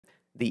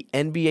The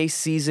NBA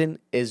season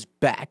is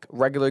back.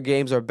 Regular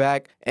games are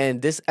back.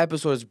 And this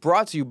episode is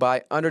brought to you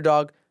by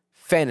Underdog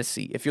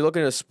Fantasy. If you're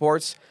looking at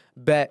sports,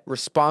 bet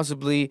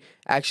responsibly,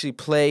 actually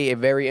play a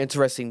very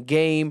interesting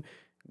game,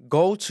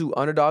 go to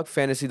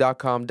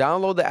underdogfantasy.com,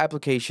 download the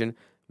application,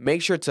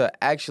 make sure to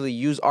actually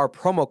use our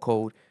promo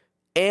code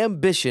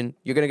AMBITION.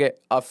 You're going to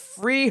get a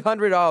free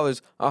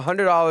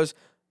 $100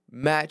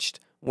 matched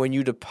when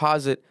you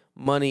deposit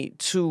money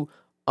to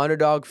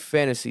Underdog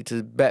Fantasy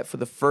to bet for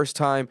the first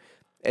time,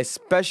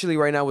 especially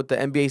right now with the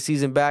NBA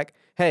season back.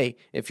 Hey,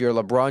 if you're a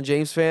LeBron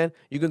James fan,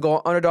 you can go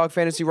on Underdog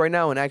Fantasy right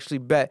now and actually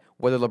bet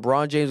whether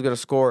LeBron James is going to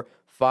score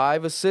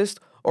 5 assists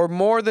or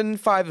more than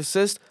 5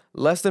 assists,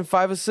 less than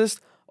 5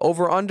 assists,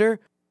 over, under.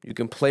 You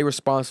can play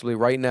responsibly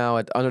right now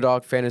at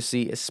Underdog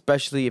Fantasy,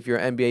 especially if you're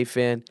an NBA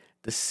fan.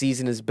 The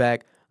season is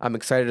back. I'm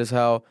excited as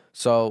hell.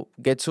 So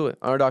get to it.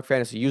 Underdog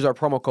Fantasy. Use our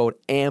promo code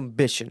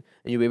AMBITION,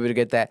 and you'll be able to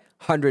get that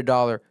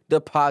 $100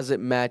 deposit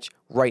match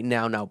right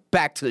now. Now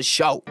back to the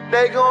show.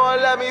 They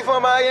gon' love me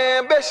for my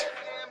ambition.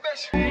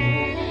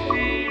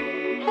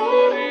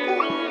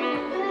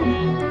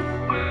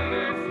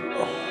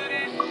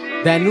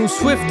 That new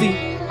Swifty.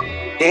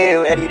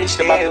 Damn, Eddie, this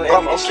shit about to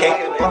bump,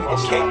 okay.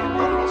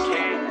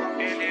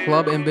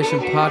 Club Ambition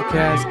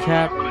Podcast.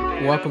 Cap,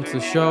 welcome to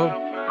the show.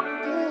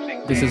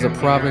 This is a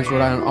Providence,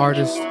 Rhode Island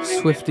artist,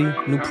 Swifty,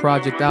 new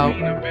project out.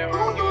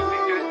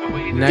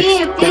 Next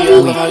week. I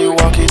love how you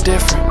walk it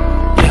different.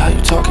 Yeah, how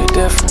you talk it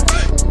different.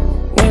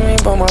 When me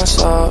by my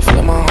side, feel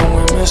like my home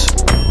went missing.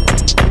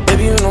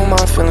 Baby, you know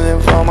my feelings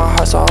involved, my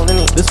heart's all in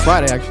it. This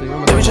Friday, actually.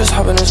 Baby, just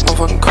hop in this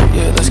motherfucking coat,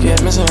 yeah, let's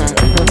get missing.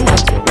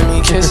 Let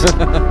me kiss it,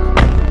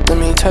 let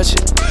me touch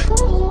it.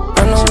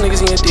 I know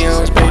niggas in your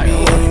DMs,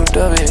 baby, and you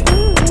dub it.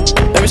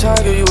 Every time I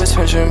give you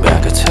attention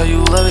back, I tell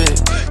you love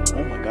it.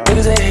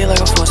 Niggas ain't hate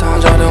like a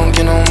full-time job, they don't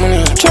get no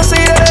money. Tryna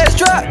see that ass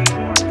drop.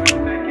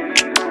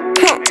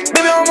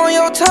 Baby, I'm on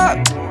your top.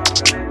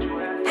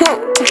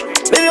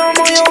 Baby, I'm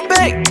on your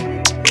back.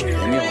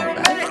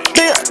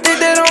 Baby, I think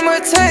that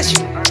I'ma touch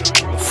you.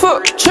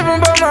 Fuck, trippin'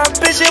 by my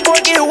bitch, your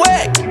boy get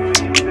whacked.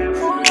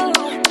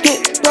 Yeah,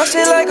 watch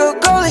it like a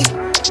goalie.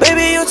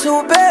 Baby, you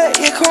too bad,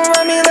 you come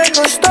around me like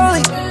a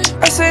stoley.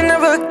 I say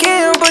never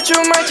again, but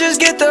you might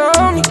just get the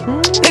homie.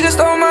 Niggas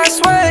stole my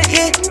swag,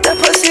 yeah, that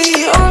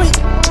pussy on me.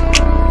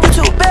 You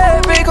too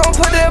bad, babe, gon'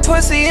 put that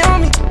pussy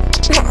on me.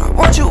 I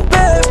want you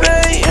bad,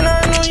 babe, and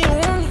I know you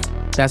want me.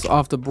 That's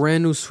off the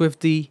brand new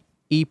Swifty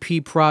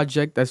EP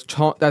project. That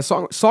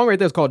song right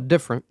there is called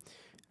Different.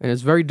 And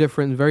it's very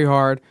different, very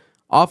hard.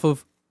 Off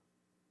of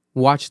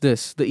Watch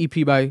This, the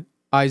EP by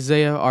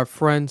Isaiah, our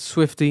friend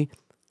Swifty,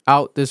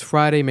 out this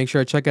Friday. Make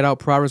sure to check it out.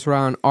 Providence, Rhode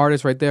Island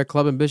artist right there.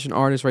 Club Ambition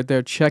artist right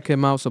there. Check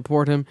him out.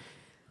 Support him.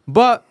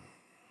 But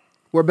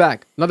we're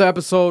back. Another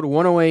episode,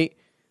 108.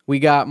 We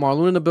got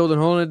Marlon in the building,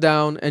 holding it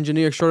down.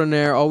 Engineer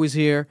extraordinaire, always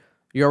here.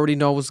 You already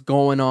know what's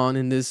going on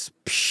in this,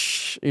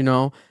 you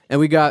know. And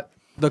we got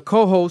the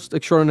co-host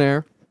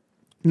extraordinaire,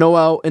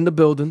 Noel, in the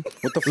building.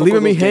 What the fuck?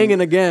 Leaving me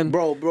hanging again.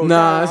 Bro.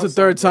 Nah, that's the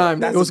third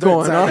time. What's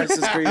going on? That's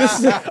just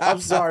crazy.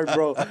 I'm sorry,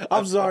 bro.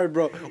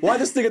 Why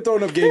this nigga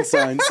throwing up gang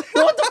signs?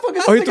 What the fuck is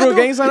this? Oh, he threw a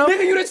gang sign up?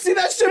 Nigga, you didn't see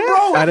that shit,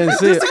 bro? I didn't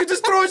see this it. This nigga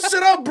just throwing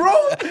shit up, bro.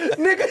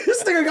 Nigga,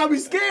 this nigga got me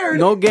scared.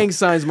 No gang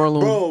signs,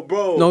 Marlon.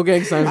 Bro. No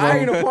gang signs, I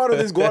ain't Marlon. a part of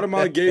this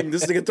Guatemala gang.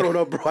 This nigga throwing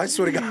up, bro. I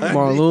swear to God.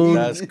 Marlon.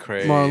 That's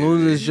crazy.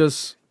 Marlon is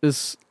just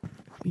this.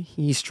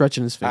 He's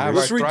stretching his I have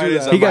fingers.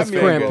 arthritis He in got my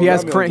cramp.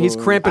 finger. He's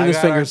cramping I his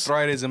got fingers.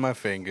 arthritis in my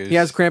fingers. He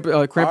has cramp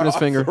in his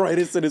finger.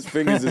 Arthritis in his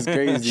fingers is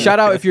crazy. Shout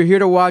out if you're here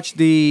to watch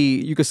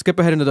you can skip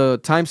ahead into the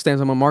timestamps.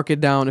 I'm going to mark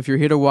it down. If you're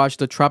here to watch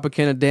the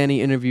Tropicana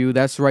Danny interview,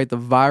 that's right, the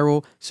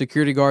viral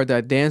security guard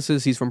that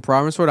dances. He's from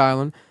Providence, Rhode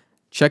Island.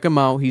 Check him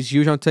out. He's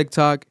huge on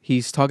TikTok.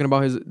 He's talking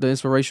about the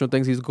inspirational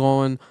things he's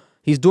doing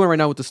right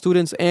now with the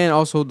students, and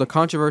also the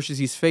controversies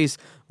he's faced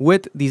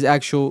with these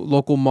actual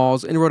local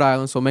malls in Rhode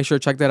Island. So make sure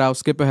to check that out.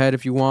 Skip ahead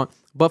if you want.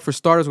 But for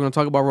starters, we're going to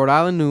talk about Rhode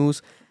Island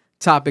news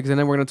topics, and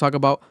then we're going to talk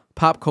about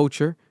pop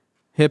culture,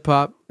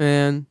 hip-hop,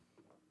 and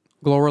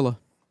GloRilla.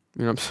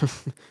 You know,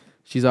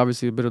 she's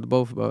obviously a bit of the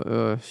both,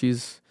 but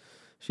she's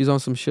on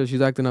some shit.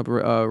 She's acting up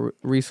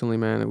recently,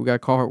 man. We got to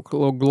call her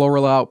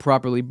GloRilla out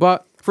properly.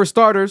 But for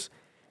starters,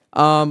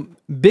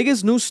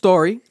 biggest news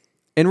story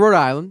in Rhode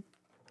Island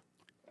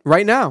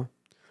right now.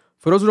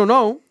 For those who don't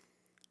know,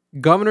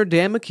 Governor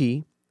Dan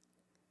McKee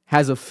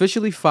has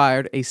officially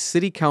fired a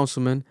city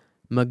councilman,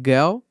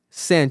 Miguel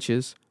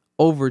Sanchez,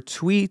 over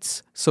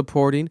tweets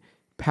supporting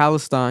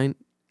Palestine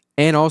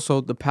and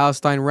also the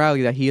Palestine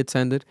rally that he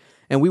attended.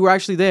 And we were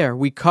actually there.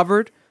 We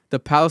covered the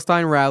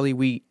Palestine rally.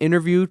 We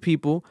interviewed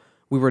people.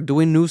 We were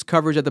doing news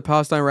coverage at the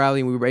Palestine rally,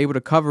 and we were able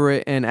to cover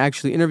it and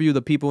actually interview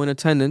the people in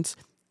attendance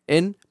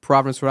in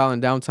Providence, Rhode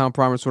Island, downtown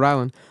Providence, Rhode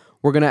Island.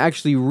 We're going to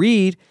actually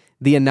read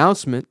the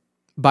announcement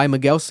by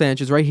Miguel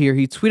Sanchez right here.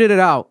 He tweeted it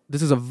out.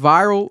 This is a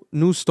viral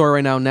news story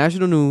right now.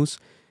 National news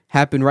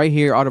happened right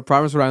here out of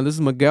Providence, Rhode Island. This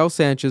is Miguel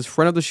Sanchez,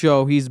 friend of the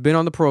show. He's been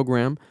on the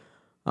program.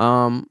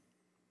 You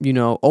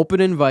know,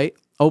 open invite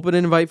Open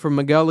invite for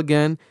Miguel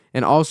again,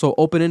 and also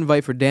open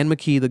invite for Dan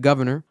McKee, the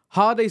governor.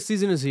 Holiday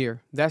season is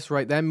here. That's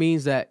right. That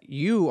means that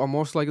you are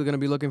most likely going to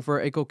be looking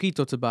for a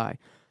coquito to buy.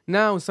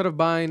 Now, instead of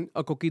buying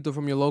a coquito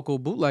from your local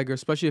bootlegger,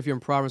 especially if you're in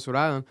Providence, Rhode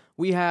Island,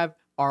 we have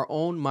our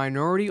own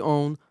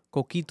minority-owned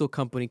coquito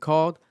company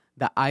called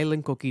the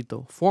Island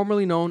Coquito,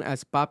 formerly known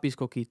as Papi's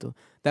Coquito.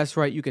 That's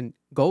right. You can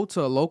go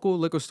to a local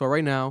liquor store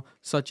right now,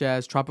 such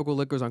as Tropical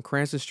Liquors on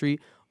Cranston Street,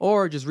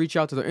 or just reach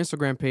out to their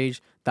Instagram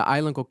page, the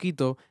Island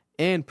Coquito,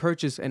 and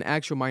purchase an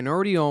actual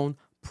minority-owned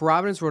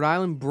Providence, Rhode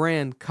Island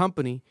brand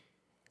company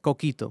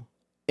coquito,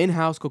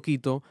 in-house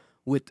coquito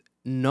with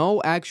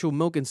no actual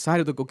milk inside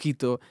of the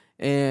coquito.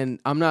 And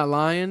I'm not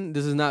lying.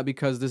 This is not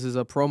because this is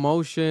a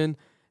promotion.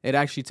 It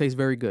actually tastes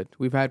very good.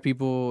 We've had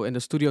people in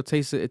the studio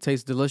taste it. It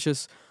tastes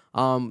delicious.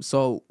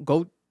 So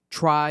go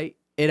try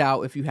it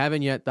out if you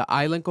haven't yet. The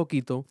Island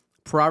Coquito,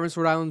 Providence,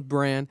 Rhode Island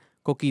brand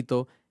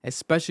coquito,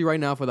 especially right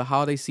now for the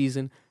holiday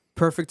season.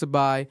 Perfect to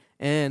buy.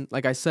 And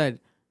like I said,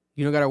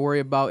 you don't got to worry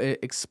about it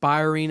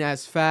expiring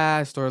as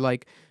fast or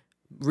like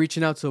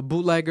reaching out to a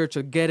bootlegger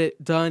to get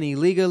it done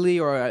illegally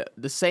or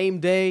the same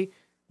day.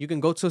 You can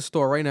go to a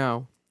store right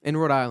now in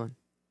Rhode Island,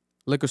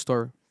 liquor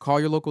store. Call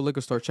your local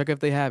liquor store. Check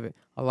if they have it.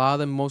 A lot of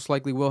them most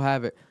likely will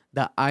have it.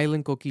 The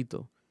Island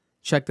Coquito.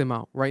 Check them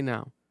out right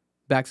now.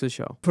 Back to the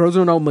show. For those who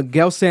don't know,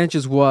 Miguel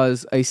Sanchez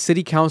was a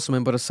city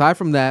councilman, but aside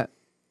from that,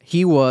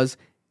 he was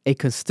a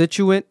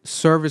constituent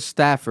service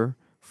staffer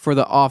for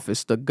the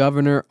office, the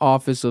governor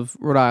office of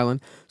Rhode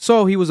Island.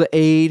 So he was an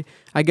aide.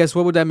 I guess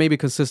what would that maybe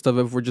consist of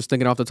if we're just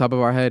thinking off the top of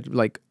our head,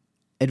 like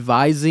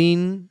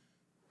advising?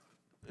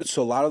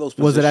 So a lot of those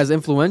positions, was it as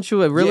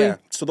influential? Really? Yeah.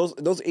 So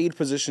those aide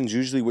positions,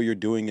 usually what you're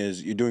doing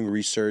is you're doing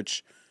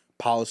research,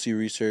 policy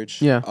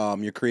research. Yeah.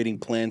 You're creating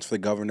plans for the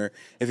governor.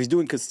 If he's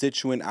doing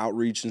constituent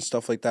outreach and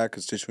stuff like that,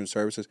 constituent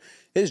services,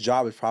 his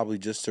job is probably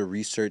just to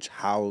research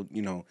how,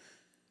 you know,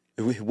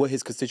 what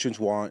his constituents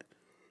want,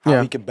 how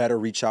he can better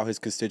reach out his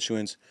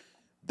constituents.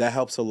 That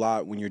helps a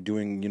lot when you're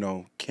doing, you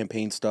know,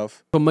 campaign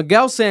stuff. So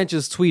Miguel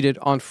Sanchez tweeted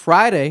on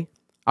Friday,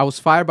 I was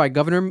fired by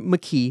Governor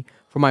McKee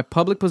for my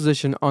public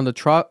position on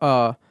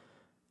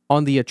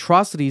the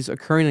atrocities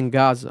occurring in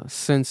Gaza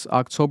since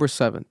October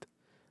 7th.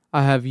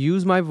 I have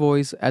used my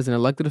voice as an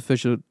elected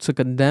official to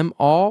condemn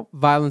all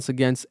violence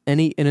against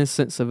any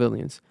innocent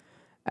civilians.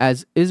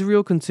 As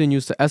Israel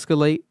continues to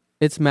escalate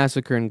its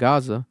massacre in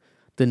Gaza,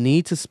 the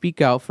need to speak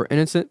out for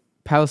innocent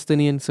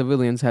Palestinian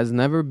civilians has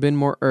never been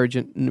more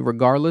urgent,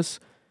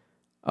 regardless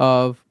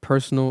of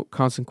personal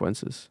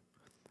consequences.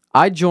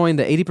 I join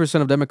the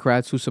 80% of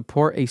Democrats who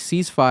support a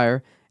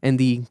ceasefire and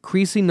the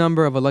increasing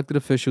number of elected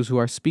officials who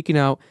are speaking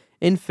out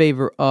in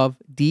favor of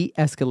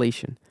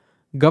de-escalation.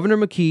 Governor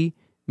McKee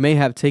may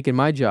have taken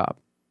my job,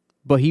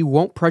 but he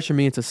won't pressure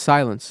me into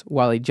silence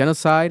while a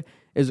genocide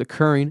is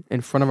occurring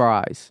in front of our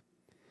eyes.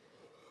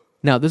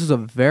 Now, this is a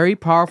very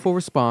powerful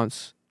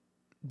response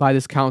by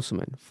this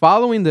councilman.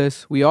 Following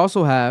this, we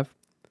also have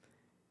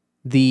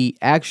the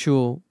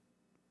actual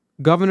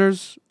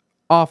governor's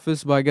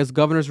office, but I guess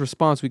governor's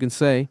response, we can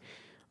say,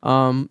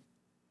 to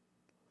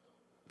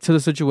the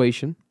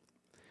situation.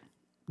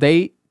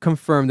 They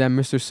confirmed that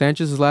Mr.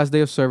 Sanchez's last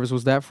day of service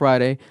was that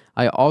Friday.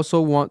 I also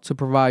want to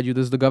provide you,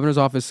 this is the governor's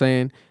office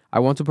saying, I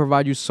want to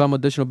provide you some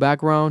additional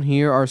background.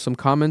 Here are some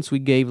comments we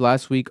gave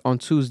last week on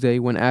Tuesday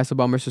when asked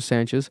about Mr.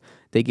 Sanchez.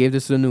 They gave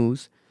this to the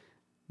news.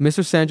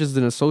 Mr. Sanchez is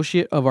an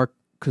associate of our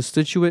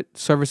Constituent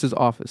Services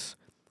Office.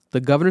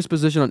 The governor's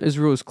position on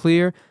Israel is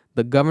clear.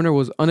 The governor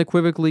has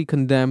unequivocally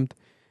condemned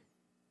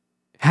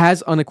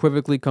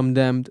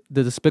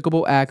the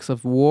despicable acts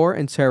of war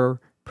and terror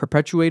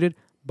perpetuated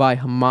by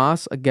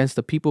Hamas against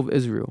the people of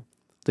Israel.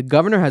 The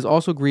governor has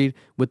also agreed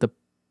with the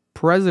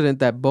president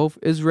that both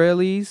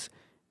Israelis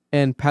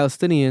and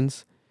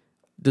Palestinians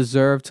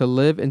deserve to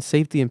live in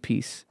safety and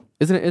peace.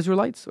 Isn't it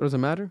Israelites, or does it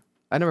matter?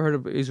 I never heard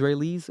of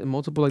Israelis and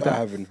multiple like that. I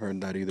haven't heard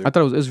that either. I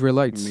thought it was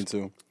Israelites. Me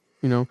too.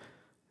 You know,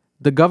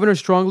 the governor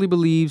strongly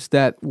believes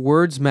that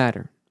words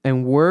matter,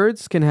 and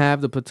words can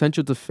have the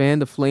potential to fan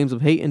the flames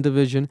of hate and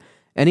division.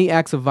 Any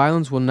acts of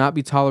violence will not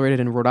be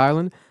tolerated in Rhode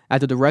Island. At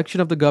the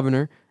direction of the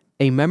governor,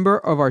 a member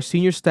of our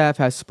senior staff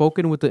has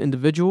spoken with the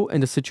individual,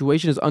 and the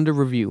situation is under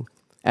review.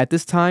 At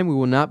this time, we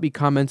will not be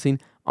commenting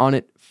on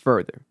it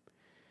further.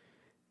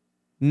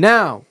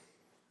 Now,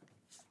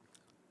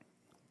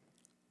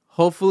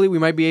 hopefully, we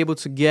might be able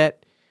to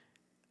get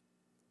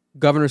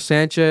Governor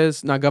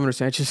Sanchez, not Governor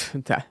Sanchez.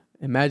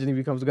 Imagine he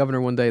becomes the governor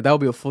one day. That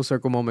would be a full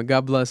circle moment.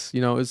 God bless.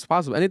 You know, it's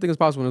possible. Anything is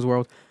possible in this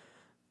world.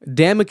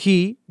 Dan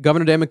McKee,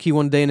 Governor Dan McKee,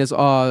 one day in his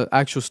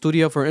actual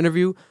studio for an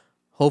interview.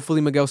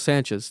 Hopefully, Miguel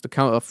Sanchez,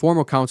 a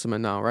former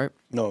councilman now, right?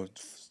 No,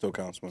 still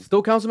councilman.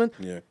 Still councilman?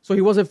 Yeah. So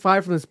he wasn't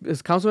fired from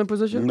his councilman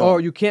position? No. Or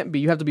you can't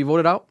be. You have to be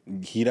voted out?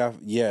 You'd have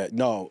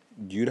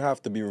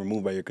to be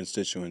removed by your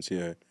constituents,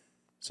 yeah.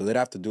 So they'd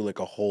have to do like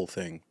a whole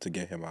thing to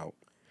get him out.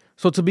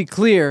 So to be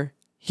clear,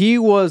 he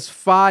was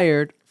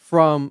fired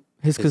from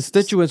His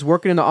constituents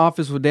working in the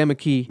office with Dan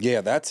McKee. Yeah,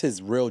 that's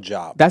his real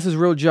job. That's his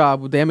real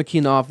job with Dan McKee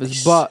in the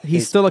office, but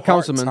he's still a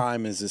councilman.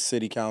 Part-time is his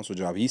city council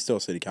job. He's still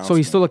a city councilman. So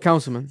he's still a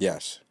councilman?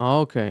 Yes.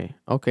 Okay.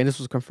 Okay, and this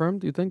was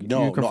confirmed, do you think?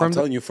 No, I'm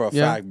telling you for a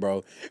fact,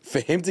 bro. For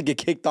him to get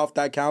kicked off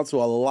that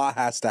council, a lot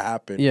has to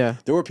happen. Yeah.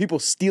 There were people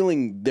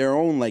stealing their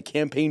own, like,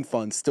 campaign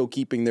funds, still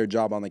keeping their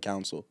job on the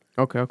council.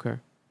 Okay.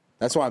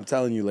 That's why I'm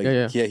telling you, like,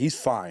 yeah he's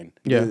fine.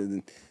 Yeah.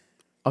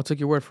 I'll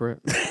take your word for it.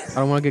 I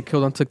don't want to get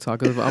killed on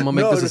TikTok. I'm going to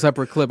make this a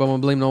separate clip. I'm going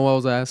to blame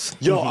Noel's ass.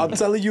 Yo, I'm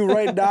telling you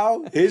right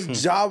now, his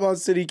job on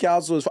city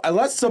council is...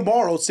 Unless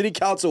tomorrow city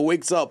council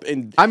wakes up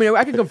and... I mean,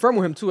 I can confirm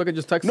with him, too. I can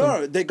just text him.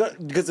 No,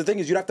 because the thing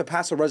is, you'd have to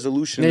pass a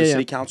resolution in the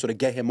city council to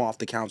get him off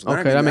the council.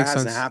 Okay, that makes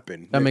sense. That hasn't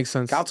happened. That makes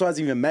sense. Council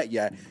hasn't even met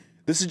yet.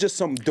 This is just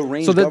some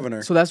deranged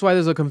governor. So that's why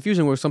there's a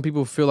confusion where some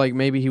people feel like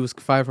maybe he was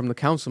fired from the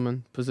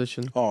councilman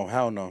position. Oh,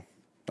 hell no.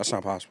 That's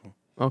not possible.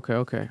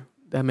 Okay.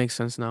 That makes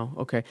sense now.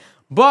 Okay.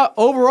 But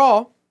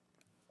overall...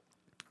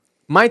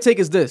 my take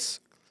is this.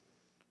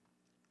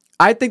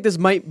 I think this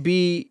might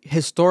be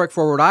historic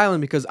for Rhode Island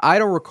because I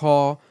don't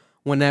recall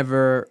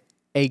whenever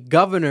a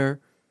governor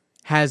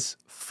has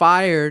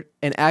fired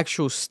an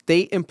actual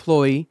state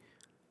employee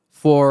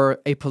for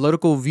a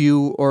political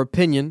view or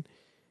opinion.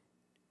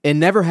 It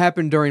never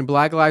happened during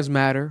Black Lives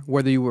Matter,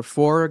 whether you were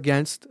for or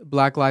against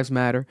Black Lives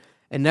Matter.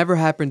 It never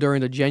happened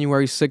during the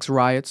January 6th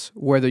riots,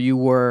 whether you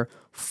were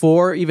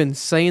for even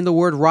saying the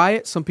word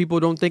riot. Some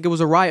people don't think it was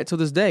a riot to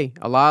this day.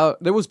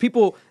 There was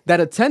people that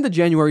attended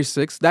January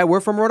 6th that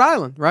were from Rhode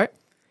Island, right?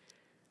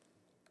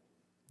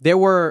 There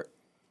were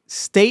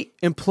state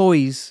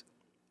employees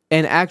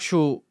and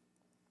actual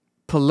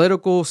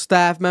political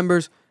staff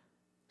members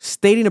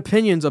stating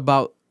opinions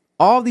about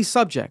all these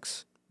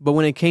subjects. But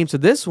when it came to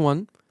this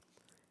one,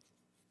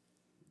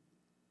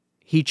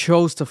 he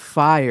chose to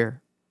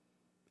fire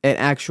an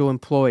actual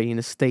employee in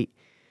the state.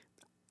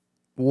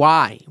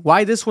 Why?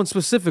 Why this one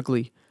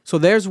specifically? So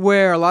there's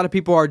where a lot of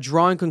people are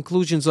drawing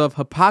conclusions of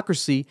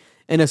hypocrisy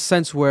in a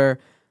sense where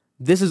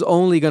this is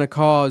only going to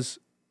cause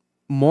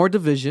more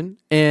division.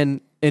 And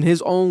in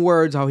his own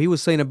words, how he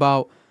was saying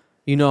about,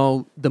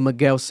 the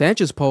Miguel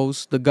Sanchez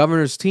post, the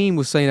governor's team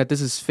was saying that this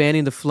is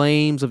fanning the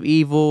flames of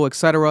evil,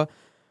 etc.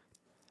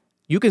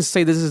 You can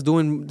say this is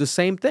doing the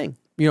same thing,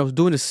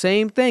 doing the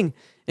same thing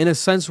in a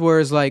sense where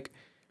it's like,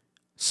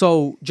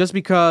 so just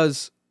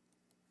because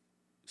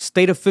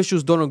state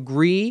officials don't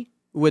agree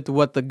with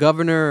what the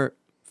governor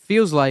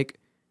feels like,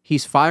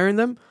 he's firing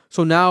them.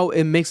 So now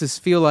it makes us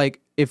feel like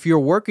if you're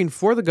working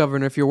for the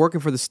governor, if you're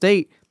working for the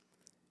state,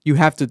 you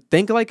have to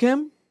think like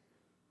him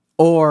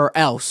or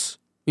else.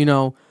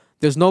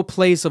 There's no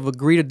place of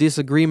agree to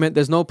disagreement.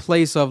 There's no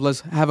place of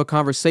let's have a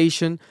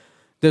conversation.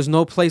 There's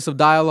no place of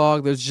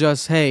dialogue. There's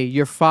just, hey,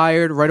 you're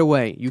fired right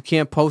away. You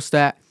can't post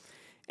that.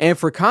 And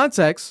for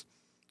context,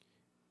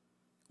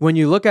 when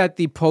you look at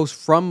the post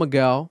from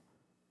Miguel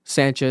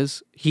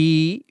Sanchez,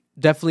 he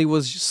definitely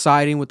was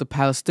siding with the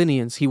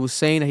Palestinians. He was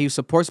saying that he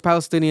supports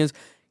Palestinians.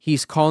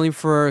 He's calling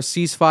for a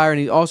ceasefire, and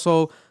he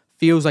also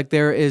feels like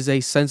there is a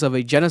sense of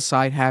a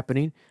genocide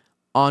happening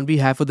on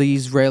behalf of the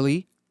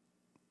Israeli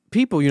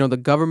people. The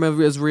government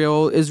of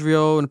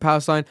Israel and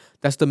Palestine.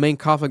 That's the main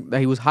conflict that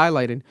he was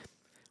highlighting.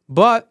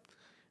 But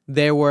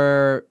there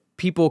were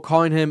people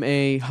calling him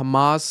a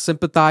Hamas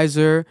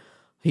sympathizer.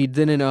 He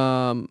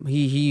didn't.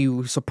 He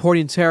was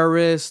supporting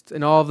terrorists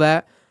and all of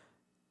that.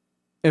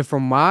 And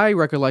from my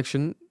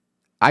recollection,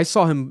 I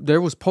saw him.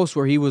 There was posts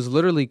where he was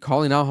literally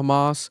calling out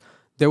Hamas.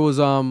 There was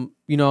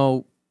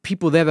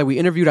people there that we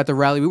interviewed at the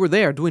rally. We were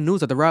there doing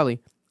news at the rally.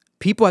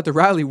 People at the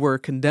rally were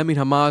condemning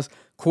Hamas,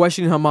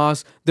 questioning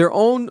Hamas. Their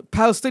own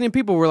Palestinian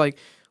people were like,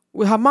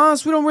 "With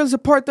Hamas, we don't really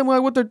support them.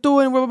 Like what they're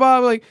doing, blah blah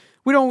blah. Like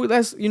we don't.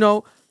 That's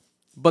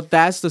But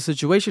that's the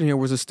situation here.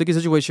 Was a sticky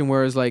situation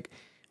where it's like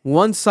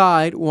one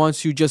side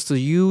wants you just to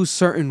use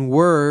certain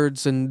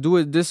words and do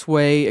it this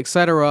way,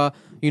 etc.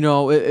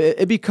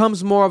 It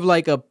becomes more of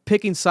like a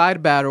picking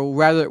side battle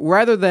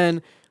rather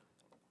than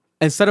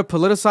instead of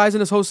politicizing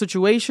this whole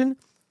situation.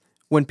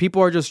 When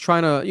people are just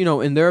trying to,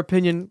 in their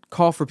opinion,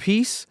 call for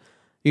peace,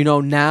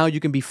 now you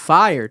can be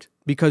fired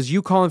because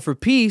you calling for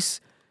peace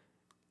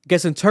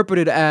gets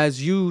interpreted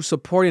as you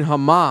supporting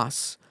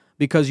Hamas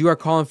because you are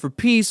calling for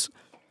peace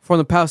from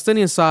the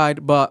Palestinian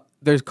side, but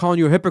they're calling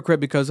you a hypocrite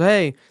because,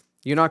 hey,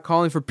 you're not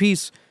calling for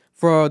peace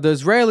for the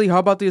Israeli. How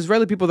about the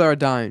Israeli people that are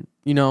dying?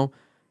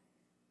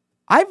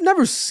 I've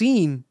never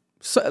seen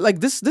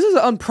this is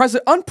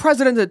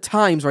unprecedented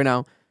times right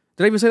now.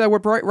 Did I even say that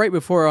word right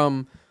before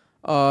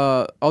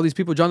all these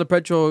people, John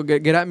DePetro,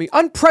 get at me?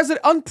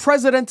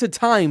 Unprecedented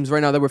times right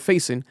now that we're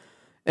facing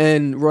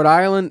in Rhode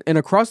Island and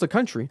across the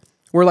country,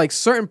 where like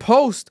certain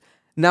posts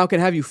now can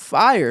have you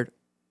fired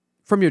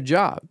from your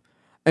job.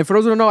 And for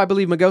those who don't know, I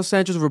believe Miguel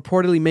Sanchez was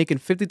reportedly making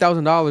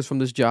 $50,000 from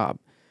this job,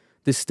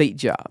 this state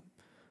job.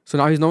 So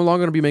now he's no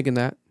longer going to be making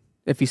that.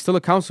 If he's still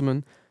a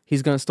councilman,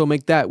 he's going to still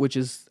make that, which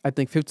is, I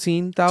think,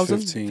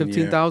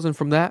 $15,000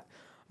 from that.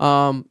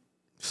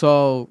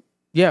 So,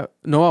 yeah.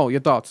 Noel,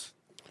 your thoughts?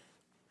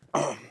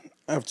 I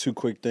have two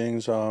quick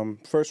things.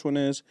 First one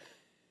is,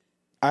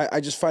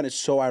 I just find it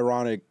so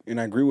ironic, and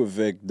I agree with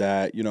Vic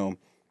that, you know,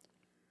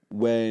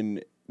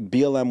 when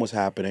BLM was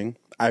happening,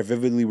 I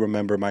vividly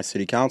remember my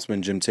city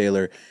councilman, Jim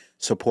Taylor,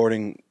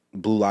 supporting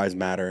Blue Lives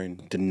Matter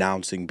and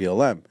denouncing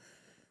BLM.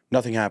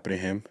 Nothing happened to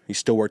him. He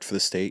still worked for the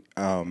state,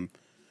 and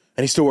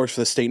he still works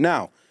for the state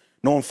now.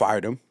 No one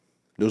fired him.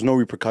 There was no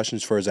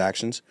repercussions for his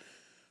actions.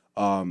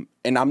 And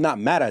I'm not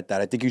mad at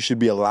that. I think you should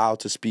be allowed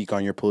to speak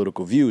on your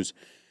political views.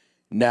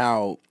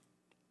 Now,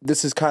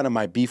 this is kind of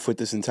my beef with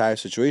this entire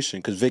situation,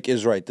 because Vic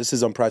is right. This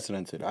is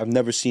unprecedented. I've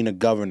never seen a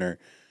governor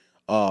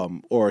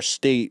or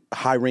a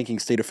high-ranking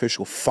state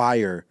official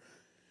fire,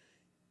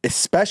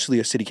 especially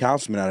a city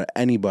councilman, out of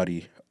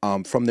anybody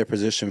from their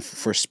position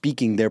for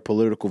speaking their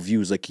political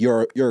views. Like,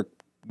 you're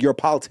a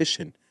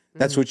politician.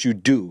 That's what you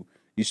do.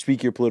 You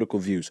speak your political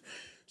views.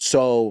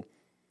 So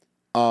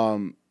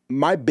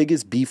my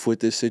biggest beef with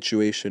this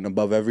situation,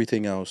 above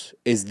everything else,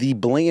 is the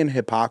blatant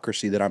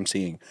hypocrisy that I'm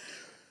seeing.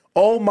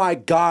 Oh my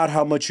God,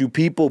 how much you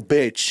people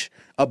bitch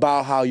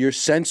about how you're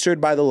censored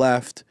by the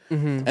left,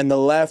 and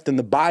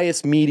the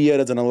biased media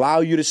doesn't allow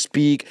you to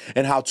speak,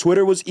 and how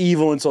Twitter was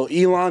evil until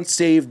Elon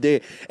saved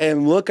it.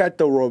 And look at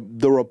the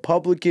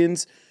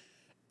Republicans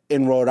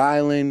in Rhode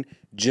Island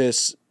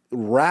just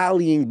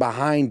rallying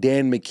behind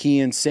Dan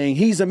McKee and saying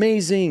he's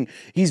amazing,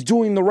 he's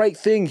doing the right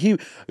thing.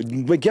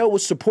 Miguel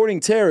was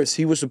supporting terrorists.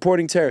 He was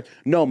supporting terror.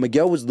 No,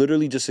 Miguel was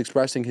literally just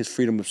expressing his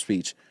freedom of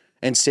speech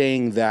and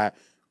saying that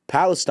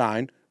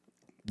Palestine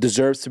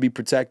deserves to be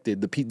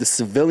protected. The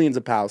civilians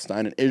of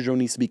Palestine, and Israel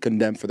needs to be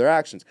condemned for their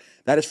actions.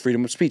 That is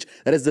freedom of speech.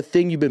 That is the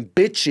thing you've been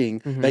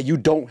bitching that you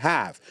don't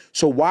have.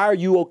 So why are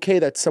you okay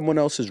that someone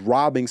else is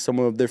robbing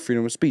someone of their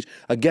freedom of speech?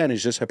 Again,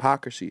 it's just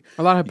hypocrisy.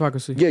 A lot of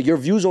hypocrisy. Yeah, your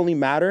views only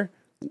matter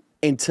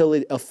until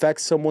it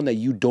affects someone that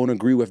you don't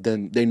agree with.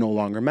 Then they no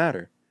longer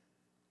matter,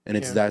 and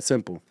it's that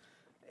simple.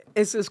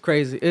 It's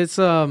crazy. It's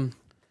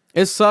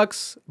it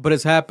sucks, but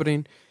it's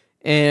happening,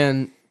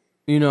 and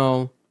you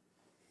know,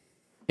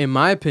 in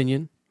my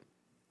opinion,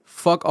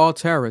 fuck all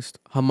terrorists.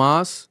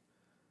 Hamas,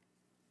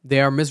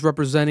 they are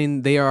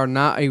misrepresenting. They are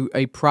not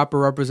a proper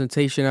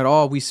representation at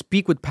all. We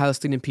speak with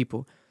Palestinian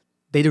people.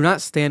 They do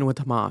not stand with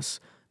Hamas.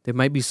 There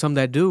might be some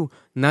that do.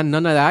 None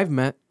that I've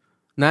met.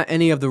 Not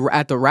any of the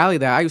at the rally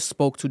that I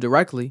spoke to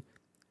directly.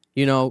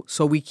 You know,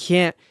 so we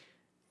can't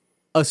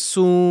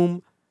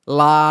assume,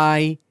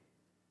 lie.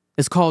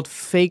 It's called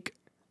fake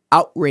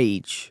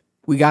outrage.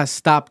 We gotta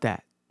stop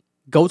that.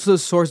 Go to the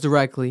source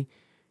directly,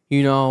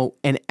 you know,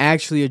 and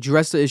actually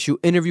address the issue,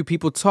 interview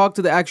people, talk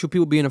to the actual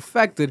people being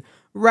affected,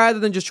 rather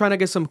than just trying to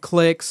get some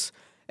clicks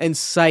and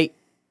cite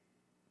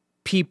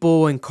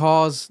people and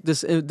cause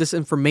this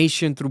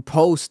information through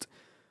post.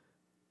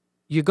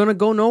 You're gonna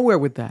go nowhere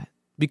with that,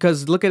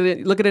 because look at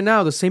it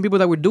now. The same people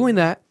that were doing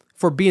that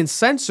for being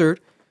censored,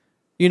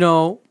 you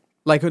know,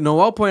 like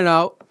Noel pointed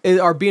out,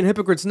 are being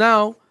hypocrites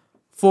now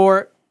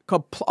for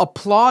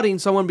applauding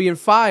someone being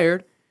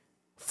fired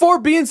for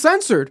being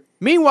censored.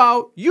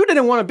 Meanwhile, you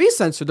didn't want to be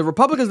censored. The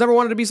Republicans never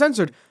wanted to be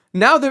censored.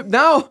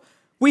 Now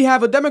we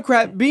have a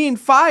Democrat being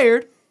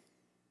fired,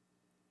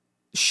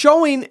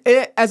 showing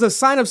it as a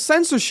sign of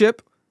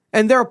censorship,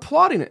 and they're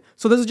applauding it.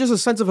 So this is just a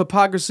sense of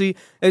hypocrisy.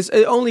 It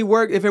only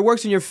works if it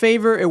works in your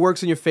favor. It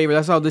works in your favor.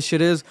 That's how this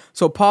shit is.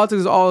 So politics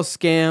is all a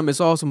scam.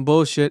 It's all some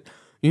bullshit.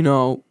 You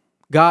know,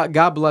 God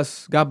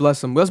bless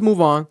them. Let's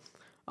move on.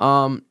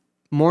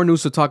 More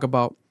news to talk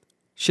about.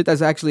 Shit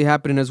that's actually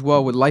happening as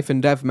well with life and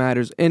death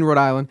matters in Rhode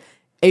Island.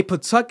 A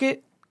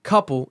Pawtucket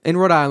couple in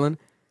Rhode Island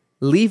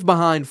leave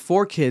behind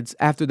 4 kids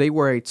after they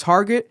were a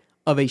target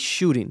of a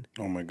shooting.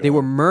 Oh my God. They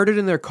were murdered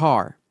in their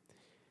car.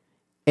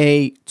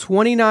 A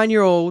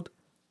 29-year-old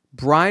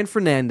Brian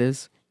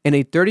Fernandez and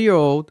a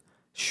 30-year-old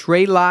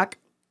Shreylock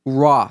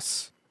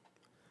Ross.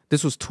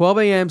 This was 12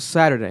 a.m.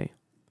 Saturday.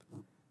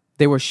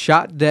 They were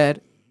shot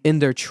dead in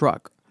their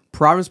truck.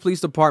 Providence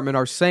Police Department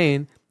are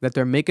saying that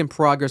they're making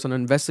progress on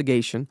an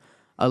investigation.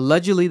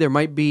 Allegedly, there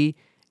might be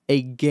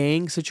a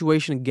gang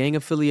situation, a gang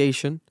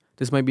affiliation.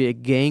 This might be a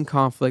gang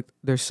conflict,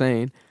 they're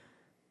saying.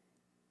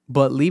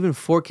 But leaving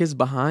 4 kids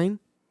behind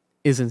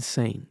is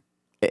insane.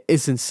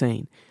 It's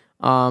insane.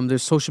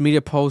 There's social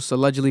media posts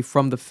allegedly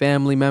from the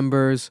family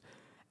members.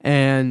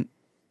 And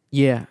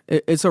yeah,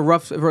 it's a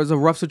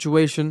rough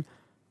situation.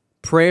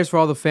 Prayers for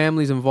all the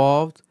families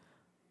involved.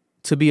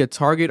 To be a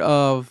target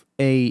of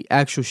a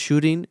actual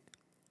shooting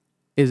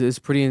is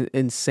pretty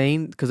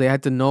insane, because they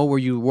had to know where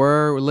you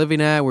were living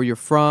at, where you're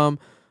from,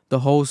 the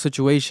whole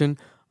situation.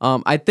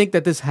 I think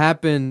that this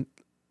happened.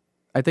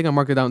 I think I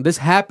marked it down. This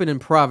happened in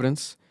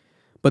Providence,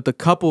 but the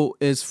couple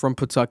is from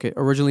Pawtucket.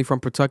 Originally from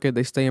Pawtucket,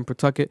 they stay in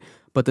Pawtucket,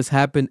 but this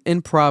happened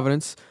in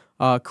Providence.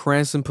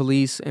 Cranston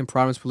Police and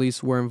Providence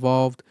Police were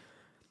involved.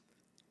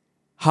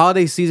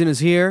 Holiday season is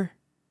here.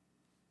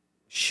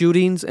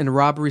 Shootings and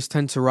robberies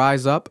tend to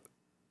rise up.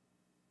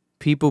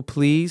 People,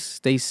 please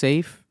stay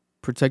safe,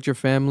 protect your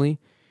family,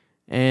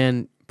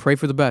 and pray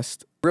for the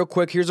best. Real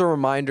quick, here's a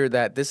reminder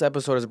that this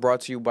episode is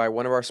brought to you by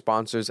one of our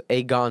sponsors,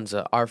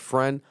 Agonza, our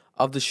friend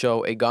of the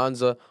show,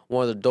 Aganza,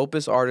 one of the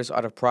dopest artists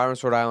out of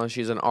Providence, Rhode Island.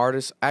 She's an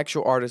artist,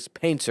 actual artist,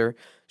 painter.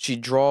 She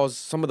draws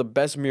some of the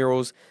best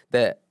murals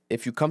that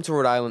if you come to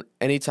Rhode Island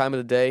any time of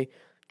the day,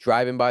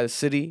 driving by the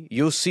city,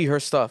 you'll see her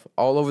stuff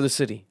all over the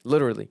city,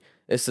 literally.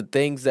 It's the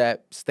things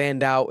that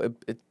stand out.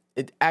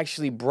 It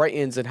actually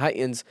brightens and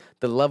heightens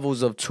the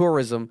levels of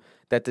tourism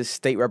that this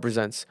state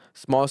represents.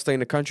 Small state in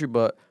the country,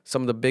 but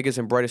some of the biggest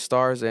and brightest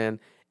stars, and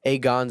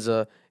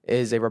Aganza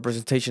is a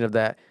representation of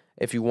that.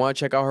 If you want to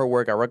check out her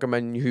work, I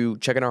recommend you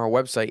checking out her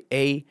website,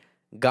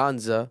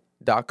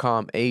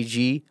 aganza.com,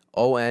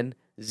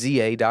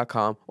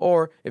 agonza.com,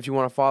 or if you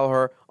want to follow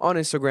her on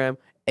Instagram,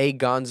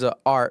 Aganza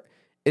Art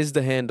is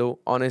the handle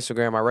on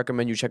Instagram. I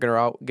recommend you checking her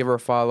out. Give her a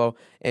follow.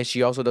 And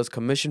she also does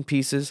commission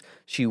pieces.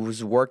 She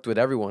was worked with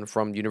everyone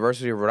from the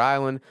University of Rhode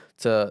Island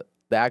to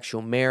the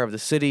actual mayor of the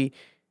city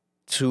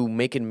to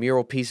making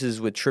mural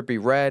pieces with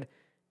Trippie Redd.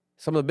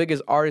 Some of the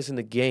biggest artists in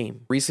the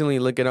game. Recently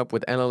linking up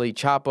with NLE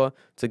Choppa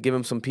to give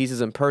him some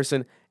pieces in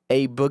person.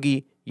 A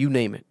Boogie, you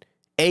name it.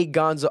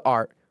 Aganza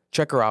Art.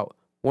 Check her out.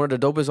 One of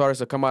the dopest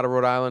artists to come out of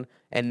Rhode Island.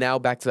 And now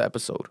back to the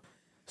episode.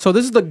 So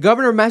this is the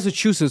governor of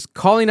Massachusetts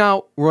calling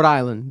out Rhode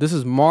Island. This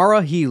is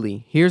Maura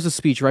Healey. Here's the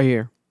speech right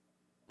here.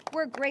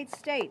 We're a great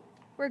state.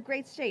 We're a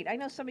great state. I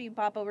know some of you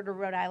pop over to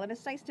Rhode Island.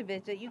 It's nice to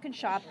visit. You can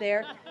shop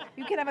there.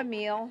 You can have a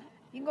meal.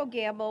 You can go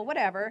gamble,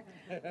 whatever.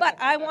 But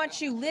I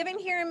want you living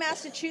here in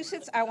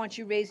Massachusetts. I want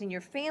you raising your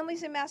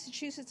families in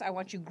Massachusetts. I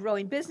want you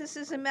growing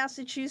businesses in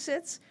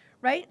Massachusetts,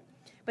 right?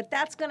 But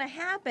that's going to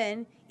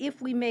happen if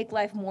we make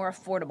life more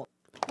affordable.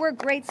 We're a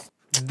great state.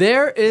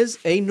 There is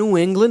a New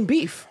England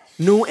beef.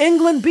 New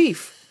England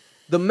beef.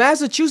 The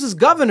Massachusetts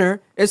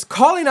governor is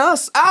calling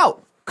us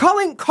out.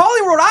 Calling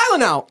Rhode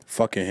Island out.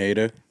 Fucking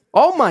hater.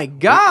 Oh my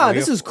God,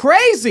 this is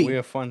crazy. We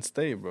a fun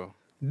state, bro.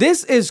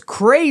 This is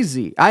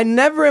crazy. I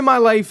never in my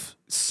life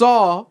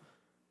saw,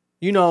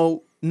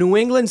 New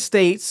England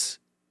states,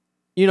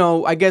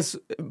 I guess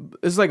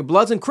it's like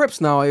Bloods and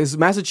Crips now. Is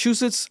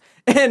Massachusetts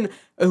and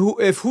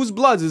whose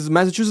Bloods? Is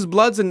Massachusetts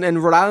Bloods and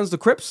Rhode Island's the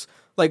Crips?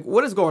 Like,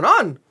 what is going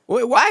on?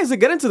 Why is it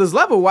getting to this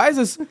level? Why is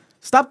this?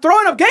 Stop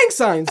throwing up gang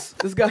signs.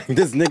 This guy.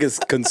 This nigga's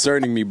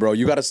concerning me, bro.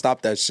 You gotta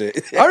stop that shit.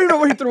 I don't even know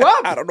what he threw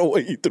up. I don't know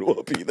what he threw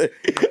up either.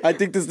 I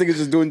think this nigga's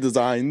just doing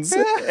designs. It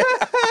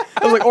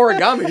was like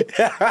origami.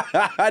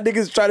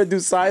 Nigga's trying to do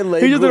sign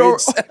language. He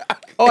just did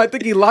I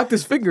think he locked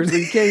his fingers and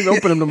he can't even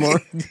open them no more.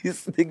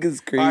 This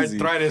nigga's crazy.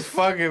 Arthritis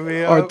fucking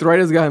me up.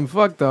 Arthritis got him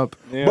fucked up.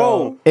 Yeah.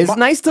 Bro, It's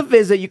nice to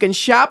visit. You can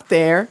shop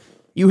there.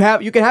 You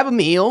can have a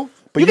meal.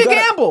 But you can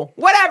gamble,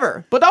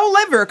 whatever. But don't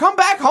live here. Come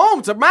back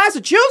home to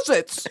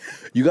Massachusetts.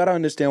 You got to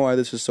understand why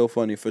this is so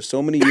funny. For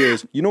so many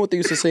years, you know what they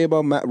used to say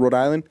about Rhode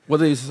Island? What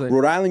they used to say?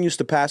 Rhode Island used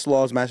to pass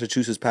laws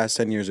Massachusetts passed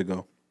 10 years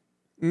ago.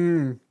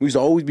 We used to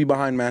always be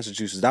behind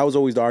Massachusetts. That was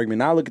always the argument.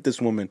 Now look at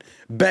this woman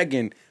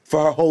begging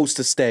for her host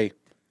to stay.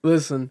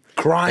 Listen.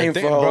 Crying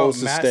for her host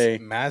to stay.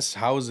 Mass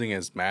housing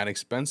is mad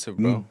expensive,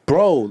 bro.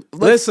 Bro,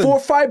 Listen. 4 or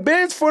 5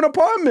 bands for an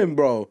apartment,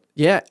 bro.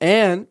 Yeah,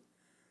 and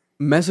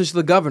message to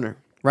the governor,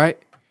 right?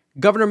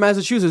 Governor of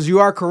Massachusetts, you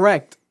are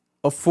correct.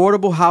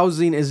 Affordable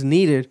housing is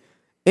needed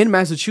in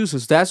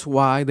Massachusetts. That's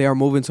why they are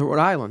moving to Rhode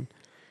Island.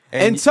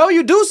 And until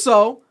you do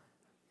so,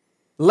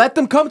 let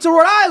them come to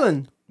Rhode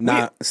Island.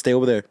 Nah, stay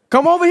over there.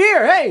 Come over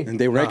here, hey. And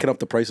they ranking up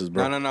the prices,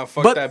 bro. No,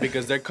 fuck that,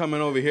 because they're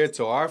coming over here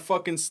to our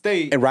fucking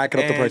state. And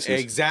racking up the prices.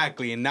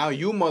 Exactly. And now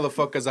you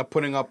motherfuckers are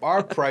putting up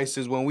our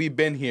prices when we've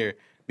been here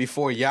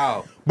before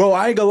y'all. Bro,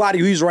 I ain't gonna lie to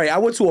you. He's right. I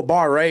went to a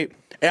bar, right?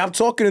 And I'm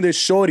talking to this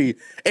shorty,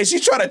 and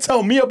she's trying to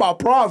tell me about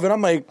Prov, and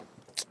I'm like,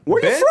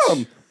 where you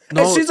from?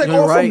 No, and she's like,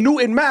 you're right. From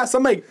Newton, Mass.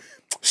 I'm like,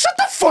 shut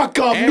the fuck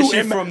up, And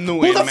Newton, she from Mass.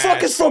 Newton, Who the Mass.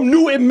 fuck is from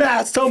Newton,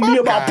 Mass? Tell me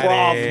about outta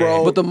Prov, here.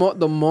 bro. But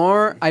the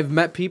more I've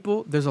met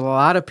people, there's a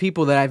lot of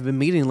people that I've been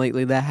meeting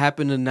lately that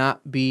happen to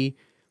not be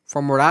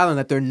from Rhode Island,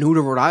 that they're new to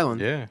Rhode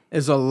Island. Yeah.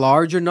 It's a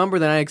larger number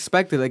than I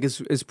expected. Like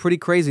it's pretty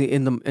crazy.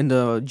 In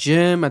the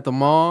gym, at the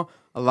mall,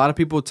 a lot of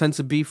people tend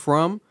to be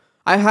from.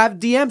 I have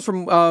DMs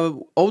from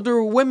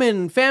older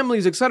women,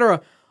 families, etc.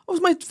 It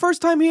was my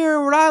first time here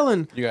in Rhode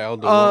Island. You got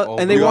older,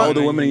 and they You got want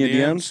older women in your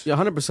DMs? Yeah,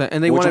 100%.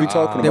 And they What you wanted be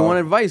talking they about? want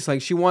advice.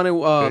 Like she wanted.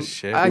 Good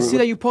shit. I see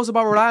that you post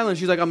about Rhode Island.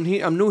 She's like, I'm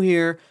new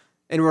here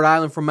in Rhode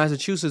Island from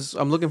Massachusetts.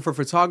 I'm looking for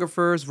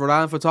photographers, Rhode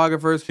Island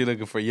photographers. She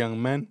looking for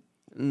young men?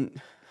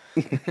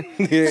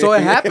 So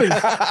it happens.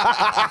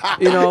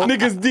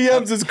 Niggas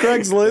DMs is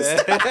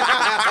Craigslist.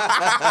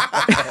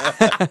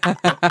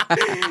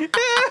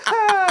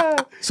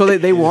 So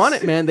they want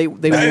it, man. They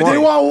want They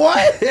want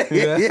what?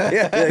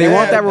 they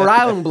want that Rhode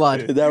Island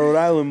blood. That Rhode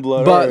Island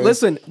blood. But alright.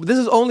 listen, this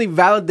is only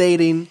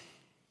validating.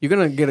 You're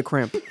gonna get a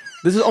cramp.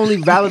 This is only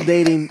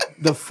validating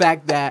the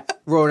fact that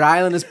Rhode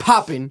Island is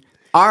popping.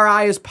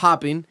 RI is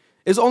popping.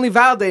 It's only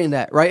validating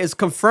that, right? It's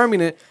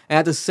confirming it. And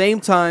at the same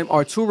time,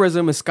 our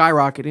tourism is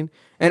skyrocketing,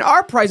 and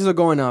our prices are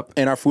going up,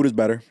 And our food is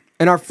better.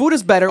 and our food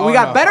is better. We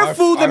got no, better our-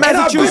 food than our- And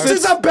our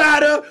Massachusetts. bitches are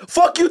better.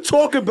 Fuck you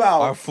talk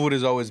about. Our food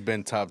has always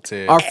been top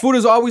tier. Our food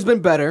has always been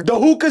better. The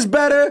hookah's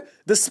better.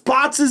 The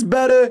spots is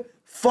better.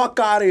 Fuck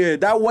out of here.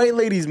 That white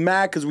lady's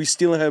mad because we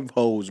stealing her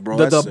hoes, bro.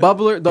 The That's it.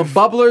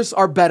 bubblers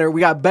are better. We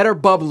got better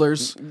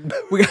bubblers.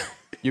 We got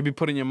You be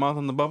putting your mouth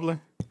on the bubbler?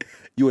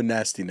 You a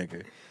nasty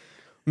nigga.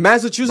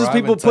 Massachusetts Bro, I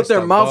people haven't put touched their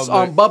a mouths bubbler.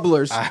 on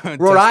bubblers. I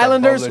haven't Rhode touched a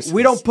Islanders,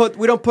 bubbler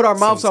we don't put our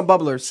mouths on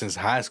bubblers. Since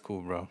high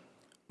school, bro.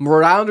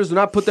 Rhode Islanders do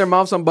not put their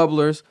mouths on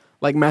bubblers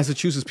like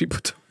Massachusetts people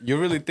do. You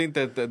really think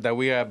that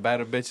we got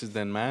better bitches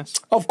than Mass?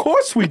 Of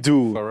course we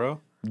do. For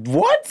real?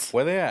 What?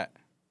 Where they at?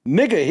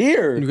 Nigga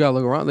here. You gotta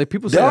look around. Like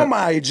people say They're that. on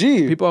my IG.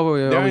 People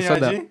always They're on said your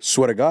that. IG?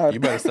 Swear to God.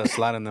 You better start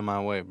sliding them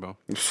my way, bro.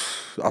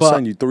 I'll But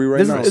send you 3 right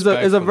This now.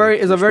 is a very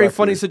Respectfully.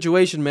 funny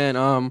situation,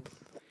 man.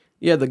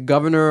 Yeah, the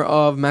governor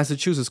of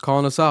Massachusetts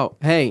calling us out.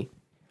 Hey,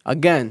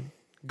 again,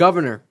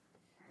 governor,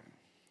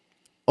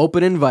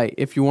 open invite.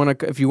 If you wanna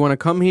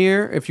come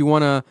here, if you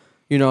wanna,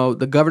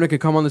 the governor can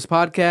come on this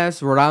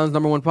podcast, Rhode Island's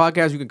 #1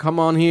 podcast. You can come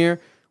on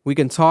here. We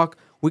can talk.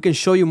 We can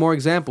show you more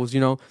examples.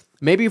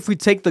 Maybe if we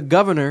take the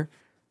governor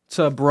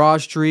to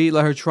Broad Street,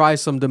 let her try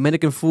some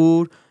Dominican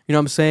food. You know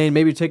what I'm saying?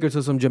 Maybe take her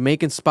to some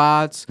Jamaican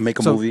spots. Make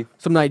a movie.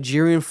 Some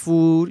Nigerian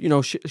food.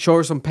 Show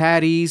her some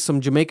patties, some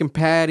Jamaican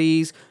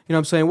patties. You know what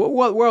I'm saying?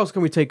 Where else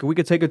can we take her? We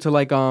could take her to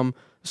like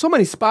so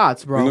many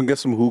spots, bro. We're gonna get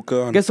some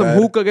hookah on Get some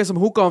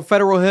hookah on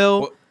Federal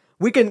Hill.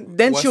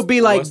 What- She'll be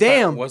like,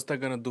 damn. What's that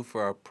gonna do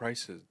for our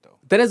prices, though?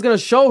 Then it's gonna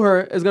show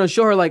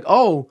her like,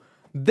 oh,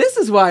 this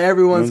is why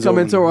everyone's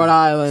coming to Rhode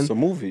Island. It's a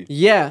movie.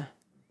 Yeah,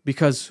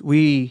 because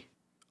we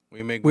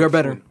We make. are good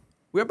better. food.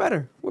 We're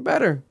better. We're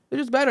better. They're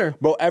just better.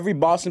 Bro, every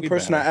Boston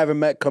person better. I ever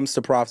met comes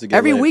to Prof to get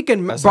Every lit.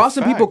 weekend, That's a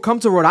Boston fact. people come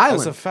to Rhode That's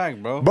Island. a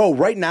fact, bro. Bro,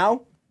 right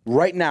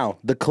now,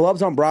 the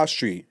clubs on Broad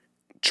Street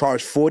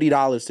charge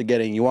 $40 to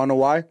get in. You wanna know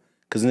why?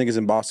 Because niggas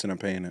in Boston are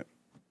paying it.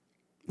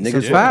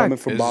 Niggas a fact. coming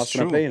from It's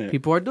Boston are true. paying it.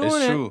 People are doing It's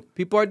it. true.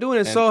 People are doing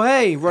it. And So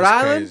hey, Rhode it's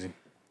Island, crazy.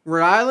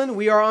 Rhode Island,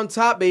 we are on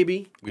top,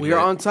 baby. We are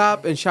lit. on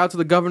top. And shout out to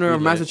the governor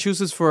of lit.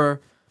 Massachusetts for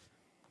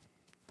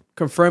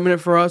confirming it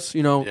for us.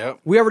 Yep.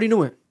 We already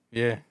knew it.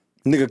 Yeah.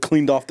 Nigga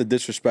cleaned off the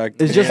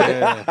disrespect. It's just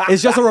Yeah.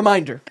 it's just a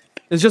reminder.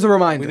 It's just a We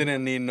reminder.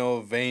 didn't need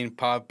no vein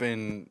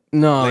popping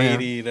No,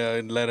 lady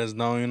to let us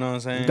know. You know what I'm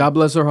saying? God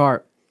bless her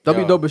heart. That'd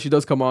be Yo. dope if she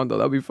does come on though.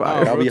 That'd be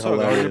fire. That'd be Real talk,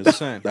 hilarious.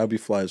 100%. That'd be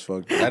fly as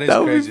fuck. That is That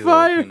would be crazy.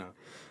 fire.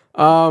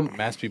 Though,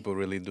 Mass people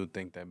really do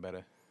think that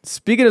better.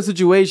 Speaking of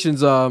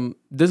situations,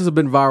 this has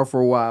been viral for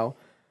a while.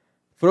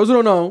 For those who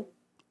don't know,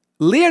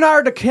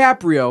 Leonardo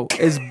DiCaprio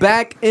is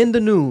back in the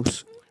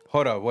news.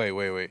 Hold up,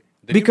 wait.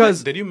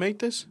 Because- did you make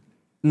this?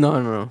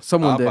 No.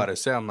 Someone I'm did. about to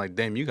say, I'm like,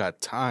 damn, you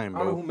got time, I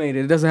don't know bro. who made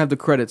it. It doesn't have the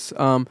credits.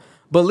 But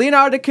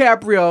Leonardo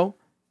DiCaprio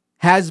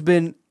has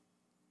been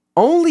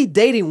only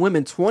dating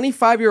women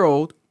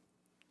 25-year-old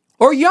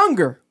or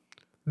younger.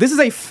 This is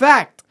a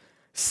fact.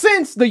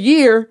 Since the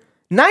year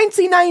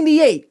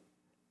 1998,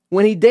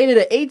 when he dated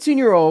an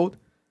 18-year-old,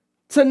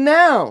 to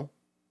now,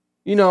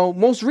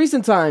 most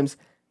recent times,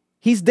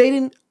 he's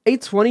dating a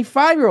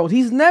 25-year-old.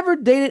 He's never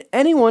dated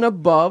anyone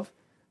above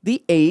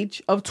the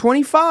age of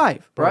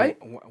 25, Bro, right?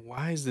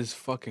 Why is this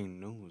fucking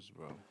news,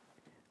 bro?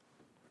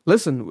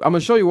 Listen, I'm going to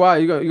show you why.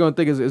 You're going to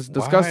think it's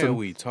disgusting. Why are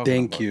we talking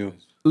Thank about you.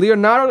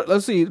 this?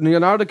 Let's see,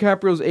 Leonardo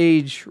DiCaprio's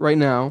age right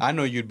now. I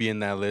know you'd be in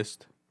that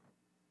list.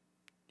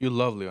 You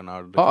love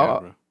Leonardo Uh,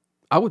 DiCaprio.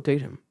 I would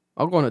date him.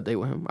 I'll go on a date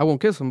with him. I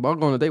won't kiss him, but I'll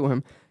go on a date with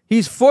him.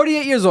 He's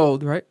 48 years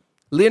old, right?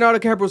 Leonardo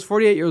DiCaprio's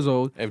 48 years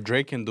old. If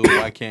Drake can do it,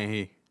 why can't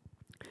he?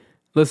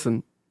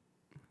 Listen,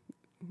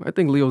 I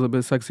think Leo's a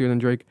bit sexier than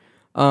Drake.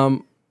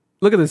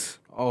 Look at this.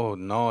 Oh,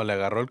 no, le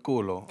agarró el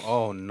culo.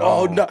 Oh, no.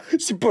 Oh no,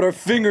 she put her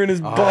finger in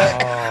his butt.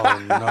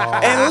 Oh, no.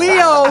 And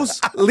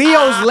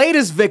Leo's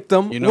latest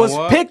victim You know was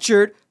what?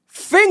 pictured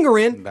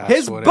fingering That's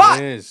his what butt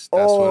it is.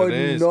 That's Oh what it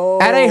is.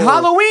 no! at a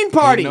Halloween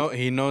party.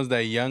 He knows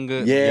that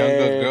younger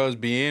Yeah. girls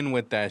be in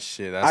with that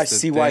shit. That's I the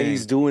see why thing.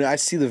 he's doing it. I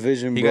see the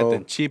vision, He bro. got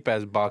the cheap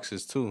ass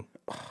boxes too.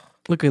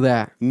 Look at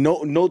that.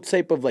 No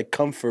type of like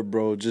comfort,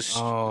 bro. Just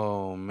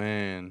Oh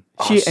man.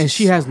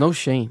 She has no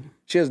shame.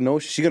 she has no.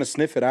 She's gonna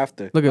sniff it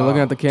after. Looking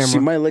at the camera. She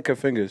might lick her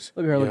fingers.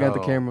 Look at her looking at the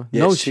Yo. camera.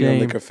 Yeah, No she gonna shame.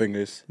 lick her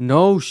fingers.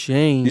 No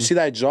shame. You see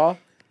that jaw?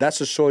 That's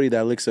a shorty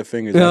that licks her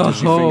fingers after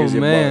she Oh fingers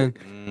your man.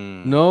 butt.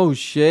 No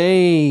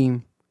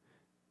shame.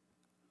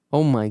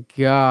 Oh my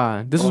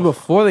god. This was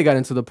before they got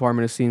into the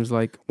apartment, it seems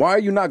like. Why are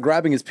you not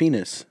grabbing his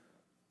penis?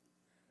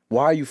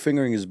 Why are you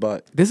fingering his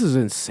butt? This is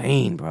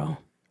insane, bro.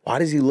 Why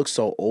does he look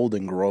so old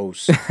and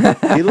gross?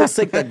 He looks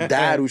like the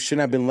dad who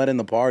shouldn't have been let in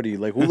the party.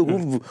 Like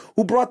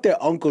who brought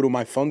their uncle to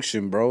my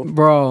function, bro?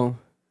 Bro,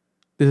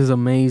 this is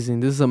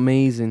amazing. This is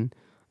amazing.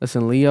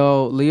 Listen,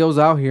 Leo's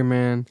out here,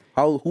 man.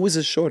 Who is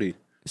this shorty?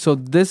 So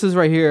this is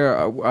right here,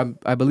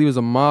 I believe is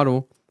a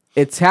model.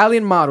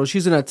 Italian model.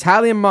 She's an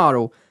Italian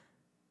model.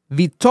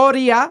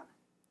 Vittoria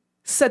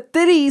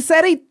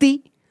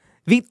Ceriti.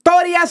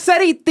 Vittoria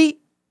Ceriti.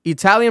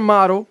 Italian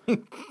model.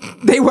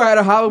 They were at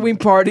a Halloween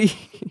party.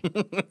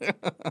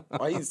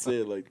 Why you say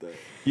it like that?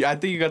 Yeah, I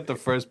think you got the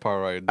first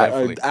part right.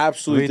 Definitely. I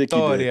absolutely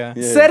Victoria.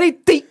 think you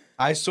did. Ceriti.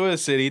 I saw a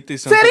Ceriti.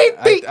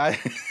 Ceriti!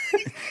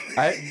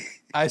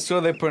 I saw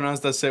they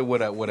pronounced that shit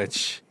with a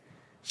ch.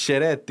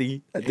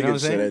 Cheretti. I think You know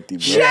it's what I'm saying? Cheretti,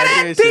 bro. Yeah,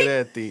 I think it's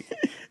Cheretti.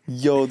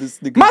 Yo, this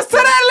nigga.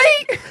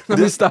 Mozzarella. Let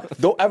me stop.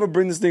 Don't ever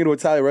bring this nigga to an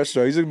Italian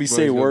restaurant. He's gonna be Bro,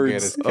 saying he's gonna get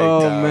words. us kicked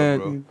Oh out, man,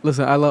 bro.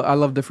 listen, I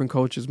love different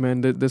coaches,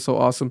 man. They're so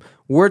awesome.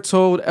 We're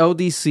told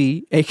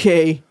LDC,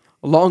 aka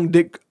Long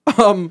Dick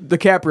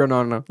DiCaprio,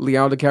 no,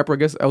 Leonardo DiCaprio, I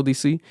guess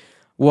LDC,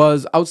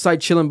 was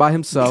outside chilling by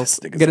himself, This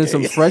nigga's getting gay.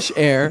 some fresh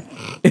air.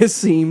 It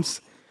seems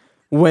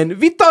when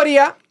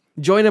Vittoria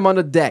joined him on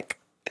the deck.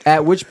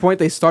 At which point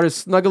they started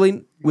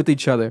snuggling with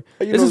each other.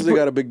 You This know is they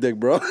got a big dick,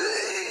 bro.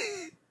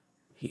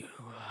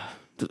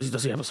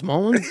 Does he have a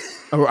small one?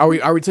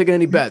 Are we taking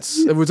any bets?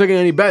 If we're taking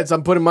any bets,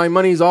 I'm putting my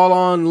monies all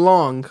on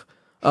long,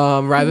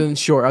 rather than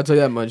short. I'll tell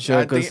you that much.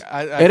 I Because think-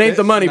 I it ain't the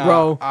think- money, nah,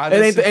 bro.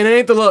 honestly, It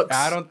ain't the looks.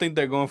 I don't think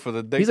they're going for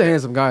the dick. He's a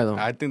handsome guy though.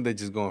 I think they're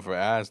just going for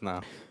ass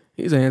now.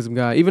 He's a handsome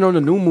guy. Even on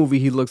the new movie,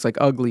 he looks like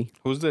ugly.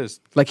 Who's this?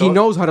 Like, he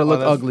knows how to look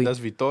that's, ugly. That's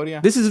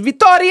Vittoria. This is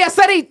Vittoria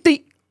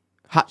Ceriti.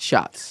 Hot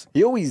shots.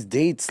 He always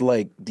dates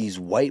like these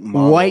white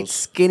models. White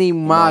skinny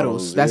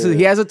models. That's yeah.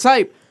 He has a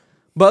type.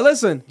 But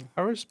listen,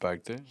 I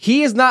respect it.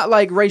 he is not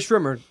like Ray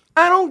Shrimmer.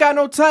 I don't got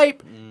no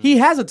type. He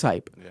has a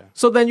type. Yeah.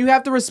 So then you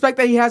have to respect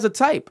that he has a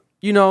type.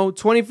 You know,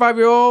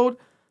 25-year-old.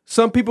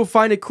 Some people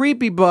find it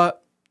creepy,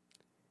 but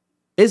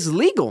it's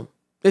legal.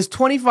 It's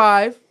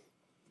 25.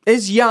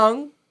 It's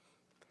young.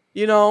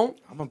 You know.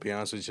 I'm gonna be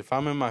honest with you. If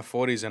I'm in my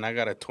 40s and I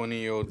got a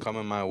 20-year-old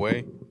coming my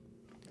way,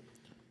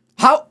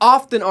 How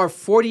often are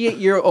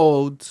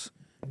 48-year-olds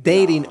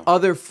dating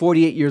other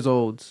 48 years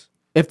olds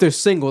if they're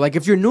single? Like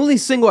if you're newly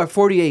single at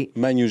 48,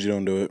 Men usually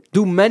don't do it.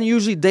 do men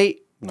usually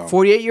date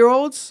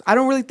 48-year-olds? I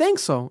don't really think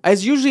so.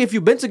 It's usually if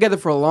you've been together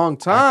for a long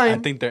time.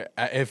 I think they're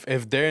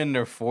if they're in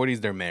their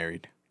 40s, they're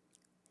married.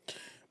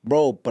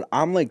 Bro, but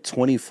I'm like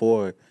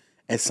 24.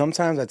 And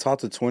sometimes I talk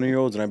to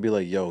 20-year-olds and I'd be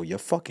like, yo, you're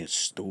fucking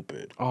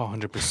stupid. Oh,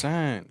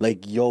 100%.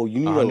 Like, yo, you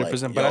need to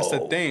 100%. like, but that's the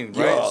yo, thing,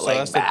 you're, right? So like,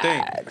 that's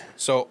bad. the thing.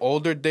 So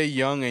older date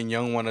young and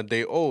young want to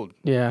date old.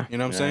 Yeah. You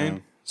know what I'm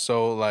saying?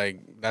 So like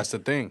that's the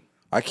thing.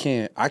 I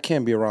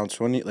can't be around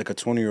 20 like a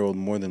 20-year-old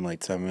more than like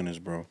 10 minutes,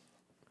 bro.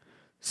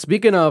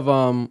 Speaking of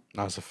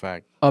That's a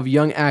fact.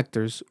 young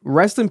actors,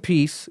 rest in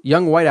peace,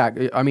 young white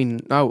actor. I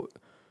mean, now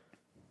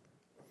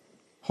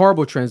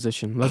horrible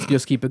transition. Let's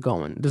just keep it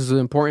going. This is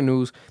important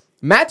news.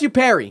 Matthew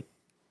Perry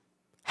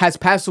has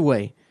passed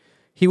away.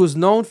 He was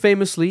known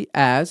famously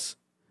as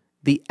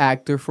the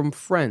actor from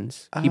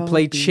Friends. He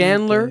played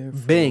Chandler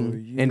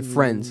Bing in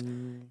Friends.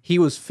 He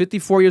was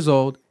 54 years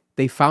old.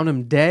 They found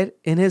him dead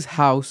in his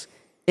house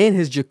in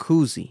his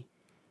jacuzzi.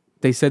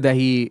 They said that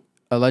he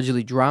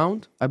allegedly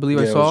drowned. I believe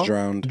I Yeah, saw was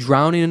drowned.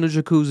 drowning in the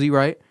jacuzzi.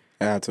 Right.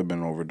 It had to have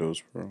been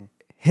overdose, bro.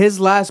 His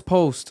last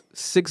post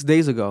 6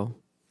 days ago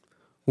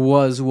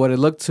was what it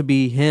looked to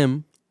be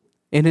him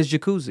in his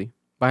jacuzzi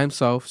by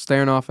himself,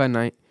 staring off at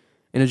night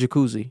in a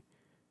jacuzzi.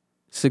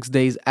 6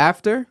 days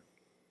after,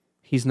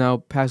 he's now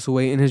passed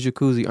away in his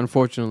jacuzzi,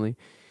 unfortunately.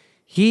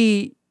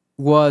 He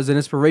was an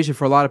inspiration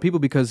for a lot of people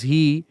because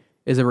he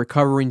is a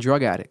recovering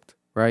drug addict,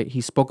 right?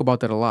 He spoke about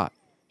that a lot.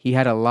 He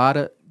had a lot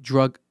of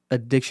drug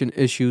addiction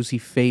issues he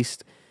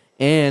faced,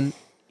 and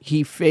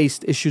he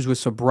faced issues with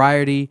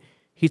sobriety.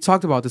 He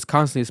talked about this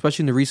constantly,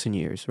 especially in the recent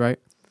years, right?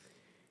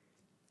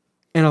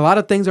 And a lot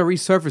of things are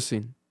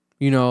resurfacing.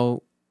 You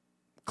know,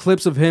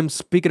 clips of him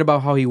speaking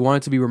about how he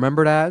wanted to be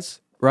remembered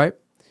as, right?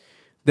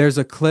 There's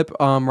a clip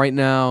right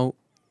now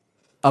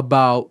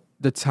about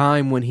the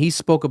time when he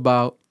spoke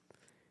about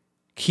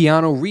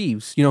Keanu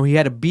Reeves. You know, he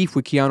had a beef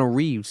with Keanu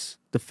Reeves,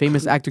 the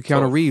famous actor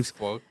Keanu Reeves.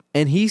 Fuck.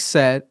 And he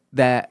said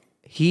that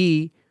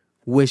he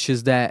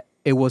wishes that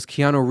it was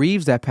Keanu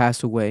Reeves that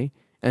passed away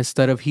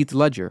instead of Heath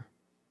Ledger.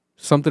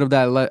 Something of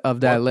that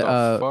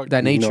fuck?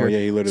 that nature. No, yeah,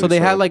 he literally So they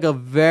said had it. like a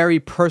very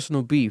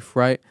personal beef,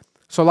 right?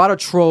 So a lot of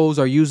trolls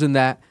are using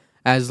that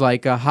as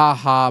like a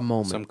ha-ha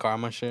moment. Some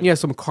karma shit. Yeah,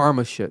 some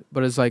karma shit.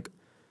 But it's like,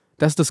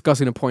 that's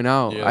disgusting to point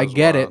out. Yeah, I that's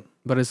get wild. it,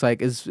 but it's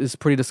like, it's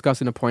pretty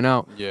disgusting to point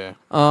out. Yeah.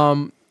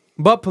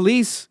 But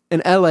police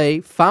in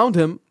LA found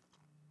him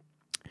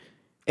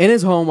in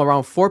his home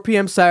around 4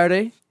 p.m.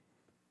 Saturday.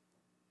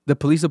 The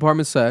police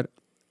department said,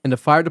 and the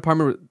fire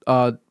department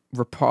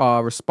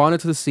responded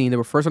to the scene. They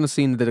were first on the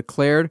scene. They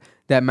declared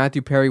that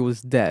Matthew Perry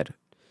was dead.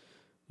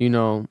 You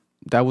know,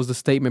 that was the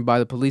statement by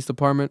the police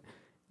department.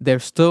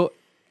 There's still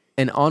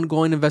an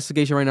ongoing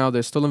investigation right now.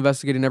 They're still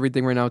investigating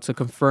everything right now to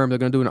confirm. They're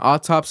going to do an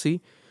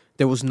autopsy.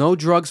 There was no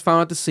drugs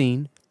found at the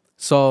scene.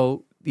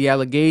 So the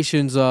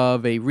allegations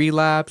of a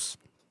relapse,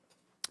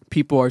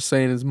 people are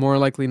saying is more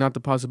likely not the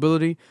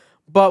possibility.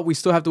 But we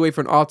still have to wait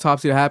for an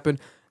autopsy to happen.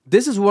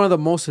 This is one of the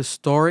most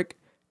historic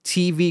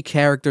TV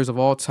characters of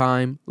all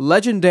time.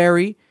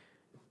 Legendary,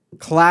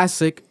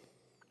 classic,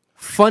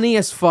 funny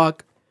as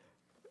fuck.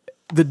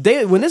 The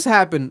day when this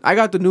happened, I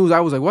got the news. I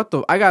was like, "What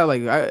the?" I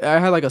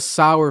had like a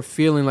sour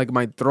feeling, like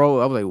my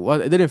throat. I was like,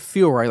 "What?" It didn't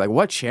feel right. Like,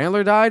 what?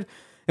 Chandler died.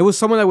 It was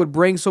someone that would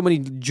bring so many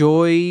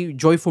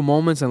joyful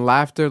moments and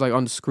laughter, like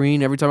on the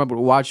screen. Every time I would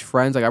watch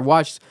Friends, like I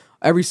watched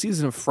every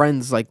season of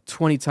Friends like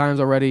 20 times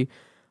already.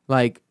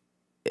 Like,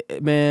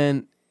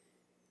 man,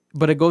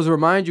 but it goes to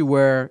remind you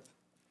where,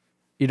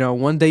 You know,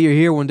 one day you're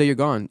here, one day you're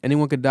gone.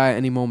 Anyone could die at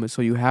any moment.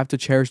 So you have to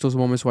cherish those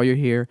moments while you're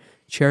here.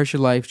 Cherish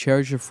your life,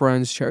 cherish your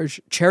friends,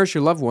 cherish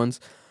your loved ones.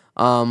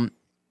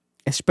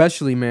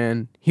 Especially,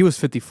 man, he was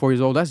 54 years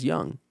old. That's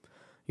young.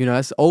 You know,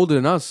 that's older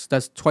than us.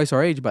 That's twice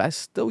our age, but that's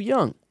still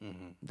young.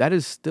 That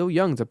is still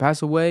young to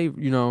pass away.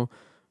 You know,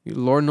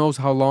 Lord knows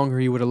how long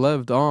he would have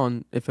lived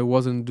on if it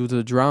wasn't due to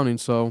the drowning.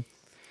 So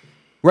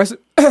rest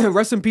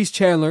in peace,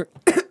 Chandler.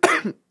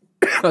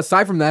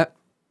 Aside from that,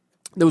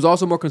 there was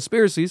also more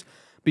conspiracies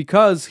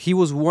because he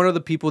was one of the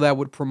people that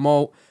would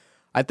promote.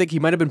 I think he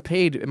might have been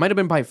paid. It might have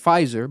been by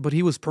Pfizer, but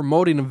he was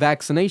promoting the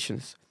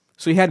vaccinations.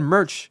 So he had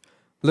merch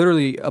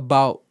literally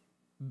about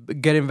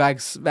getting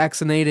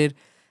vaccinated,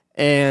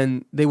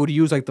 and they would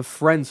use like the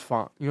Friends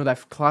font. You know,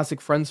 that classic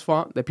Friends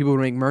font that people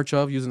would make merch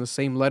of using the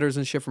same letters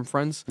and shit from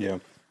Friends? Yeah.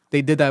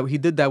 They did that. He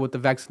did that with the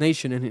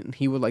vaccination, and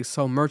he would like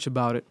sell merch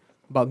about it,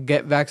 about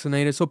get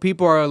vaccinated. So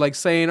people are like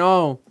saying,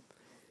 oh,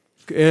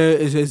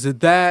 is it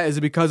that? Is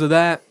it because of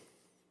that?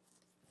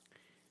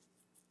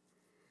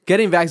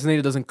 Getting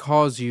vaccinated doesn't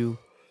cause you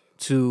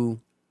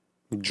to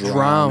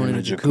drown in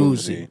a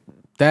jacuzzi.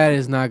 That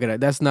is not good.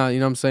 That's not, you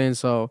know what I'm saying?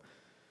 So,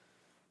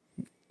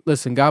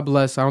 listen, God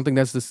bless. I don't think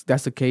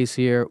that's the case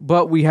here.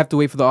 But we have to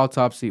wait for the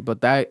autopsy.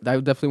 But I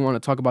definitely want to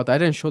talk about that. I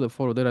didn't show the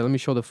photo, did I? Let me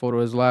show the photo.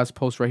 His last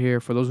post right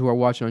here. For those who are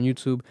watching on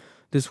YouTube,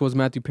 this was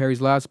Matthew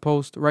Perry's last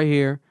post right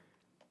here.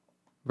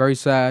 Very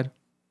sad.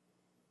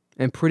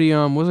 And pretty,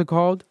 what's it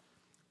called?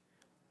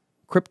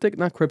 Cryptic?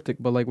 Not cryptic,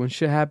 but like when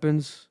shit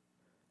happens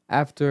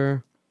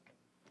after...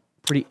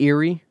 Pretty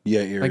eerie.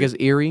 Yeah, eerie. I guess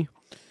eerie.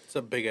 It's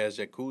a big ass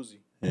jacuzzi.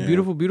 Yeah.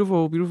 Beautiful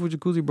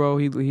jacuzzi, bro.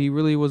 He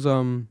really was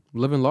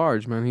living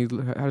large, man. He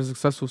had a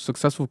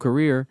successful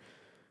career,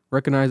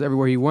 recognized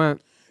everywhere he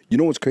went. You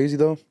know what's crazy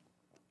though?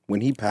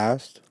 When he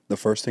passed, the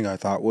first thing I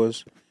thought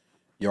was,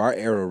 yo, our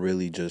era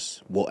really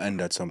just will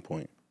end at some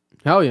point.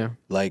 Hell yeah.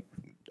 Like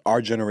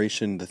our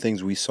generation, the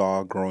things we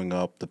saw growing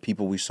up, the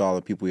people we saw,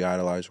 the people we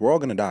idolized, we're all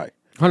gonna die.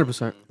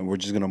 100%. And we're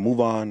just gonna move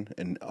on,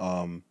 and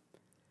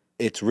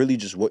it's really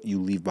just what you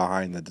leave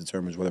behind that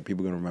determines whether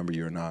people are going to remember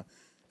you or not.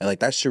 And, like,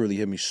 that shit really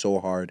hit me so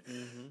hard.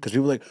 Because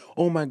people were like,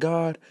 oh, my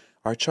God,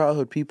 our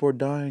childhood people are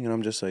dying. And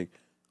I'm just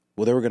like,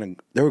 well, they were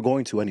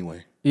going to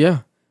anyway. Yeah.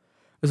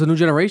 It's a new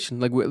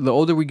generation. Like, the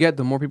older we get,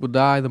 the more people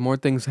die, the more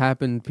things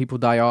happen, people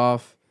die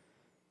off.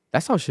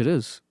 That's how shit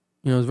is.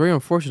 You know, it's very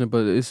unfortunate,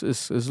 but it's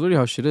literally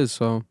how shit is,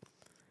 so.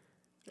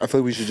 I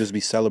feel like we should just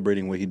be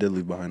celebrating what he did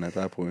leave behind at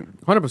that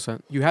point.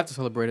 100%. You have to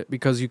celebrate it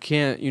because you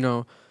can't, you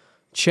know...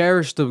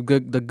 Cherish the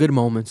good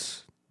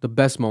moments, the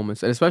best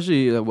moments, and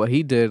especially what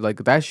he did.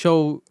 Like that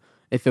show,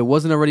 if it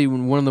wasn't already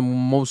one of the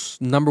most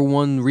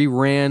 #1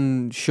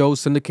 reran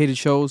shows, syndicated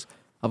shows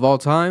of all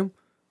time,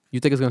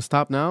 you think it's gonna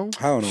stop now?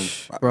 I don't know,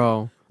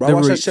 bro. I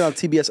watched that shit on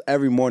TBS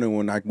every morning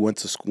when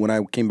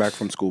I came back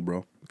from school,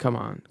 bro. Come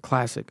on,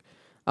 classic.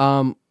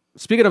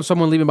 Speaking of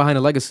someone leaving behind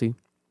a legacy,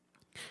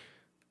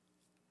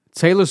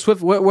 Taylor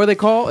Swift. What they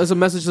call is a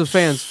message to the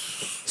fans.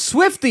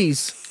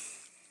 Swifties.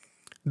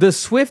 The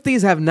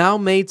Swifties have now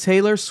made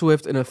Taylor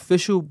Swift an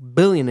official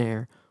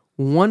billionaire,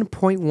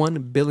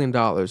 $1.1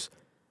 billion,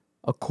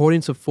 according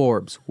to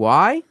Forbes.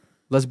 Why?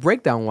 Let's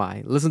break down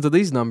why. Listen to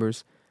these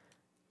numbers.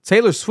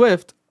 Taylor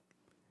Swift,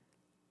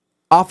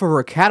 off of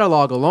her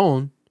catalog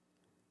alone,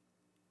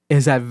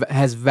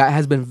 has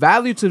been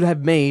valued to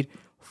have made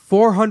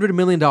 $400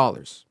 million.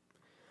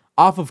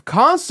 Off of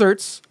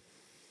concerts,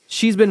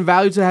 she's been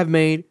valued to have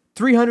made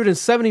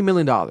 $370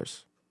 million.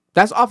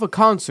 That's off of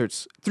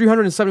concerts,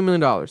 $370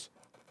 million.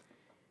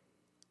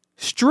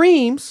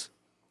 Streams,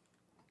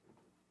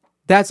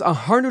 that's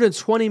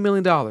 $120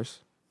 million.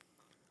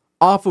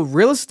 Off of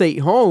real estate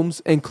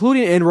homes,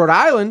 including in Rhode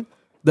Island,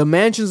 the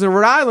mansions in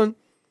Rhode Island,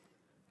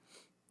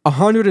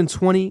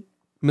 $120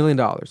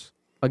 million.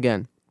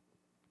 Again,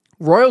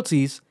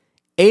 royalties,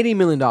 $80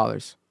 million.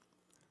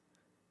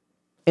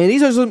 And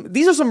these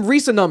are some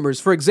recent numbers.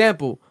 For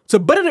example, to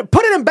put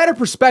it in better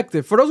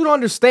perspective, for those who don't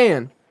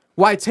understand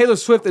why Taylor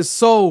Swift is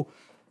so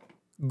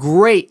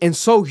great and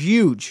so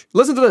huge,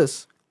 listen to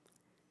this.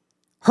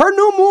 Her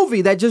new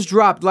movie that just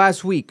dropped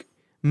last week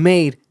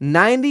made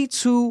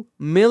 $92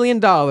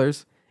 million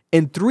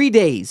in 3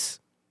 days.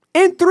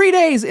 In 3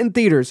 days in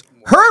theaters.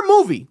 Her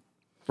movie,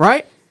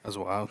 right? That's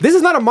wild. This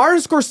is not a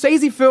Martin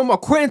Scorsese film, a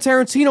Quentin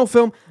Tarantino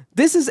film.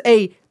 This is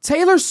a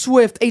Taylor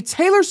Swift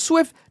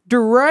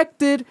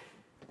directed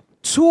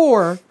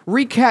tour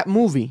recap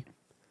movie.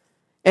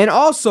 And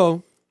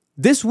also,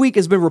 this week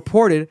has been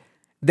reported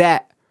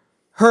that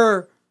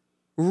her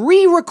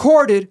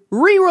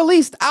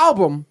re-released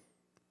album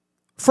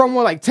from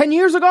what, like 10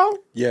 years ago?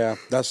 Yeah,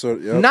 that's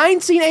what. Yep.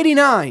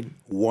 1989.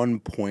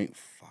 1.5.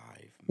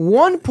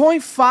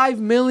 1.5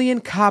 million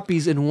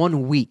copies in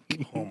 1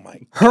 week. Oh my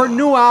God. Her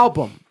new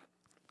album.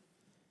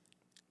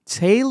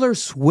 Taylor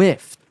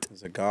Swift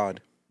is a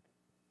god.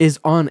 Is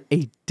on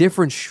a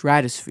different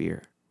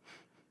stratosphere.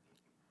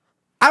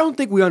 I don't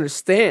think we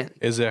understand.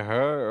 Is it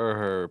her or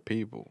her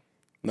people?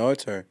 No,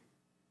 it's her.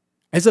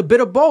 It's a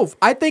bit of both.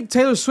 I think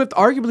Taylor Swift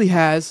arguably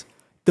has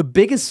the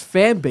biggest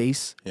fan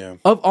base Yeah.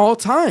 of all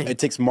time. It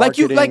takes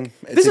marketing. It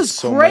this takes is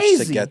so crazy.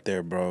 much to get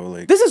there, bro.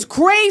 Like, This is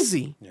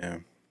crazy. yeah.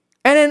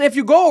 And then if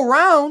you go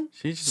around,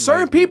 She just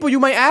certain might be- people, you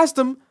might ask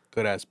them,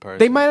 Good ass person.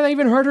 they might not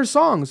even heard her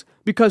songs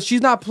because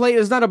she's not played.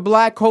 It's not a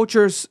black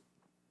culture's.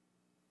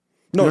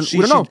 No, we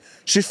don't know.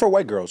 she's for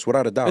white girls,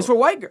 without a doubt. It's for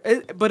white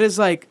girl, but it's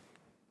like,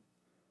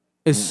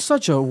 it's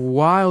such a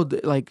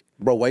wild like.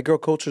 Bro, white girl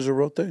culture is a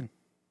real thing.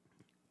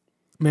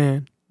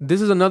 Man,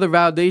 this is another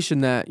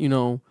validation that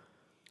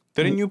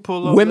Didn't you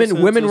pull up? women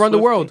listening to run the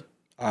Swiftie? world.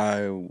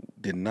 I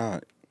did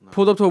not.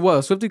 Pulled up to a what? A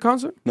Swiftie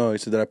concert? No, he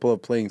said that I pull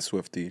up playing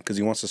Swiftie because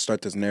he wants to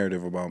start this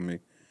narrative about me.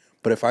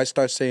 But if I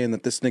start saying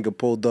that this nigga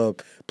pulled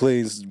up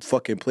playing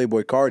fucking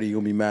Playboy Cardi,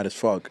 you'll be mad as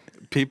fuck.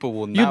 People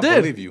will not did.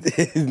 believe you.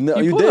 No,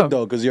 You you pulled did up.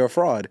 though, because you're a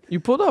fraud. You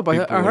pulled up. I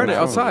People heard it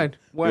know. outside.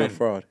 You're a When?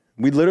 fraud.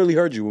 We literally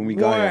heard you when we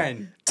got here.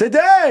 When?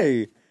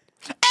 Today.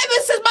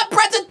 Ever since my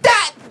president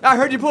died, I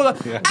heard you pull up.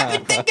 I've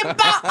been thinking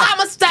about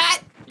homicide.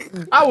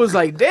 I was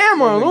like, damn,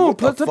 Marlon, what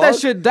the put that fuck?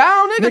 shit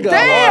down, nigga. Nigga, all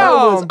I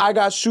heard was, Damn. I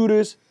got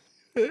shooters.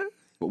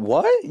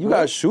 What? You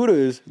got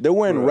shooters? They're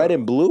wearing red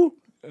and blue?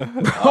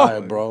 All right,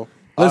 bro.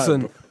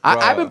 Listen,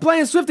 I've been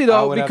playing Swiftie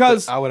though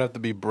because I would have to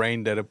be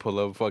brain dead to pull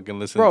up fucking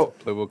listen Bro. to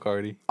Playboy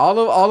Cardi. all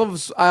of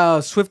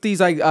Swifties,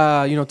 like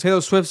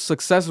Taylor Swift's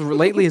success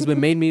lately has been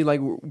made me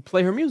like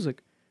play her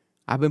music.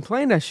 I've been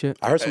playing that shit.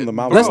 I heard some of the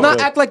mouth. Let's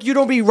not act like you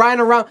don't be riding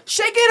around.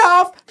 Shake it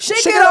off,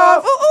 shake it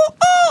off. Ooh,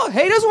 ooh, ooh.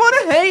 Haters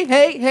wanna hate.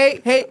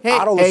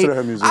 I don't listen to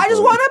her music, I just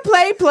though. wanna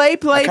play.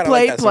 I kinda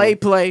like that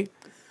song.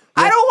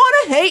 I don't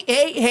wanna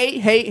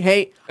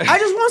hate. I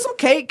just want some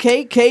cake.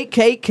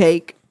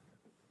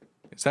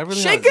 Is that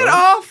really Shake how it goes?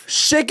 off.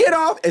 Shake it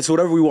off. It's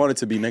whatever we want it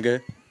to be, nigga.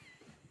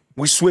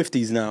 We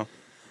Swifties now.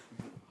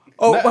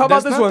 Oh, how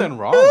about There's this one? nothing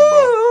wrong, bro.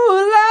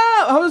 Ooh,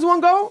 love. How does this one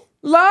go?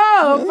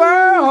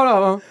 Lover. Hold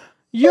on.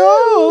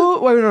 You.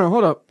 Wait, no,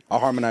 hold up. I'll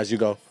harmonize. You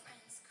go.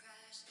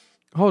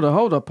 Hold up.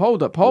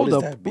 What is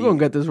that We're beat? gonna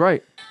get this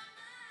right.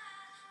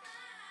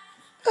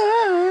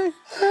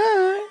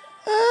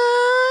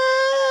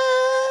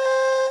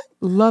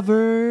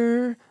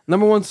 Lover.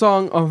 #1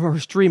 song of her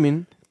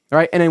streaming. All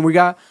right, and then we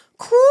got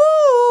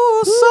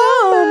Cruel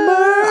Summer.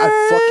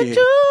 I fucking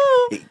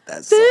hate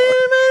that song.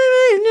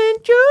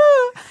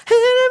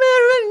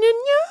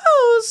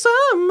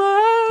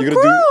 You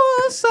gonna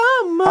Cruel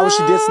Summer. How was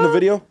she dancing in the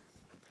video?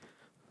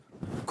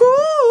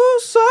 Cruel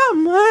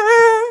Summer.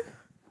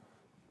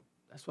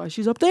 That's why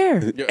she's up there.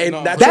 And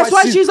no, That's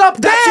why she's up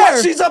That's there.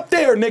 why she's up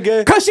there,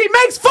 nigga. Cause she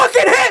makes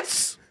fucking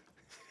hits.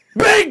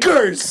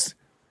 Bangers.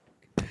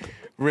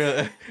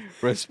 Real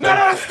respect.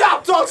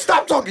 No,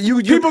 stop talking.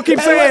 People keep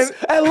saying-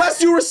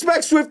 unless you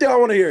respect Swiftie, I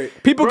want to hear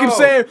it. People keep Bro,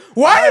 saying,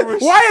 why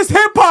is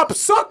hip hop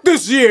suck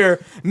this year?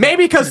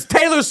 Maybe because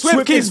Taylor Swift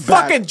Swift keeps is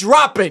back. fucking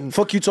dropping.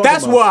 Fuck you talking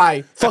That's about.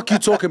 why. Fuck you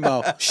talking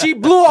about. She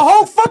blew a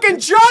whole fucking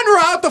genre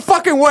out the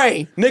fucking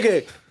way.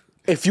 Nigga,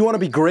 if you want to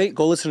be great,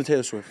 go listen to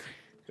Taylor Swift.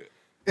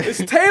 It's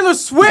Taylor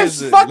Swift's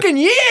Is it? fucking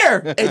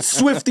year.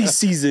 It's Swiftie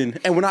season,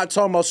 and we're not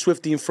talking about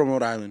Swiftie from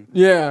Rhode Island.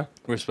 Yeah,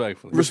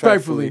 Respectfully.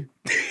 respectfully.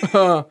 You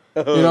know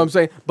what I'm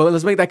saying? But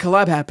let's make that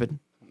collab happen.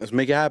 Let's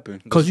make it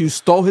happen. Because you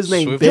stole his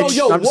name, Swift- bitch.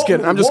 Yo, I'm just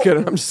kidding. I'm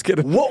just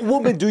kidding. What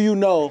woman do you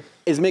know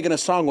is making a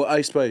song with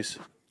Ice Spice?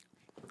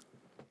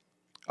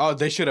 Oh,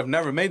 they should have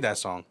never made that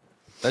song.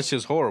 That's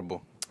just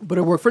horrible. But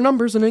it worked for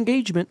numbers and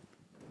engagement.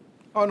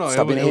 Oh no,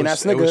 Stop being an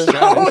ass it was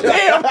nigga.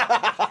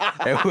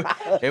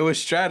 strategy. It was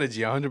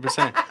strategy,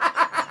 100%.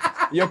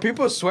 Yo,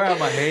 people swear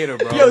I'm a hater,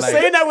 bro. Yo, Like,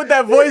 saying that with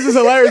that voice is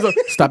hilarious.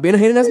 Stop being a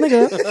hating ass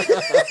nigga.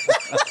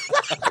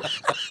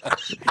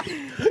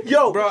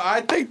 Yo, bro,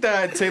 I think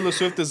that Taylor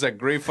Swift is a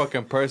great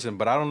fucking person,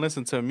 but I don't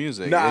listen to her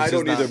music. nah, It's I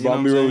don't just either, not- bro. you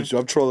I'm know be what real I'm with you.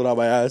 I'm trolling out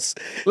my ass.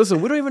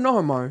 Listen, we don't even know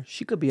her, Mar.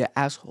 She could be an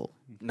asshole.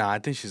 Nah, I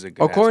think she's a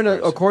good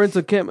According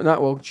to Kim,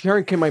 her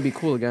and Kim might be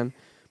cool again.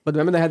 But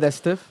remember they had that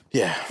stiff?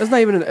 Yeah. Let's not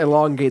even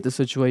elongate the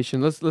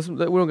situation. Let's we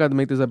don't got to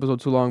make this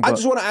episode too long. But I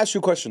just want to ask you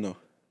a question, though.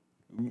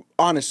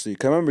 Honestly,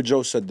 because I remember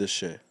Joe said this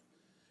shit.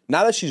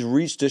 Now that she's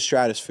reached this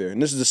stratosphere,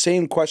 and this is the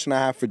same question I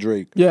have for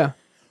Drake. yeah.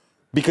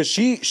 Because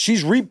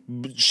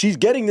she's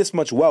getting this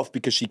much wealth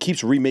because she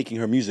keeps remaking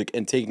her music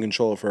and taking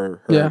control of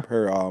her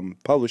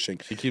publishing.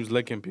 She keeps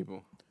licking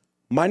people.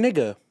 My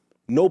nigga,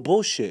 no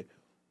bullshit.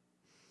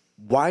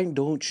 Why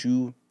don't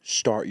you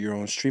start your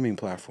own streaming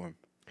platform?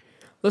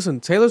 Listen,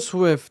 Taylor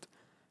Swift,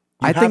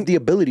 I I have think the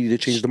ability to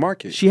change the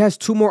market. she has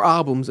 2 more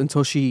albums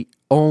until she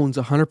owns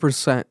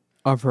 100%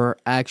 of her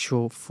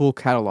actual full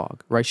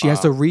catalog, right? She has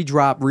to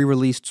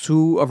re-release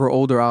 2 of her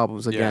older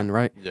albums again,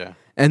 right? Yeah.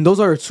 And those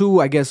are her 2,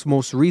 I guess,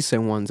 most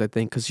recent ones, I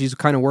think, because she's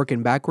kind of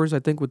working backwards, I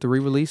think, with the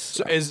re-release.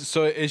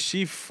 So is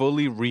she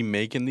fully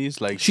remaking these?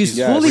 Like She's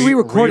Yes. fully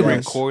re-recording this.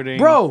 re-recording.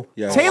 Bro,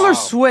 Yes. Taylor Wow.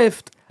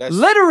 Swift That's-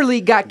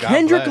 literally got God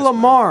Kendrick bless,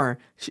 Lamar.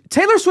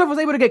 Taylor Swift was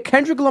able to get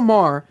Kendrick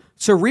Lamar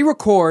to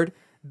re-record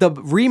the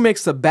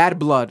remix of Bad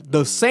Blood.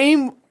 The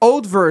same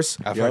old verse.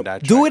 I've heard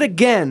that. Do track. it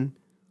again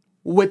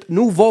with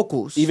new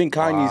vocals. Even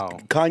Wow.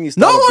 Kanye's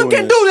no started one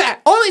doing can this. do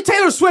that. Only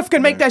Taylor Swift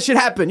can make that shit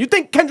happen. You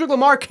think Kendrick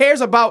Lamar cares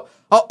about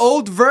an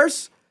old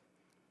verse?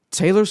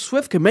 Taylor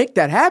Swift can make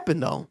that happen,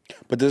 though.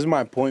 But this is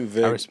my point,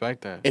 Vic. I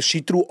respect that. If she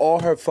threw all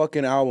her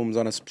fucking albums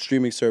on a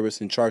streaming service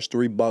and charged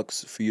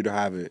 $3 for you to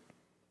have it,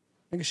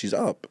 nigga, she's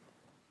up.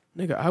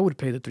 Nigga, I would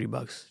pay the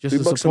 $3 just $3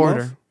 to support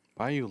enough? her.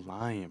 Why are you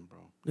lying, bro?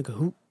 Nigga,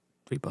 who?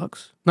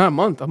 $3? Not a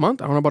month. A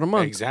month? I don't know about a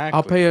month. Exactly.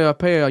 I'll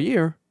pay a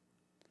year.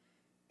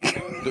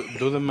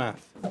 Do the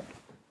math.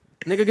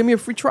 Nigga, give me a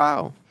free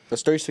trial.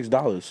 That's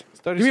 $36.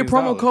 It's Give me a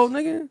promo $36. code,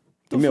 nigga.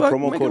 Give me a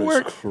promo Make code. it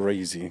work. It's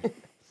crazy.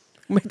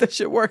 Make that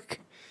shit work.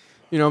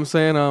 You know what I'm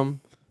saying?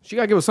 She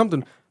gotta give us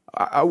something.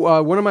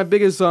 One of my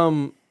biggest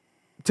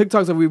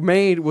TikToks that we've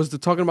made was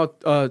talking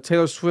about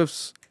Taylor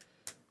Swift's,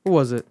 what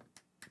was it?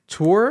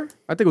 Tour?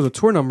 I think it was a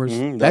tour numbers.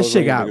 That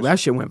shit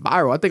went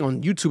viral. I think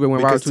on YouTube it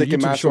went viral Because to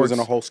YouTube Ticketmaster Shorts. was in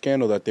a whole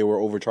scandal that they were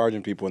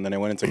overcharging people, and then they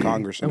went into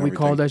Congress and we everything.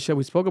 called that shit.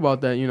 We spoke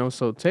about that. You know,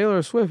 so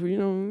Taylor Swift. You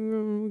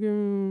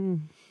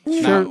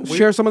know,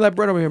 share some of that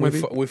bread over here,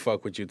 maybe. We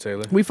fuck with you,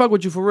 Taylor. We fuck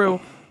with you for real.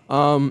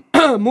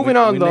 Moving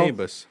on though.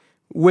 Neighbors.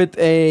 With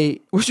a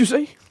what'd you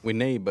say? We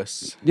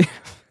neighbors. Yeah,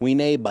 We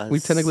neighbors. we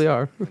technically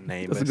are.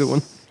 Neighbors. That's a good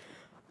one.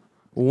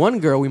 One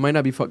girl we might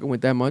not be fucking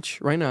with that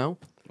much right now.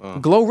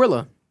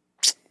 GloRilla.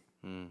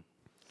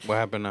 What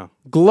happened now?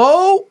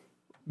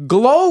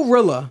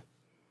 GloRilla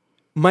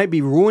might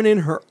be ruining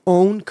her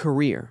own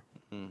career.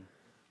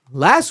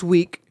 Last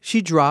week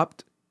she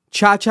dropped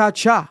Cha Cha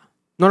Cha.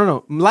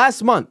 No.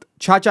 Last month,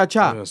 Cha Cha I was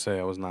Cha. gonna say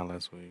I was not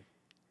last week.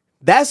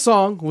 That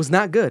song was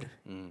not good.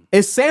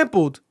 It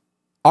sampled,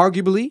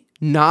 arguably,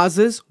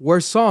 Nas's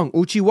worst song,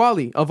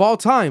 Uchiwali, of all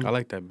time. I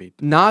like that beat.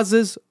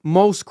 Nas's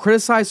most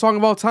criticized song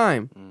of all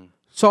time.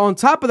 So on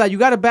top of that, you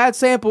got a bad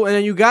sample, and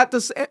then you got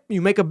this.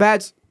 You make a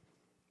bad.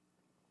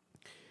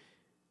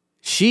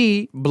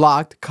 She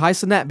blocked Kai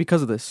Cenat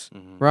because of this,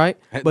 right?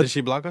 Did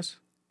she block us?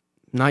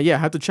 Not yet. I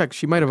have to check.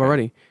 She might have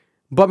already.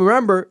 But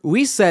remember,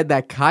 we said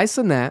that Kai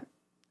Cenat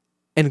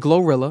and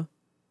GloRilla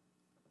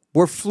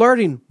were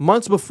flirting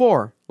months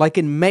before, like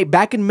in May.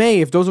 Back in May,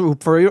 if you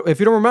don't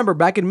remember,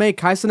 back in May,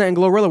 Kai Cenat and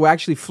GloRilla were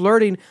actually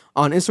flirting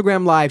on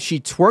Instagram Live.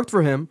 She twerked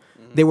for him.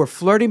 They were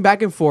flirting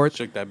back and forth.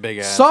 Shook that big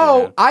ass.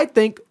 So yeah. I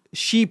think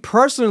she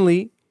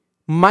personally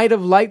might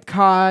have liked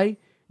Kai.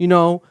 You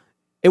know,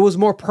 it was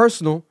more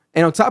personal.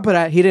 And on top of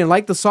that, he didn't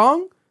like the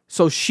song.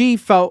 So she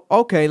felt,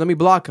 okay, let me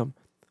block him.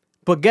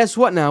 But guess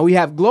what now? We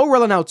have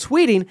GloRilla now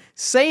tweeting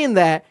saying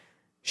that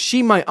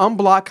she might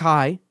unblock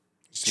Kai.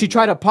 She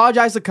tried to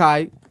apologize to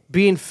Kai,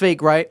 being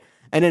fake, right?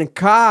 And then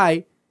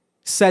Kai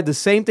said the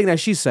same thing that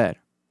she said.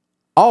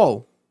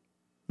 Oh,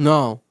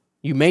 no.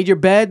 You made your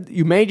bed.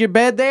 You made your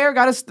bed there.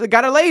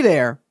 Gotta lay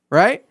there,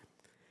 right?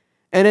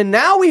 And then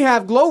now we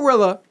have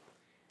GloRilla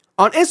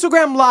on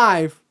Instagram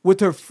Live with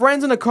her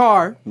friends in the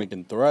car,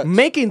 Making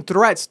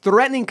threats.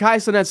 threatening Kai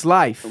Cenat's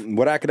life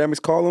What academics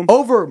call them?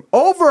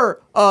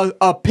 over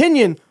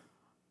opinion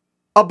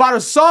about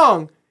a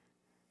song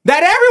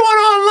that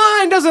everyone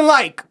online doesn't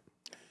like.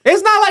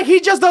 It's not like he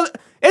just does.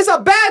 It's a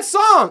bad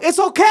song. It's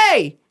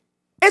okay.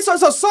 It's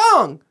a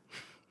song.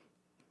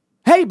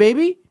 Hey,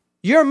 baby,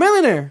 you're a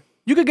millionaire.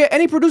 You could get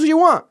any producer you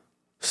want.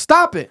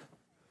 Stop it.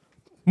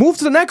 Move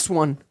to the next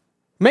one.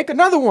 Make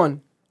another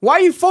one. Why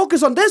are you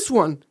focused on this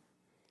one?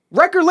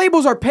 Record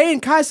labels are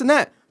paying Kai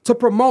Cenat to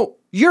promote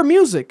your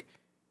music.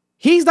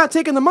 He's not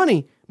taking the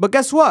money. But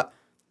guess what?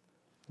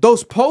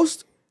 Those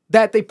posts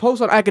that they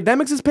post on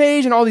Academics'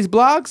 page and all these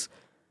blogs,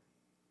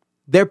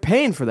 they're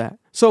paying for that.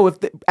 So if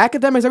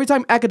every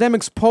time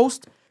Academics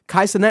post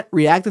Kai Cenat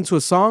reacting to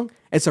a song,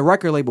 it's a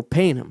record label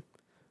paying him.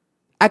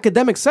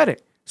 Academics said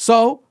it.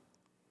 So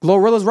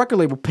GloRilla's record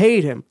label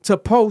paid him to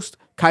post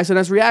Kai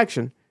Cenat's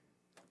reaction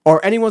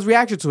or anyone's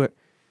reaction to it,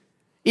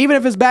 even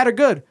if it's bad or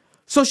good.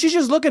 So she's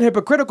just looking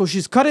hypocritical.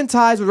 She's cutting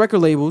ties with record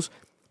labels.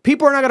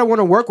 People are not going to want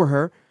to work with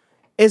her.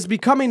 It's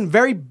becoming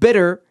very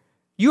bitter.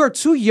 You are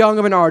too young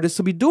of an artist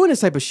to be doing this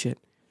type of shit.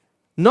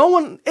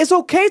 It's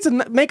okay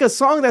to make a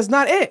song that's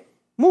not it.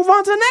 Move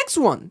on to the next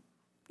one.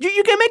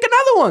 You can make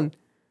another one.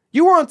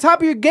 You were on top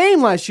of your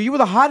game last year. You were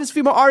the hottest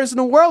female artist in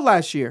the world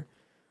last year.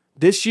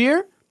 This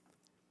year,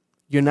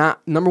 you're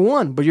not number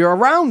one, but you're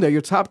around there.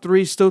 You're top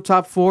 3, still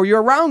top 4.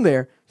 You're around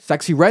there.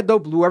 Sexy Red, though,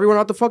 blew everyone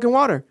out the fucking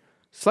water.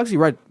 Sexy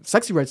Red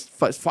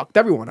fucked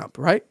everyone up,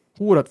 right?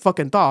 Who would have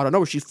fucking thought? I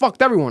know she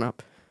fucked everyone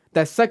up.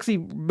 That sexy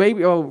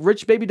baby,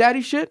 rich baby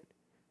daddy shit.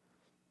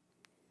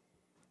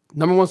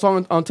 Number 1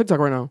 song on TikTok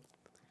right now.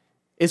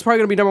 It's probably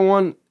gonna be number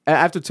 1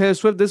 after Taylor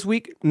Swift this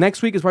week.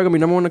 Next week is probably gonna be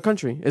number 1 in the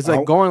country. It's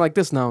like going like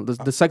this now.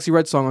 The Sexy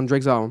Red song on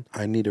Drake's album.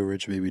 I need a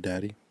rich baby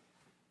daddy.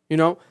 You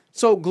know.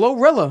 So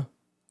GloRilla,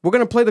 we're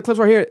gonna play the clips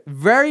right here.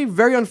 Very,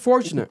 very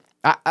unfortunate.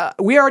 I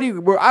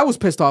was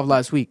pissed off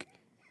last week.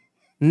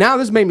 Now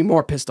this made me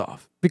more pissed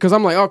off because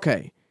I'm like,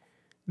 okay,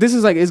 this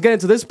is like, it's getting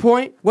to this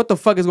point. What the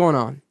fuck is going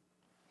on?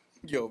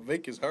 Yo,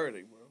 Vic is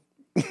hurting,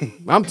 bro.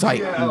 I'm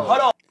tight.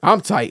 I'm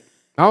tight.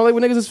 I don't like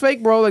when niggas is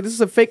fake, bro. Like, this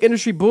is a fake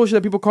industry bullshit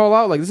that people call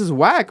out. Like, this is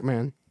whack,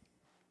 man.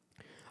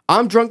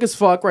 I'm drunk as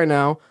fuck right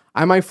now.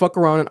 I might fuck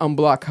around and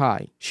unblock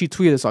Kai. She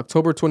tweeted this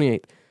October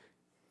 28th.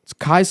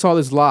 Kai saw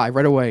this live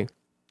right away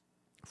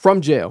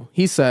from jail.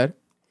 He said,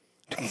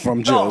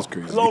 from jail is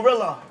crazy.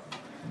 GloRilla.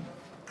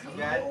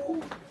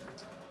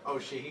 Oh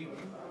shit.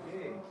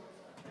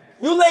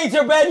 You laid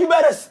your bed, you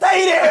better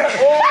stay there.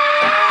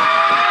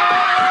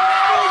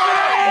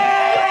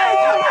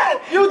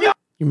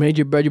 You made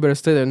your bed, you better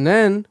stay there. And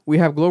then we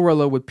have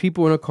GloRilla with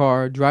people in a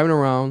car driving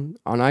around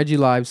on IG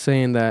Live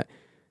saying that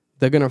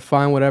they're going to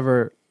find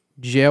whatever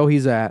jail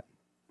he's at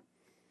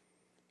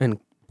and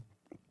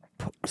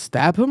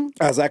stab him?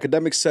 As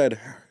academics said,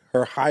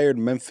 her hired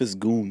Memphis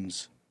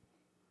goons.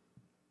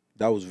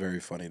 That was very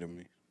funny to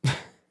me.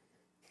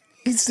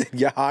 He said,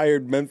 you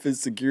hired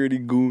Memphis security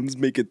goons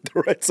making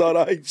threats on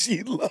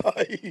IG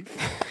Live.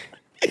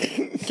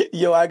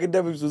 Yo,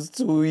 academics was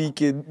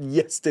tweaking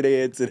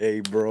yesterday and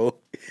today, bro.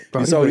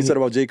 You saw what he said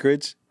about Jay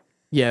Critch?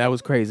 Yeah, that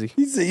was crazy.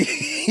 He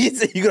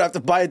said you're gonna have to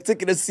buy a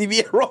ticket to see me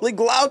at Rolling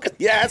Loud because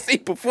your ass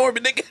ain't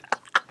performing, nigga.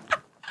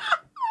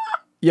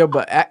 Yeah,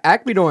 but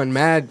Acme doing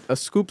mad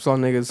scoops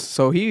on niggas,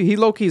 so he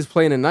low key is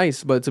playing it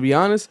nice. But to be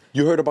honest,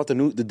 you heard about the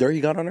dirt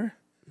he got on her?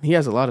 He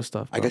has a lot of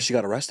stuff. Bro. I guess she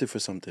got arrested for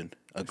something.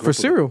 For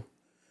cereal.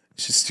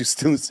 She's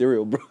stealing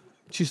cereal, bro.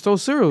 She stole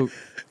cereal.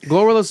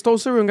 GloRilla stole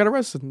cereal and got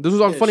arrested. This was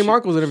on Funny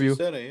Marco's interview. She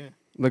said it, yeah.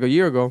 Like a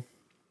year ago.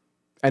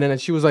 And then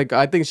she was like,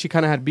 I think she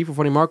kind of had beef with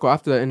Funny Marco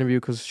after that interview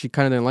because she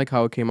kind of didn't like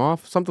how it came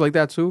off. Something like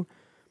that, too.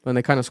 But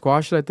they kind of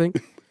squashed it, I think.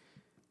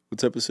 What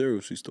type of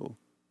cereal she stole?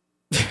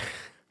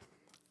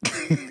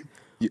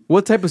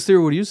 What type of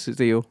cereal would you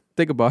steal?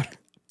 Think about it.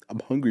 I'm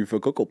hungry for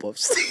Cocoa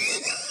Puffs.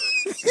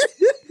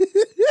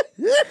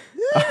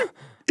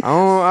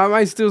 I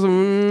might steal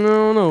some,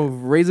 no,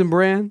 Raisin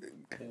Bran.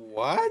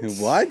 What?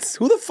 What?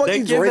 Who the fuck They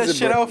eats give Raisin that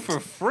shit Bran? out for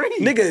free.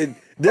 Nigga,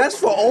 that's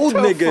for old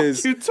niggas.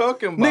 What you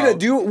talking about?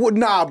 Nigga,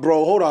 nah,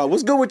 bro, hold on.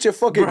 What's good with your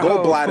fucking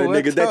gallbladder,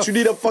 what nigga? That you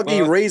need a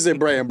fucking Raisin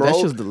Bran, bro.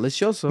 That's just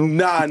delicious.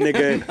 Nah,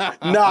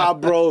 nigga. Nah,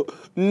 bro.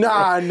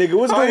 Nah, nigga.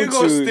 What's How good you with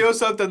gonna you? steal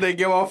something they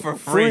give out for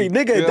free?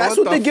 Nigga, Yeah, that's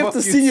what the they give fuck to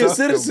you senior talking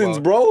citizens,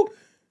 about? bro.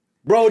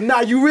 Bro, nah,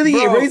 you really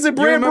eat Bro, Raisin you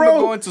Bran, remember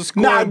bro? going to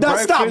school Nah, at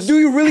stop. breakfast? Do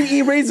you really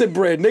eat Raisin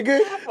Bran, nigga?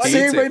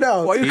 Say it right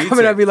now. Why you He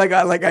coming eats at me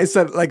like I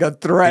said, like a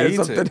threat or He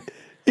eats something? it.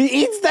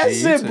 He eats that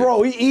He shit, eats it.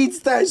 bro. He eats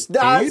that.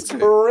 That's eats it.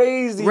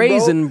 crazy,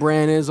 Raisin bro.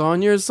 Bran is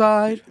on your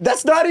side.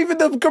 That's not even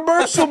the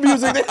commercial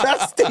music.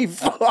 That's State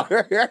Farm.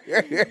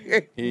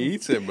 He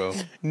eats it, bro.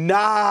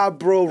 Nah,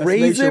 bro.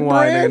 Raisin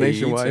nationwide, Bran? nigga. He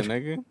eats Nationwide. it,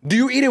 nigga. Do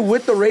you eat it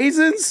with the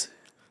raisins?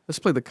 Let's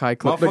play the Kai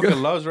clip. Motherfucker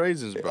nigga. loves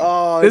raisins, bro.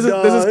 Oh, This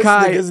is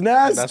Kai. Nigga's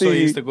nasty. That's why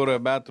he used to go to the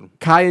bathroom.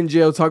 Kai in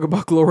jail talk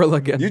about GloRilla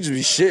again. You just be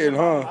shitting,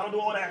 huh? I don't do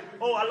all that.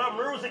 Oh, I love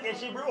music and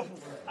she beautiful.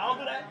 I don't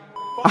do that.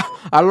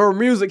 I love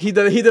music. He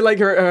did like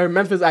her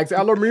Memphis accent.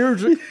 I love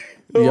music.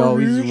 Yo,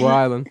 he's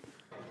wildin'.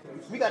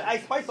 We got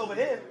Ice Spice over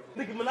here,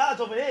 Nicki Minaj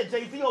over here,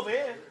 Jay-Z over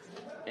here.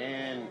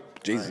 And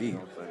Jay-Z.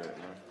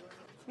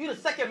 You the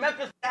second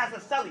Memphis as a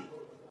celly.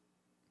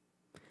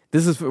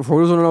 This is for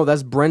those who don't know.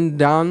 That's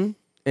Brendan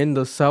in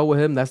the cell with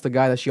him. That's the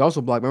guy that she also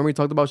blocked. Remember we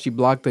talked about she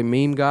blocked a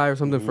meme guy or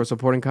something for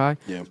supporting Kai.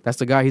 Yeah. That's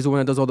the guy. He's the one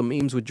that does all the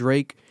memes with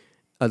Drake,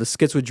 the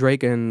skits with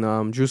Drake and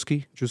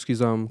Drewski.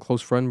 Drewski's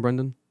close friend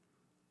Brendan.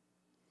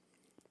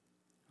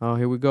 Oh,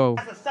 here we go.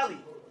 As a celly.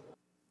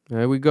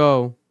 Here we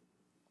go.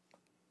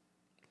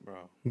 bro,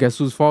 Guess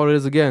whose fault it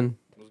is again?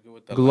 what's good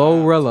with the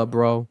GloRilla,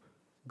 bro.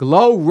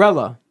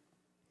 GloRilla.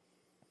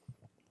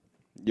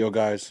 Yo,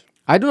 guys.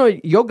 I don't know.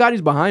 Yo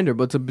Gotti's behind her,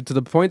 but to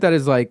the point that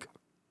is like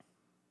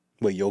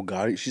Wait, Yo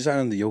Gotti? She's signed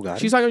on the Yo Gotti?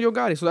 she's talking to Yo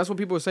Gotti. So that's what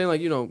people are saying.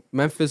 Like, you know,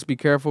 Memphis, be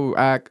careful,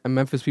 act, and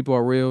Memphis people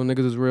are real,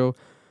 niggas is real.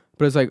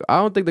 But it's like, I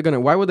don't think they're gonna.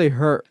 Why would they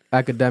hurt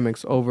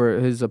academics over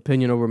his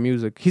opinion over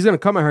music? He's gonna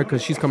come at her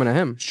because she's coming at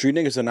him. Street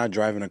niggas are not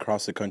driving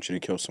across the country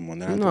to kill someone.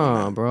 They're not doing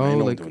Nah, that. bro. Ain't no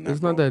one Like, doing that,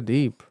 it's not bro. that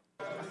deep.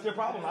 That's your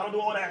problem. I don't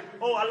do all that.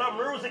 Oh, I love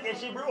music and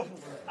she beautiful.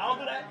 I don't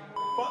do that.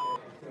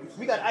 Fuck.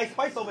 We got Ice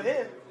Spice over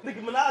here, Nicki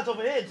Minaj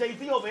over here,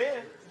 Jay-Z over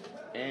here.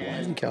 Why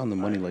is he counting the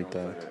money like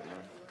that?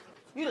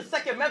 You the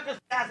second Memphis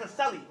as a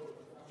celly.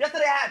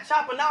 Yesterday I had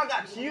Chopper, now I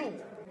got you.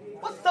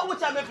 What's up with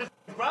y'all Memphis,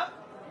 bruh?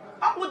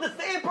 I'm with the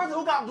same person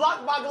who got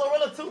blocked by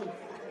GloRilla too.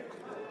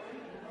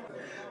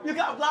 You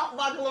got blocked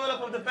by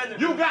GloRilla from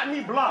defending me. You got me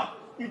blocked.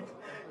 You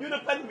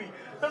defended me.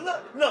 So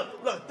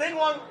look, thing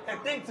one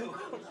and thing two.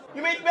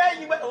 You made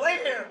bad, you better lay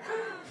there.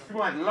 You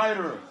want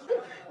lighter?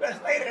 You better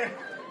stay there.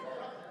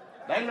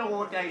 They know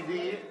what they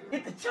did.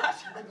 Hit the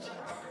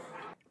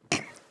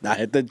cha-cha. Nah,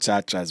 hit the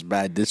cha-cha's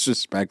bad.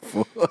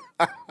 Disrespectful.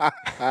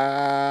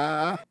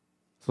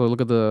 So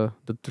look at the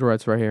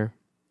threats right here.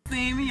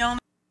 See me on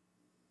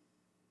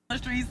the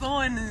street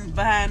sewing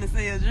behind the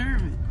sales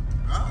German.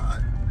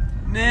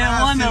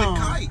 Now one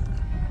of them.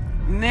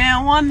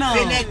 Now one of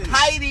them. that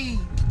kitey.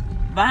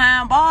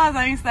 Behind bars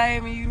ain't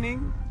saving you,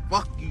 nigga.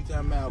 Fuck you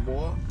talking about,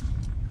 boy.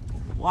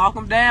 Walk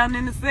them down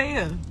in the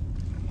cell.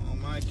 Oh,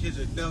 my kids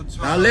are dumb.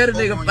 Now let a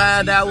nigga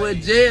find out what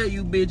jail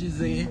you bitches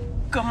in.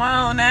 Come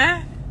on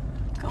now.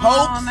 Come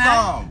Hope on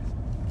now. some.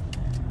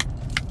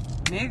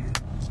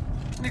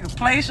 Nigga,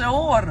 place your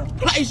order.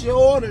 Place your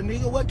order,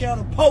 nigga. What kind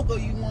of poker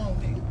you want,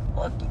 nigga?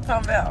 What you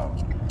talking about?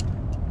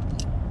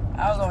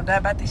 I was gonna die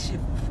about this shit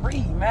for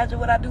free. Imagine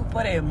what I do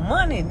for that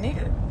money,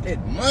 nigga.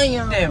 That money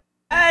on That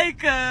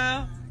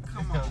acre.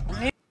 Come on,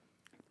 bro.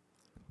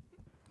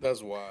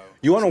 That's wild.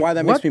 You wanna know why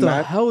that makes me mad? What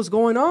the hell is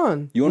going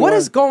on? You wanna What know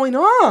is going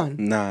on?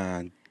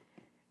 Nah.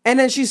 And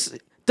then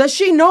does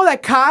she know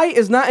that Kai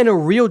is not in a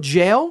real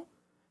jail?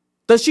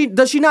 Does she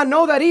not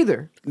know that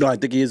either? No, I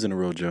think he is in a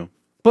real jail.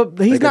 But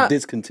he's like not a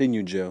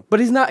discontinued jail. But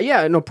he's not.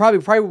 Yeah, no, probably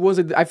was.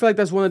 I feel like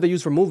that's one that they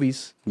use for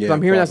movies. Yeah,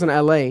 I'm hearing that's in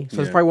L.A. So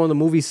Yeah. it's probably one of the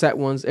movie set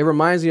ones. It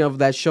reminds me of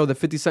that show, the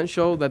 50 Cent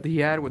show that he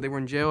had where they were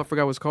in jail. I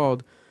forgot what it's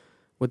called,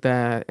 with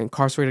that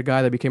incarcerated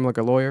guy that became like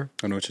a lawyer.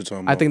 I know what you're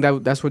talking about. I think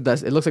that's what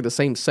it looks like the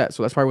same set.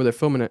 So that's probably where they're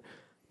filming it.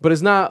 But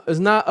it's not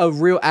a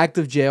real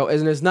active jail,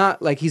 and it's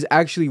not like he's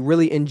actually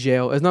really in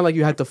jail. It's not like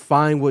you have to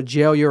find what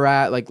jail you're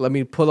at. Like, let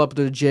me pull up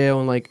to the jail,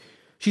 and like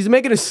she's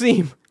making it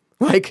seem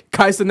like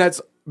Kai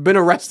Cenat's been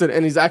arrested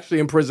and he's actually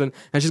in prison,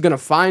 and she's gonna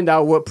find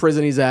out what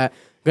prison he's at.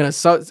 Gonna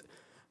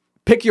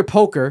pick your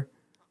poker,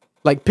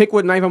 like pick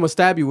what knife I'm gonna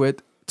stab you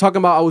with. Talking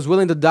about I was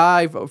willing to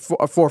die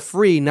for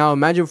free. Now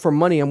imagine for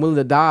money I'm willing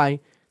to die.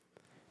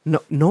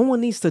 No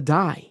one needs to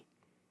die.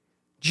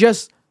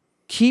 Just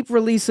keep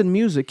releasing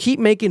music. Keep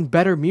making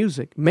better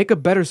music. Make a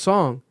better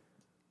song.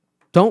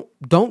 Don't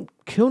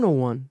kill no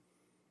one.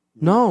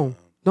 No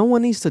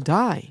one needs to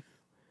die.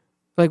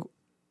 Like,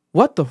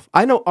 what the?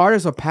 I know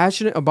artists are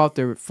passionate about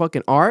their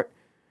fucking art,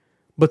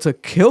 but to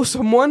kill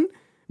someone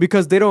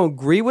because they don't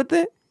agree with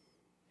it,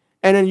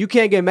 and then you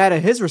can't get mad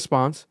at his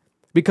response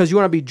because you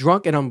want to be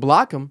drunk and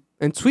unblock him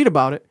and tweet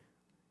about it.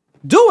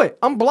 Do it.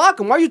 Unblock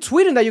him. Why are you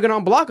tweeting that you're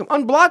going to unblock him?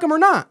 Unblock him or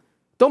not.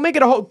 Don't make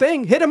it a whole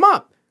thing. Hit him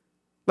up.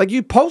 Like,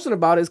 you posting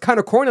about it. It's kind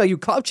of corny, like you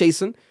clout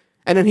chasing.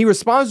 And then he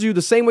responds to you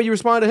the same way you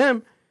respond to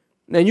him.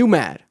 And you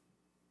mad.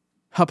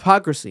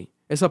 Hypocrisy.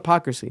 It's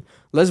hypocrisy.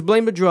 Let's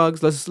blame the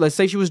drugs. Let's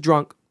say she was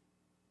drunk.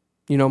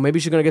 You know, maybe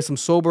she's going to get some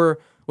sober,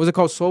 what's it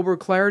called? Sober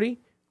clarity?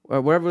 Or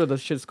whatever the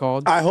shit's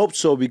called. I hope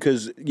so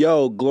because,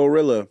 yo,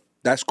 GloRilla,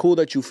 that's cool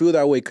that you feel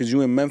that way because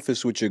you in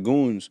Memphis with your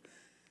goons.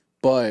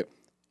 But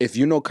if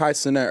you know Kai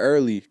Cenat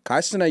early, Kai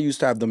Cenat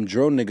used to have them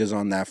drill niggas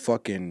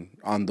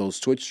on those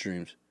Twitch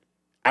streams.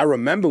 I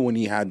remember when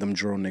he had them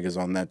drill niggas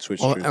on that Twitch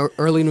stream.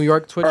 Early New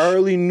York Twitch?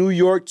 Early New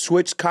York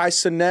Twitch, Kai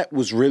Cenat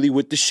was really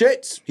with the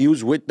shits. He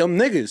was with them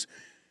niggas.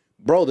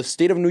 Bro, the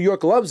state of New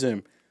York loves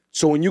him.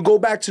 So when you go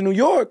back to New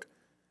York,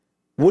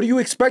 what do you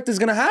expect is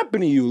going to happen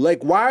to you?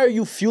 Like, why are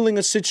you fueling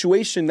a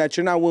situation that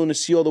you're not willing to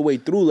see all the way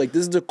through? Like,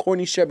 this is the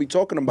corny shit we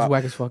talking about. It's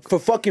whack as fuck. For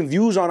fucking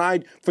views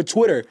for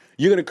Twitter,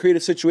 you're going to create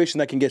a situation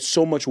that can get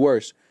so much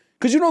worse.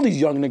 Because you know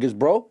these young niggas,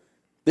 bro.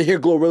 They hear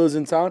GloRilla's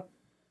in town.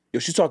 Yo,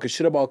 she's talking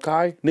shit about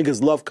Kai.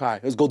 Niggas love Kai.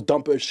 Let's go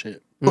dump her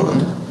shit.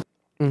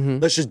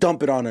 Let's just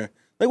dump it on her.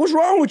 Like, what's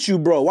wrong with you,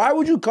 bro? Why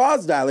would you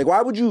cause that? Like,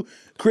 why would you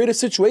create a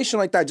situation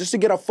like that just to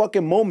get a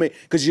fucking moment?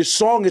 Because your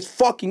song is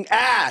fucking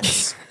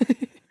ass.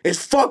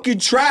 It's fucking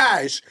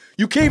trash.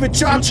 You can't even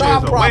chop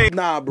properly.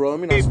 Nah, bro. I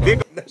mean,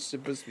 that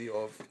shit pissed me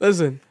off.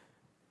 Listen,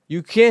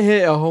 you can't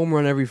hit a home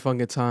run every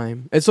fucking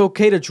time. It's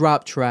okay to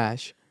drop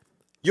trash.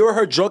 You ever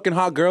heard Drunk and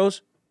Hot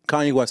Girls?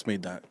 Kanye West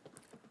made that.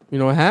 You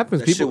know what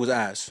happens? That shit was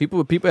ass. People,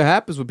 it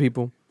happens with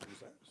people.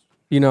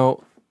 You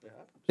know,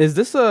 is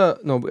this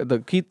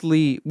the Keith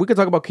Lee? We could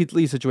talk about Keith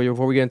Lee's situation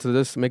before we get into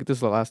this. Make this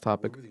the last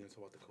topic. We're really gonna talk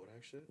about the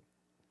Kodak shit.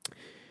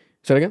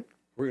 Say it again.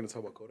 We're gonna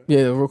talk about Kodak.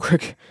 Yeah, real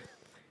quick.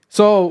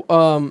 So,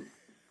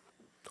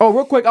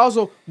 real quick.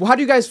 Also, how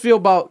do you guys feel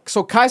about?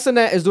 So, Kai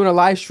Cenat is doing a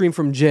live stream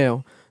from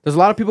jail. There's a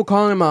lot of people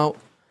calling him out,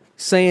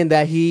 saying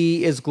that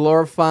he is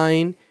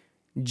glorifying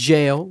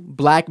jail,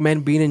 black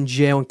men being in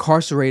jail,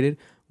 incarcerated,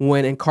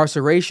 when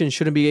incarceration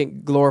shouldn't be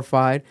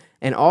glorified,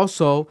 and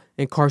also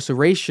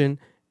incarceration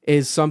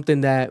is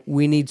something that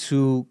we need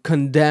to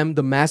condemn.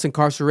 The mass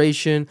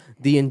incarceration,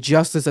 the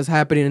injustice that's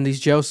happening in these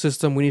jail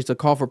system. We need to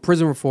call for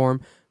prison reform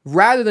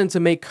rather than to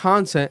make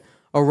content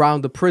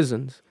around the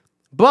prisons.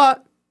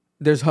 But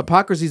there's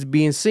hypocrisies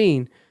being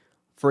seen.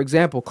 For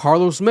example,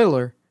 Carlos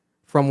Miller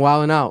from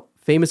Wild 'N Out,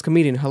 famous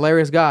comedian,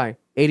 hilarious guy,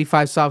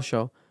 85 South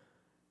Show.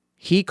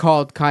 He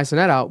called Kai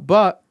Cenat out,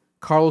 but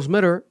Carlos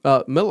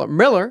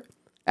Miller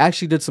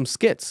actually did some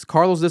skits.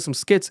 Carlos did some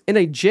skits in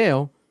a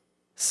jail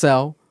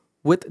cell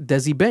with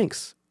Desi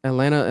Banks,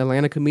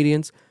 Atlanta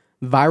comedians,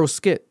 viral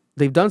skit.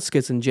 They've done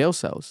skits in jail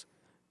cells.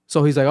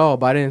 So he's like, oh,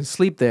 but I didn't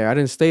sleep there. I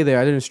didn't stay there.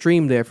 I didn't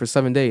stream there for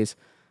 7 days.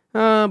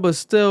 But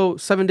still,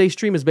 7-day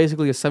stream is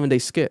basically a 7-day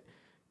skit.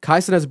 Kai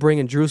Cenat's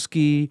bringing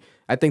Drewski.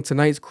 I think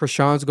tonight's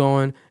Krishan's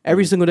going.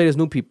 Every single day there's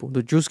new people.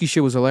 The Drewski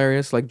shit was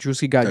hilarious. Like,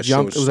 Drewski got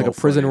jumped. It was like a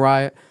prison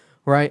riot,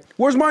 right?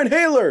 Where's my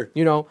inhaler?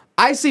 You know,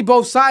 I see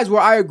both sides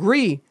where I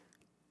agree.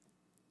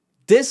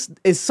 This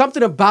is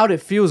something about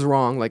it feels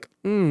wrong. Like,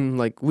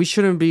 like we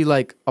shouldn't be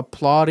like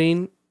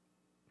applauding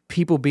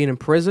people being in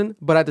prison,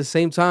 but at the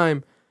same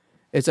time,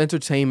 it's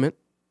entertainment,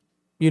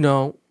 you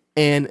know,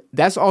 and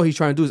that's all he's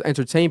trying to do is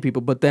entertain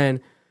people. But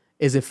then,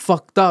 is it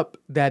fucked up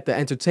that the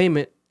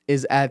entertainment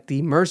is at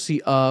the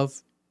mercy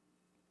of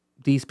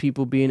these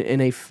people being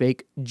in a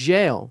fake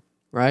jail,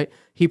 right?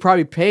 He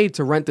probably paid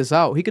to rent this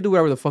out. He could do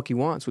whatever the fuck he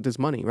wants with his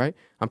money, right?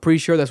 I'm pretty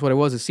sure that's what it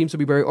was. It seems to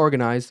be very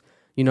organized.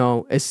 You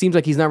know, it seems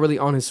like he's not really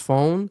on his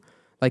phone.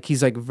 Like,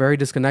 he's like very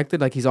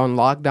disconnected. Like, he's on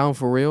lockdown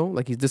for real.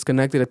 Like, he's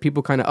disconnected. Like,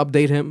 people kind of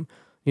update him.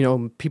 You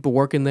know, people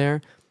working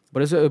there.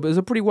 But it's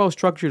a pretty well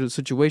structured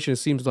situation. It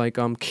seems like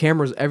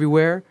cameras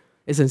everywhere.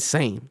 It's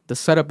insane. The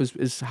setup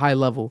is high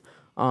level.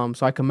 So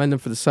I commend them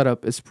for the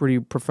setup. It's pretty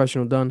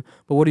professional done.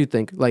 But what do you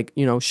think? Like,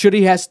 you know, should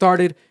he have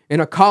started in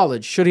a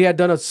college? Should he have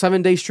done a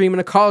 7-day stream in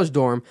a college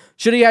dorm?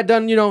 Should he have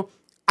done, you know,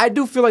 I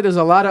do feel like there's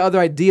a lot of other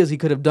ideas he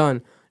could have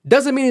done.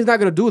 Doesn't mean he's not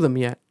going to do them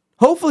yet.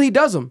 Hopefully he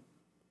does them.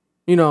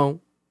 You know.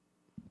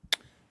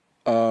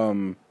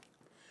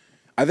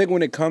 I think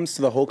when it comes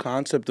to the whole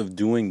concept of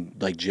doing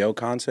like jail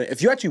content,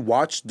 if you actually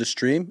watch the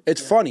stream,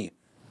 it's funny.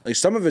 Like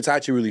some of it's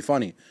actually really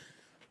funny.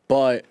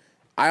 But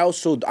I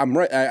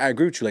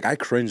agree with you. Like I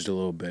cringed a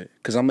little bit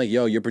because I'm like,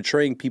 yo, you're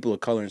portraying people of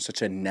color in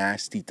such a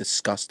nasty,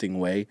 disgusting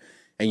way,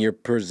 and you're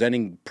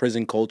presenting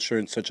prison culture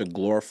in such a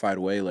glorified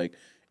way. Like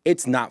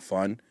it's not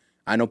fun.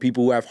 I know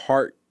people who have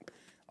heart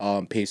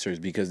pacers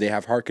because they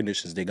have heart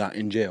conditions. They got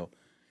in jail.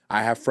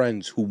 I have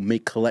friends who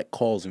make collect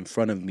calls in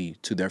front of me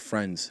to their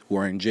friends who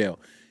are in jail.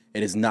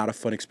 It is not a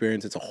fun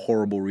experience. It's a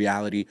horrible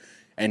reality.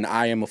 And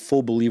I am a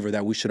full believer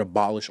that we should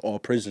abolish all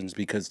prisons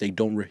because they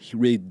don't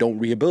really don't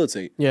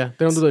rehabilitate. Yeah,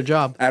 they don't do their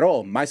job. At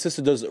all. My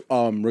sister does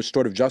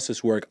restorative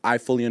justice work. I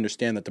fully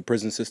understand that the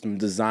prison system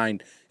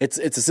designed, it's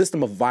a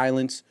system of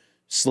violence,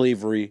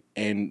 slavery,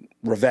 and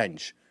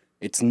revenge.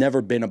 It's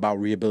never been about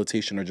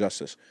rehabilitation or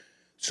justice.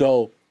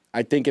 So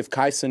I think if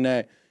Kai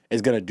Cenat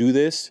is going to do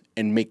this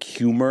and make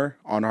humor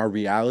on our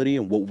reality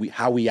and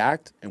how we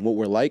act and what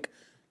we're like,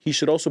 he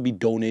should also be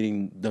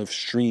donating the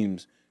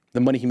streams,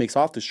 the money he makes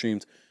off the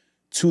streams,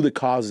 to the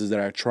causes that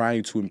are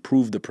trying to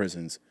improve the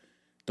prisons.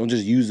 Don't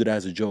just use it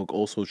as a joke.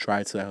 Also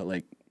try to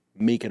like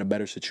make it a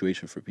better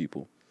situation for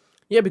people.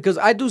 Yeah, because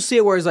I do see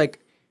it where it's like,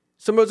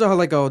 some of those are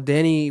like, oh,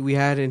 Danny, we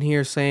had in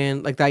here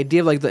saying, like the idea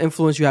of like the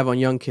influence you have on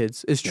young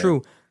kids is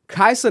true.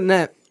 Kai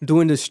Cenat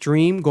doing the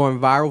stream, going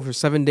viral for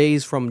 7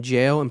 days from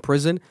jail and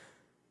prison,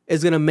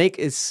 is going to make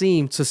it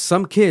seem to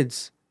some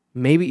kids,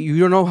 maybe you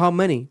don't know how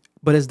many,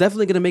 but it's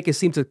definitely going to make it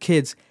seem to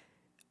kids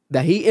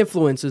that he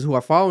influences who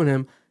are following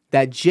him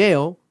that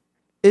jail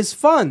is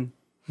fun.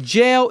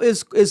 Jail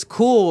is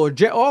cool.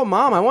 Oh,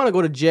 mom, I want to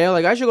go to jail.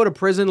 Like, I should go to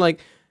prison. Like,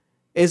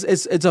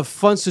 it's a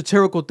fun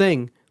satirical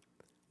thing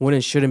when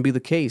it shouldn't be the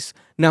case.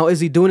 Now, is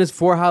he doing this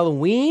for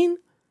Halloween?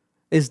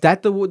 Is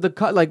that the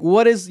cut? Like,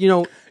 what is, you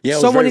know,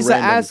 someone needs to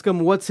ask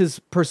him what's his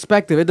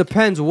perspective. It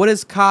depends. What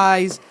is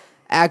Kai's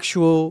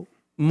actual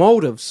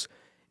motives?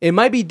 It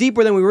might be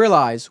deeper than we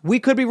realize. We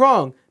could be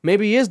wrong.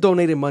 Maybe he is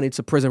donating money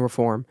to prison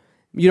reform.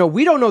 You know,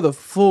 we don't know the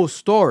full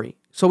story.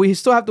 So we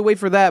still have to wait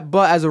for that.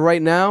 But as of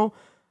right now,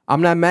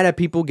 I'm not mad at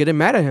people getting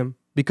mad at him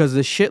because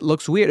the shit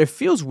looks weird. It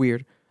feels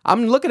weird.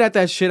 I'm looking at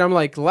that shit. I'm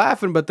like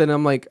laughing, but then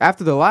I'm like,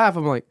 after the laugh,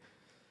 I'm like,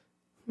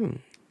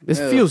 this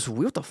feels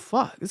weird. What the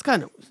fuck? It's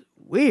kind of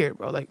weird,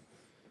 bro. Like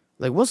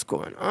what's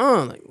going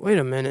on? Like, wait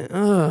a minute.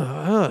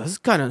 This is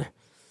kind of,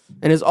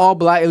 and it's all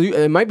black.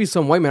 It might be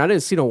some white man. I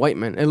didn't see no white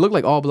man. It looked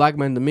like all black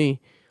men to me,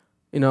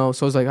 you know.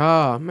 So it's like,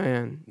 oh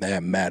man, they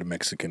have mad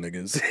Mexican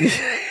niggas.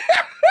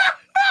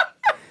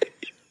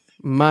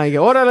 My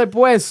God. Órale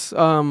pues.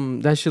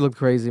 That shit looked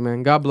crazy,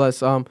 man. God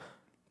bless.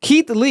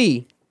 Keith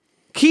Lee.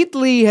 Keith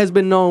Lee has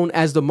been known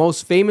as the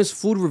most famous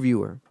food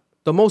reviewer.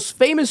 The most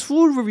famous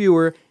food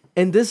reviewer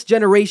in this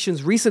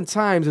generation's recent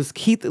times is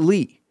Keith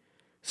Lee.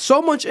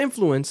 So much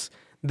influence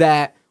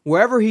that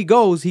wherever he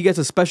goes, he gets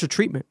a special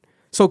treatment.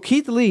 So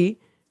Keith Lee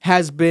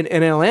has been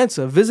in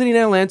Atlanta, visiting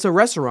Atlanta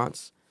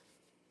restaurants,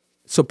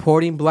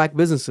 supporting black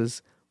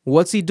businesses.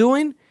 What's he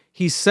doing?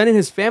 He's sending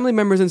his family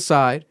members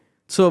inside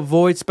to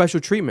avoid special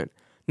treatment.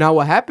 Now,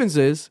 what happens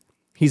is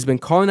he's been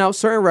calling out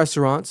certain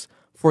restaurants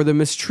for the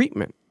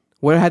mistreatment.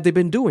 What had they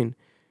been doing?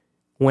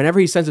 Whenever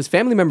he sends his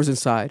family members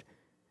inside,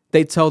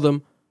 they tell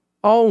them,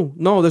 oh,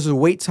 no, there's a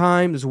wait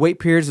time, there's wait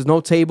periods, there's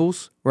no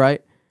tables,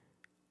 right?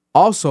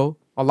 Also,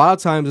 a lot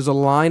of times there's a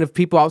line of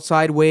people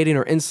outside waiting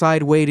or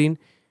inside waiting,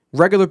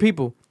 regular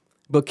people.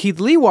 But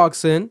Keith Lee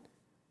walks in,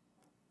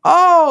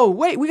 oh,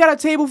 wait, we got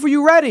a table for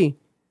you ready.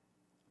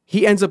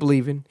 He ends up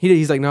leaving.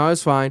 He's like, no,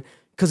 it's fine.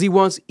 Because he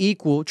wants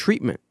equal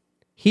treatment.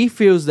 He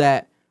feels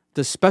that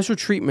the special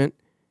treatment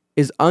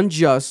is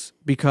unjust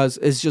because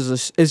it's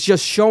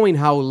just showing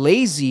how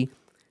lazy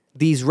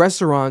these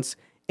restaurants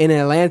in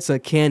Atlanta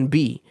can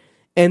be.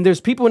 And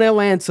there's people in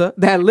Atlanta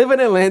that live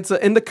in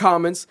Atlanta in the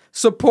comments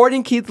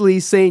supporting Keith Lee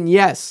saying,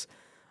 yes,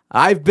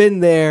 I've been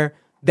there.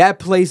 That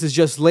place is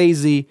just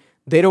lazy.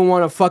 They don't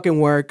want to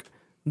fucking work.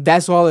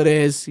 That's all it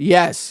is.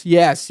 Yes,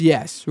 yes,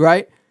 yes,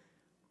 right?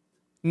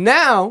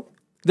 Now,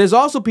 there's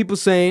also people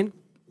saying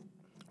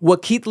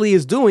what Keith Lee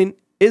is doing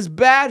is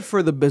bad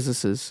for the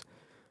businesses.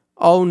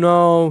 Oh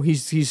no,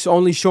 he's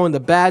only showing the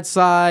bad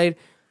side.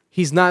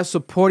 He's not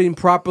supporting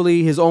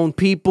properly his own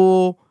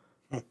people.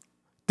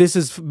 This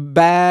is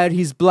bad.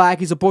 He's black.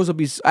 He's supposed to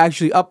be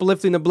actually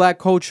uplifting the black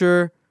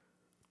culture.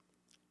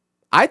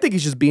 I think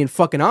he's just being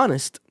fucking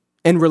honest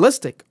and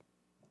realistic.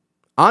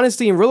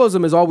 Honesty and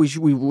realism is all we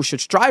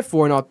should strive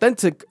for, and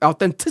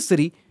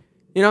authenticity.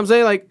 You know what I'm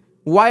saying? Like,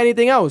 why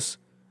anything else?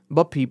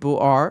 But people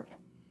are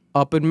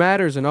up in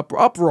matters and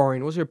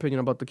uproaring. What's your opinion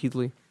about the Keith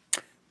Lee?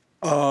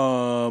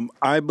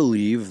 I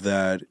believe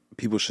that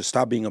people should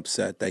stop being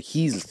upset that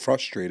he's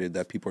frustrated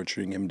that people are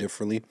treating him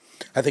differently.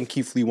 I think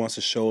Keith Lee wants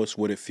to show us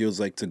what it feels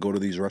like to go to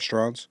these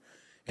restaurants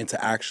and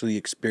to actually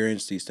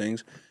experience these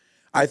things.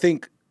 I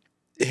think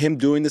him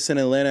doing this in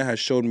Atlanta has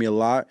showed me a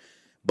lot.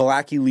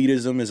 Black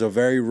elitism is a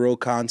very real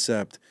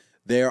concept.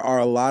 There are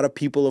a lot of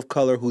people of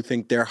color who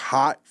think they're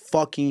hot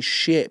fucking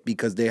shit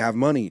because they have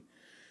money.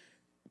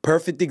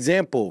 Perfect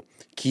example.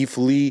 Keith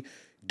Lee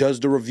does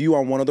the review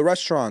on one of the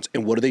restaurants.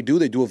 And what do?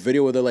 They do a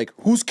video where they're like,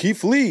 who's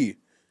Keith Lee?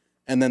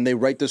 And then they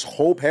write this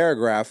whole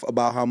paragraph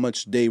about how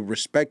much they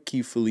respect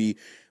Keith Lee,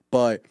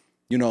 but,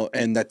 you know,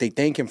 and that they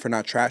thank him for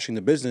not trashing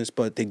the business,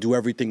 but they do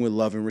everything with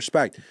love and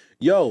respect.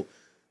 Yo,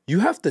 you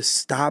have to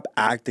stop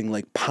acting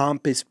like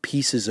pompous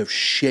pieces of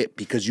shit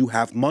because you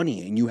have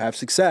money and you have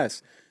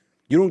success.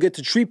 You don't get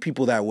to treat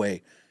people that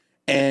way.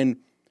 And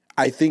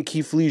I think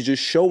Keith Lee is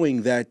just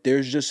showing that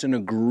there's just an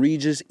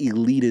egregious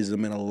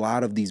elitism in a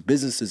lot of these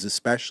businesses,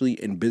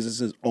 especially in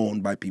businesses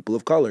owned by people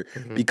of color.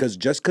 Because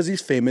just because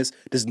he's famous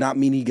does not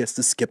mean he gets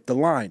to skip the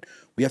line.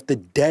 We have to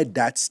dead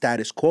that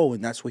status quo,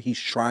 and that's what he's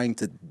trying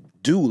to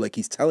do. Like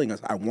he's telling us,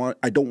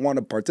 I don't want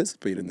to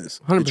participate in this.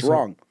 100%. It's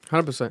wrong.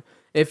 100%.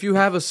 If you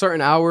have a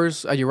certain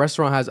hours, your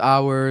restaurant has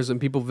hours and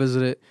people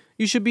visit it,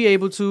 you should be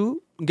able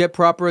to get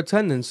proper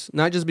attendance.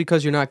 Not just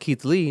because you're not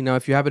Keith Lee. Now,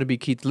 if you happen to be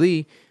Keith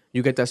Lee,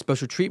 you get that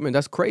special treatment.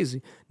 That's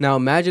crazy. Now,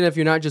 imagine if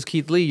you're not just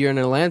Keith Lee, you're in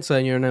Atlanta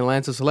and you're an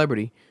Atlanta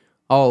celebrity.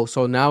 Oh,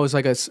 so now it's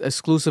like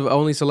exclusive,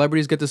 only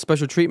celebrities get this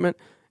special treatment?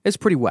 It's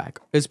pretty whack.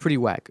 It's pretty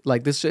whack.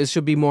 Like, this, it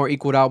should be more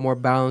equaled out, more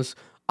balanced.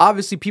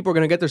 Obviously, people are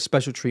going to get their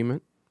special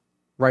treatment.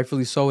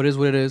 Rightfully so. It is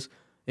what it is.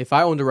 If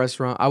I owned a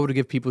restaurant, I would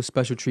give people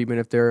special treatment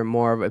if they're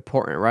more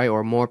important, right?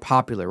 Or more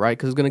popular, right?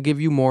 Because it's going to give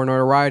you more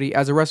notoriety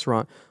as a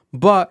restaurant.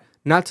 But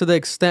not to the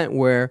extent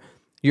where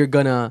you're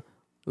going to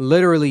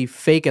literally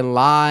fake and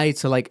lie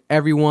to like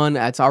everyone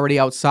that's already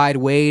outside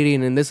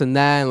waiting and this and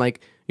that. And like,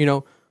 you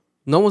know,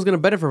 no one's going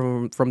to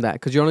benefit from that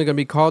because you're only going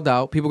to be called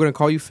out. People are going to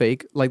call you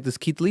fake. Like this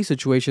Keith Lee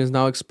situation has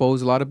now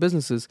exposed a lot of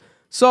businesses.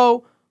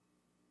 So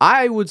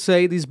I would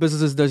say these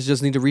businesses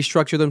just need to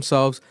restructure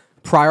themselves,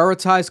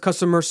 prioritize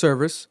customer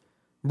service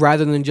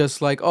rather than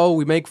just like, oh,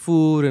 we make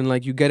food and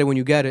like you get it when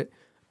you get it.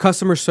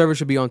 Customer service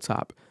should be on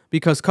top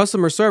because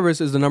customer service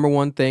is the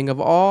 #1 thing of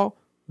all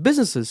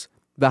businesses.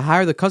 The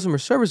higher the customer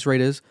service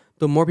rate is,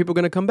 the more people are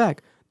going to come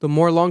back. The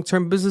more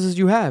long-term businesses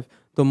you have,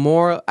 the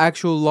more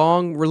actual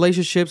long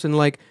relationships and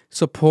like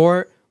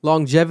support,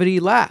 longevity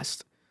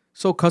last.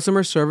 So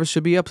customer service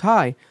should be up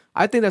high.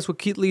 I think that's what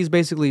Keith Lee is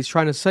basically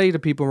trying to say to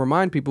people,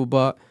 remind people,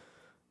 but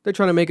they're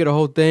trying to make it a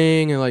whole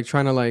thing and like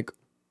trying to like,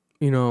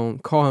 you know,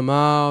 call him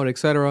out,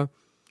 etc.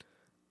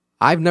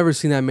 I've never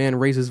seen that man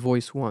raise his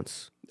voice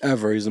once.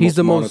 Ever. He's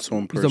the most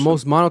monotone person. He's the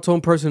most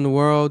monotone person in the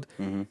world.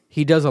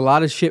 He does a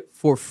lot of shit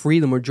for free.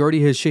 The majority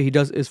of his shit he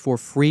does is for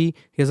free.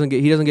 He doesn't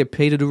get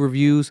paid to do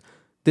reviews.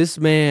 This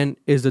man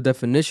is the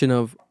definition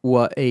of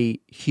what a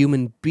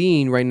human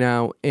being right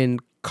now in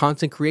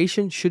content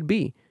creation should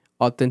be.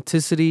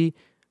 Authenticity,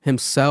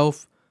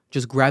 himself,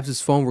 just grabs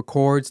his phone,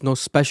 records, no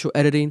special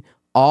editing,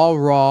 all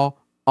raw,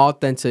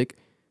 authentic,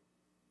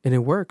 and it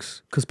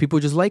works because people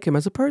just like him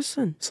as a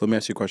person. So let me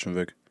ask you a question,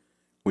 Vic.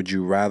 Would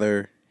you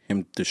rather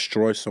him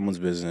destroy someone's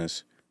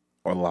business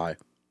or lie?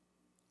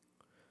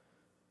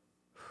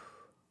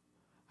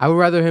 I would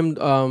rather him,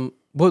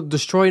 well,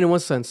 destroying in what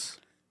sense?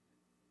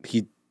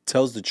 He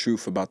tells the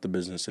truth about the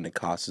business and it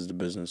costs the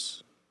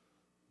business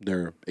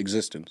their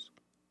existence.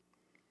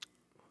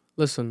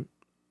 Listen,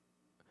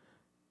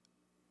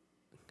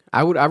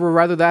 I would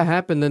rather that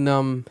happen than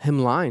him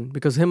lying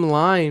because him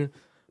lying.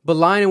 But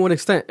lying in what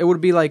extent? It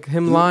would be like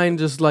him lying,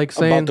 just like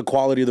saying about the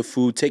quality of the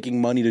food, taking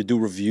money to do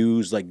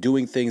reviews, like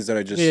doing things that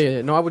are just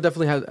yeah. No, I would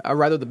definitely I'd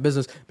rather the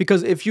business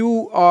because if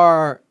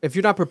you're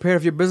not prepared,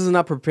 if your business is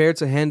not prepared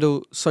to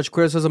handle such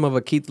criticism of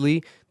a Keith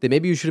Lee, then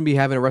maybe you shouldn't be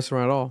having a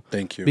restaurant at all.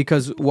 Thank you.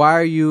 Because why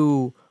are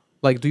you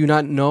like? Do you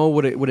not know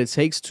what it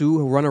takes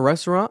to run a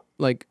restaurant?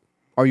 Like,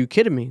 are you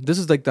kidding me? This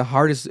is like the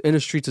hardest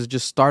industry to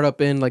just start up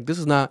in. Like, this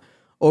is not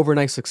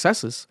overnight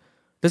successes.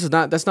 That's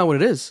not what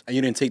it is. And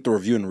you didn't take the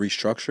review and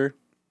restructure.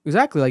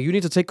 Exactly. Like you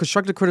need to take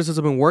constructive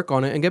criticism and work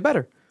on it and get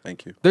better.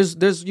 Thank you.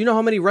 There's you know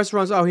how many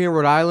restaurants out here in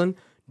Rhode Island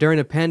during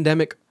the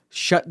pandemic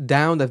shut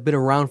down that've been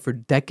around for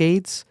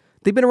decades?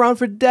 They've been around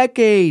for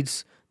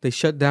decades. They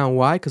shut down.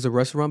 Why? Because the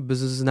restaurant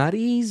business is not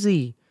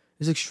easy.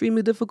 It's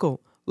extremely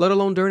difficult, let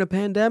alone during a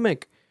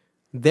pandemic.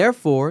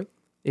 Therefore,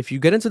 if you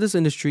get into this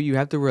industry, you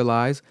have to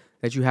realize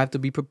that you have to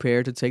be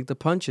prepared to take the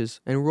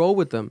punches and roll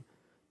with them.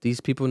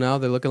 These people now,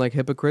 they're looking like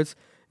hypocrites.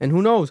 And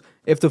who knows?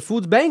 If the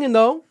food's banging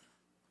though,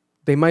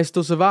 they might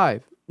still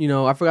survive. You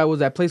know, I forgot what was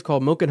that place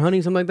called, Milk and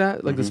Honey, something like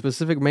that? Like the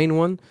specific main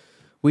one.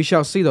 We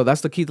shall see, though.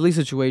 That's the Keith Lee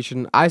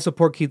situation. I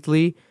support Keith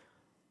Lee.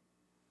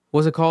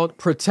 What's it called?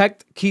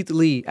 Protect Keith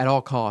Lee at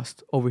all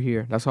costs over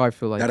here. That's how I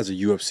feel like. That is a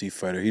UFC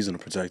fighter. He's going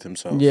to protect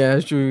himself. Yeah,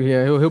 that's true.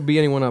 Yeah, he'll beat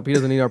anyone up. He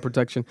doesn't need our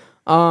protection.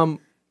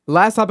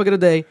 Last topic of the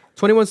day,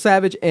 21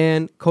 Savage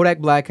and Kodak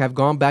Black have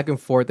gone back and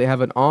forth. They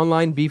have an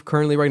online beef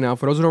currently right now.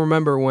 For those who don't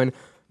remember, when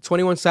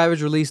 21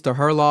 Savage released the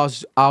Her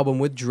Loss album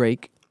with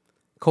Drake,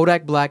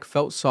 Kodak Black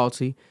felt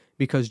salty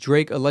because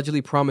Drake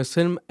allegedly promised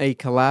him a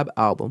collab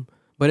album,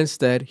 but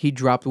instead he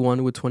dropped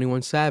one with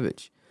 21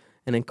 Savage.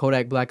 And then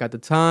Kodak Black at the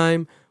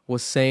time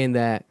was saying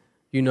that,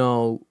 you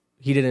know,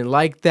 he didn't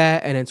like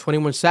that. And then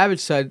 21 Savage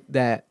said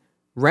that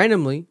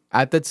randomly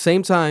at that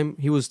same time,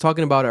 he was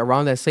talking about it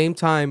around that same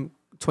time,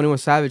 21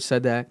 Savage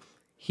said that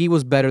he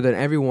was better than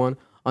everyone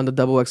on the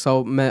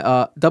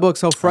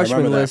XXL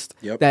freshman list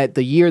that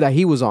the year that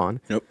he was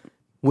on,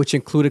 which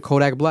included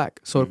Kodak Black.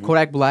 So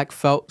Kodak Black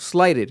felt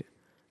slighted.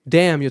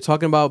 Damn, you're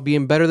talking about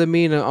being better than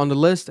me on the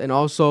list, and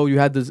also you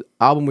had this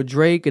album with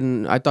Drake,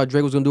 and I thought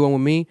Drake was going to do one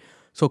with me,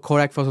 so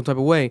Kodak felt some type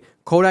of way.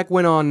 Kodak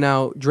went on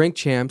now, Drink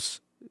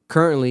Champs,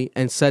 currently,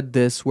 and said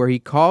this, where he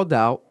called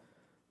out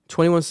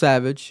 21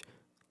 Savage.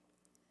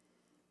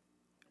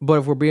 But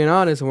if we're being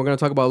honest, and we're going to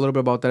talk about a little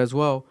bit about that as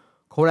well,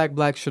 Kodak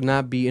Black should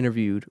not be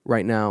interviewed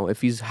right now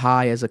if he's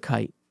high as a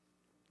kite.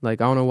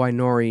 Like, I don't know why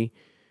Nori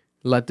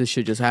let this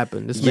shit just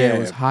happen. This man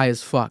was high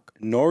as fuck.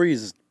 Nori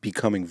is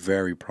becoming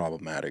very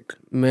problematic.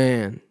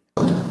 Man.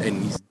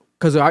 And he's...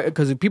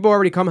 Because people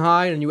already come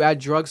high and you add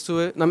drugs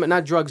to it.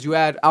 Not drugs, you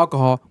add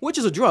alcohol, which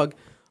is a drug.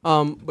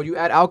 But you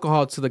add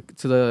alcohol to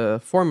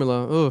the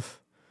formula. Oof.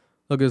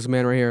 Look at this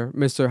man right here.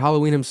 Mr.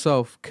 Halloween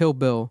himself, Kill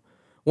Bill.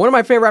 One of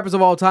my favorite rappers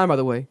of all time, by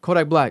the way.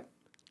 Kodak Black.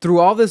 Through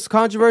all this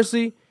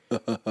controversy...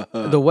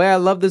 the way I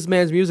love this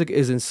man's music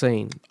is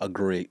insane.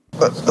 Agree.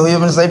 Who you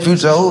gonna say,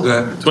 Future? Who?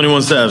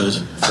 21 Savage.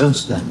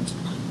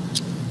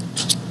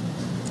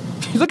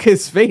 Look at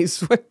his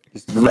face.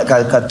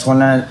 Cause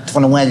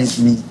 21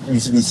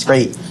 used to be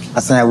straight. I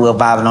saying we were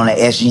vibing on the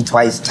SG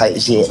twice type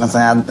shit. I'm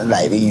saying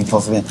like you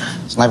supposed to be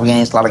sniper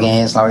gang, slaughter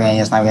gang, slaughter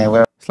gang, sniper gang,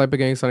 whatever. Sniper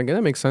gang, slaughter gang.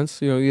 That makes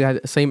sense. You know, you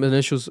had the same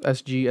initials,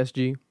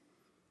 SG.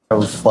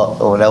 Was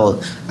fucked or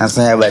whatever. I'm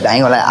saying, but I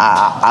ain't gonna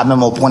I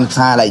remember a point in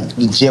time like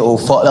shit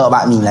was fucked up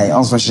about me, like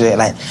on some shit,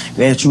 like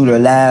very true to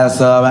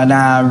last right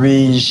now,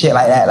 read shit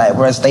like that, like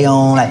bro, stay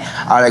on, like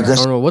all that good shit.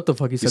 I don't know what the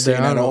fuck he said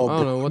there. I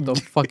don't know what the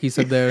fuck he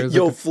said there.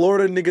 Yo, like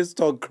Florida niggas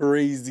talk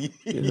crazy.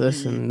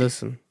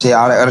 Listen. Shit,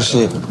 all that other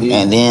shit.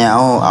 And then I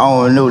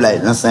don't know,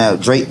 like I'm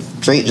saying, Drake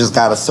just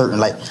got a certain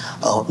like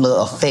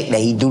little effect that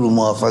he do to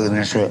motherfuckers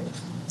and shit.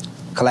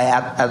 Cause like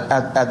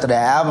after the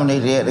album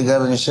they did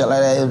together and shit like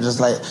that, it was just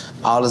like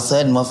all of a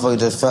sudden motherfuckers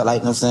just felt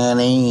like, you know what I'm saying,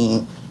 they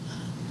ain't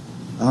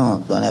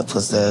doing that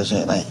pussy ass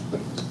shit, like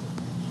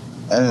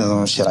that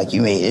is shit like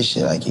you made this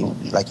shit like you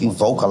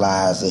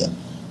vocalized it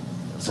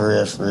for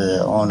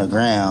real on the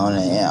ground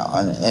and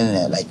on the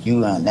internet, like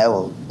you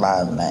never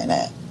vibing like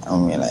that. I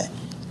mean, like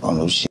on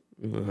no shit.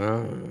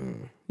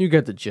 You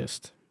get the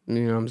gist.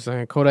 You know what I'm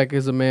saying? Kodak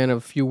is a man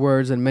of few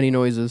words and many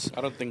noises.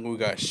 I don't think we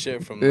got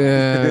shit from that.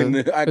 Yeah,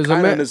 I kind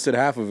of understood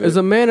half of it. Is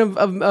a man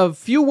of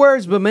few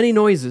words but many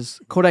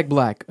noises. Kodak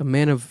Black, a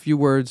man of few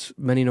words,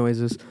 many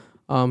noises. He's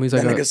like,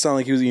 that nigga sound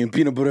like he was eating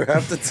peanut butter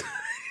half the time.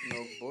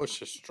 No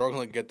bullshit,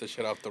 struggling to get the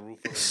shit off the roof.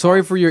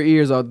 Sorry for your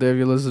ears out there if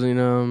you're listening.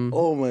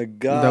 Oh my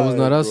god, that was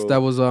not us. Bro.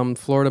 That was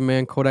Florida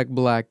man Kodak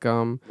Black.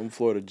 Them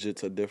Florida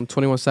jits are different.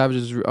 21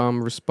 Savage's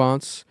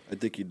response. I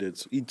think he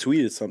did. He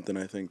tweeted something.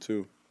 I think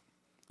too.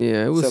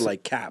 Yeah, it was said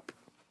like cap.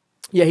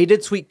 Yeah, he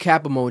did tweet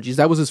cap emojis.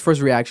 That was his first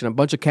reaction. A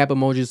bunch of cap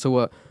emojis to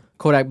what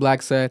Kodak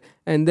Black said,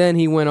 and then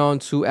he went on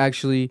to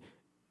actually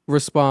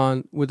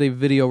respond with a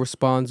video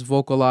response,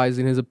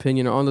 vocalizing his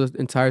opinion on the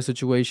entire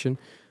situation.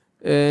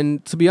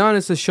 And to be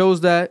honest, it shows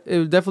that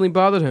it definitely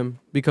bothered him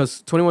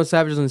because 21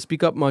 Savage doesn't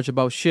speak up much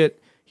about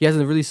shit. He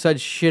hasn't really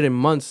said shit in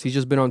months. He's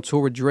just been on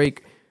tour with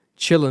Drake,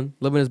 chilling,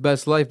 living his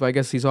best life. But I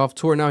guess he's off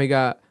tour now. He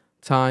got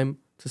time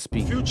to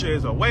speak. Future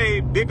is a way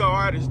bigger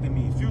artist than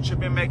me. Future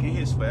been making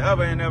hits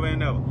forever and ever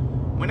and ever.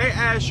 When they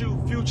ask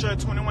you Future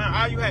 21,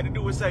 all you had to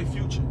do was say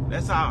Future.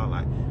 That's all.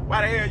 Like,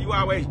 why the hell you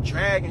always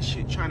dragging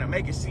shit, trying to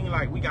make it seem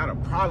like we got a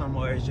problem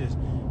or it's just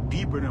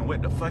deeper than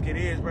what the fuck it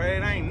is, bro?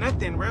 It ain't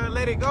nothing, bro.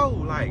 Let it go.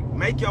 Like,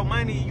 make your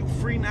money. You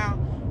free now.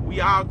 We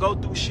all go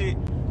through shit.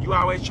 You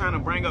always trying to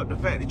bring up the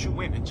fact that you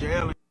went to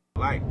jail and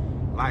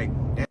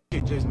like that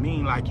shit just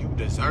mean like you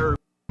deserve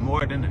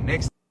more than the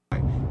next.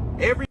 Like,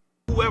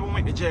 whoever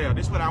went to jail,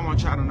 this is what I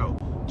want y'all to know.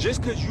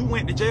 Just because you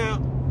went to jail,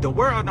 the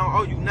world don't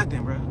owe you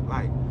nothing, bro.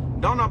 Like,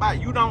 don't know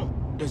about you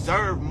don't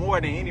deserve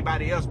more than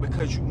anybody else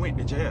because you went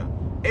to jail.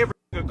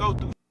 Everybody go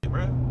through shit,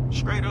 bro.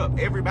 Straight up.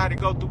 Everybody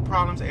go through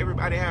problems.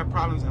 Everybody have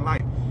problems in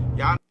life.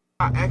 Y'all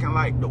not acting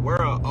like the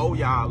world owe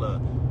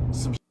y'all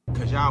some shit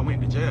because y'all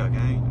went to jail,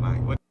 gang.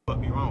 Like, what the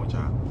fuck be wrong with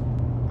y'all?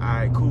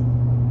 Alright, cool.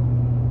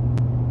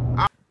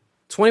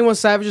 21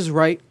 Savage is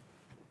right.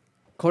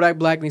 Kodak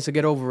Black needs to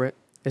get over it.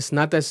 It's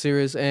not that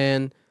serious,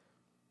 and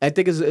I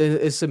think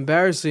it's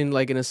embarrassing,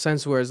 like in a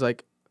sense where it's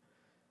like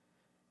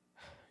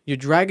you're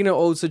dragging an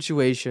old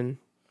situation,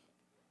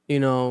 you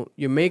know,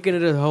 you're making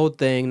it a whole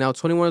thing. Now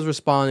 21 is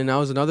responding.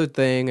 Now it's another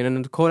thing, and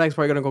then the Kodak's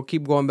probably gonna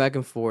keep going back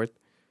and forth.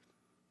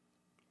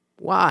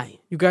 Why?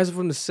 You guys are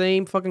from the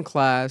same fucking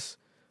class.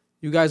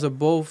 You guys are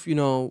both, you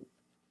know,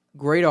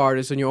 great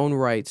artists in your own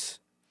rights.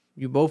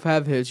 You both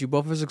have hits. You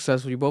both are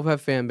successful. You both have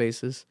fan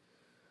bases.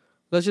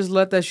 Let's just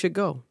let that shit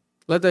go.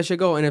 Let that shit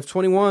go. And if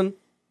 21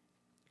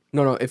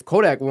 No. If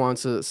Kodak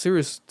wants a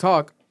serious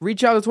talk,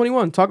 reach out to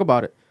 21. Talk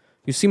about it.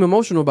 You seem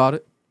emotional about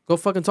it. Go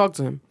fucking talk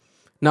to him.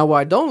 Now, what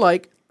I don't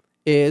like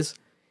is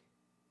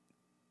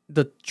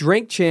the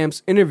Drink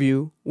Champs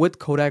interview with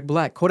Kodak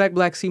Black. Kodak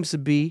Black seems to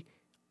be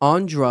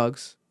on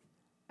drugs,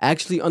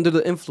 actually under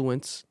the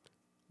influence,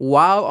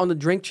 while on the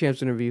Drink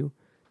Champs interview,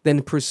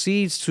 then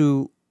proceeds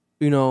to,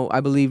 I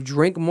believe,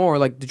 drink more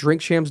like the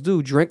Drink Champs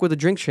do. Drink with the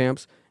Drink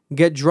Champs,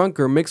 get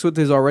drunker, mix with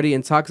his already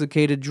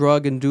intoxicated,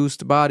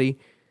 drug-induced body,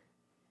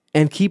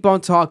 and keep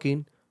on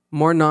talking.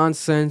 More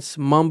nonsense,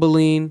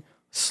 mumbling,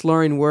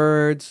 slurring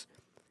words.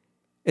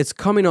 It's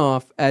coming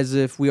off as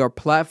if we are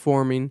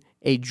platforming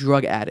a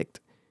drug addict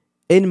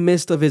in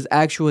midst of his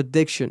actual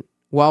addiction.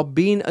 While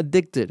being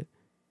addicted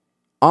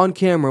on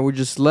camera, we're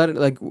just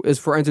letting it's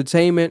for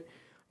entertainment.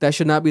 That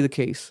should not be the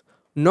case.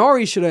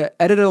 Nori should have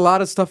edited a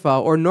lot of stuff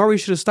out, or Nori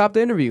should have stopped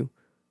the interview.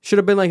 Should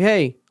have been like,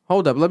 hey,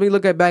 hold up, let me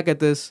look back at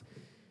this.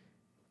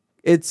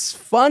 It's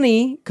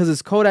funny because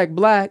it's Kodak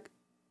Black,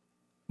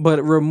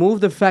 but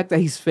remove the fact that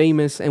he's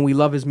famous and we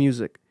love his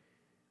music.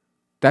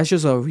 That's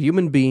just a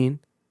human being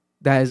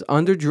that is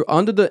under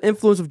the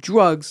influence of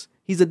drugs.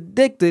 He's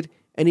addicted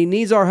and he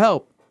needs our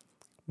help.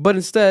 But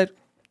instead,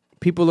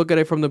 people look at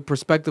it from the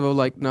perspective of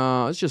like,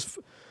 nah, it's just,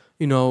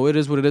 it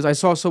is what it is. I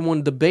saw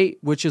someone debate,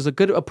 which is a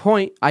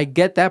point. I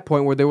get that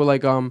point where they were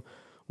like,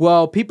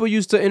 well, people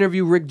used to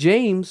interview Rick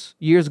James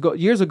years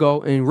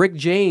ago, and Rick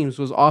James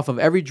was off of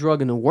every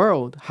drug in the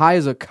world, high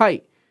as a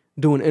kite,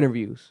 doing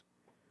interviews.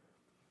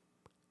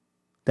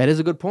 That is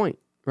a good point,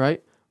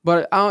 right?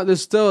 But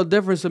there's still a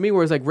difference to me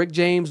where it's like Rick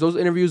James, those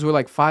interviews were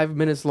like 5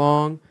 minutes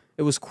long.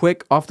 It was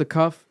quick, off the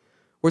cuff.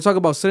 We're talking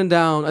about sitting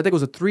down. I think it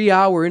was a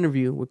 3-hour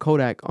interview with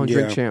Kodak on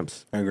Drink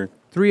Champs. I agree.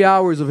 3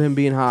 hours of him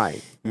being high.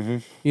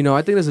 Mm-hmm.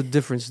 I think there's a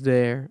difference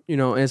there.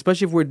 And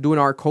especially if we're doing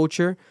our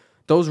culture,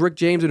 those Rick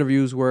James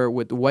interviews were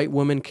with white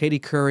women, Katie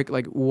Couric,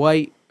 like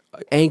white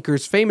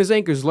anchors, famous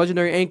anchors,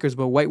 legendary anchors,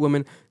 but white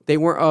women. They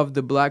weren't of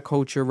the black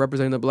culture,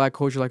 representing the black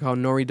culture like how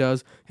Nori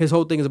does. His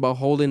whole thing is about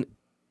holding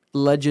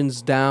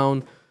legends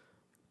down,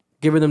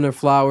 giving them their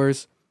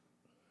flowers.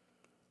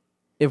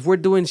 If we're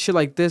doing shit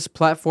like this,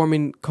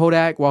 platforming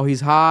Kodak while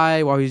he's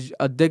high, while he's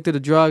addicted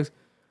to drugs,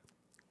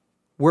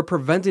 we're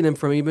preventing him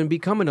from even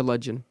becoming a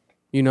legend.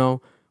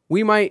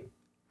 We might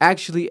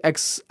actually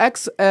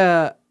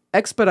expedite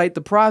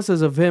the process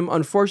of him,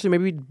 unfortunately,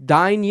 maybe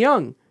dying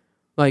young.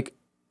 And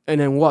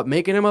then what?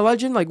 Making him a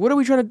legend? What are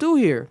we trying to do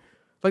here?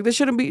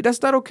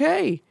 That's not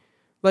okay.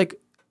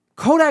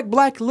 Kodak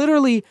Black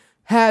literally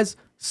has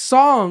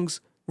songs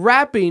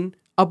rapping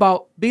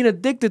about being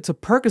addicted to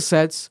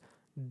Percocets,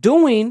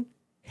 doing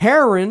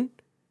heroin.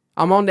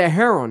 I'm on that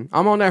heroin.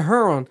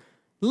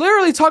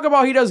 Literally talk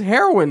about he does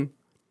heroin.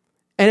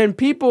 And then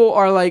people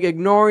are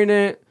ignoring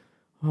it.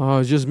 Oh,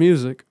 it's just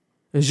music.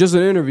 It's just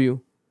an interview.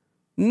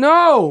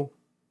 No.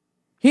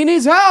 He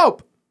needs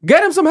help.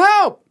 Get him some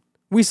help.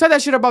 We said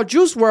that shit about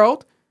Juice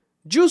WRLD.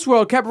 Juice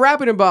WRLD kept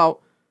rapping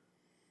about,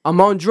 I'm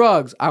on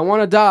drugs. I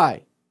want to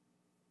die.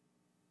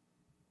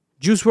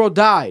 Juice WRLD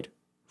died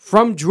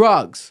from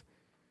drugs.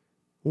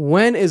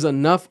 When is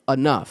enough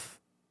enough?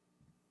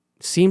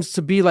 Seems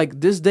to be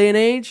this day and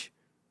age,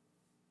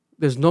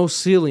 there's no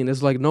ceiling.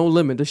 There's no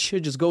limit. This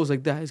shit just goes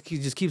like that. It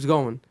just keeps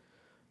going.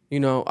 I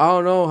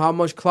don't know how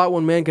much clout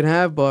one man can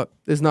have, but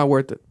it's not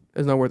worth it.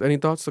 It's not worth it. Any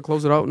thoughts to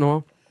close it out,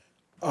 Noah?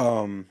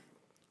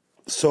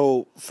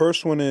 So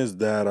first one is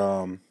that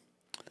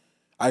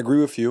I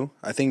agree with you.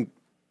 I think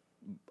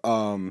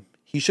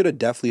he should have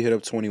definitely hit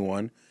up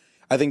 21.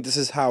 I think this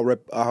is how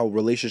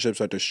relationships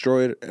are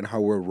destroyed and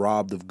how we're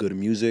robbed of good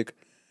music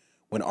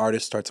when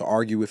artists start to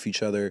argue with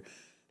each other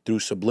through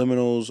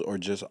subliminals or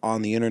just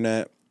on the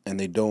internet, and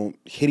they don't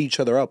hit each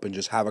other up and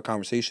just have a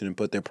conversation and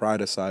put their pride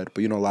aside.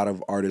 But, a lot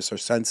of artists are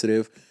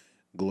sensitive.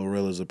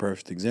 GloRilla is a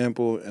perfect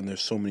example, and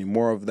there's so many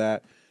more of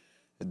that.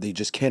 They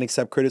just can't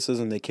accept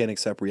criticism. They can't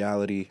accept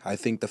reality. I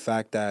think the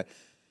fact that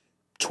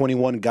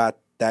 21 got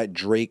that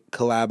Drake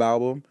collab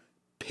album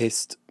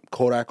pissed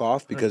Kodak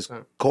off because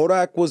 100%.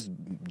 Kodak was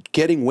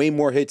getting way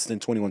more hits than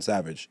 21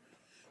 Savage.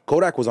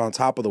 Kodak was on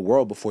top of the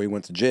world before he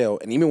went to jail,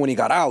 and even when he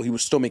got out, he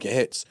was still making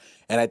hits.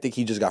 And I think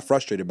he just got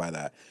frustrated by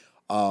that.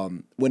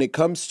 When it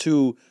comes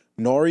to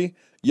Nori,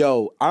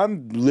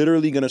 I'm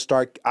literally going to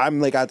start,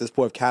 I'm at this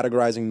point of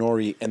categorizing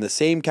Nori in the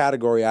same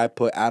category I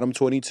put Adam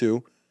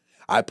 22,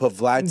 I put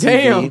Vlad TV.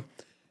 Damn.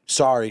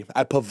 Sorry,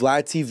 I put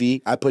Vlad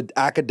TV, I put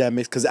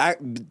academics, because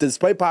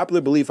despite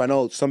popular belief, I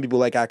know some people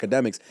like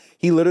academics,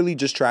 he literally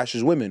just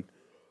trashes women.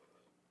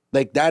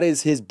 That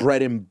is his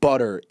bread and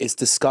butter, is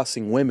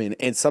discussing women.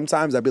 And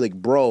sometimes I'd be like,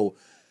 bro,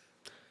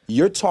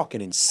 you're talking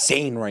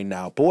insane right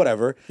now. But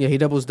whatever. Yeah, he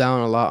doubles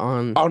down a lot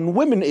on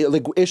women,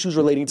 issues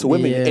relating to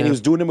women. Yeah. And he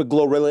was doing it with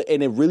GloRilla,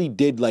 and it really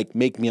did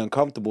make me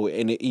uncomfortable.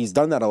 And he's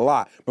done that a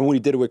lot. Remember when he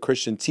did it with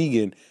Christian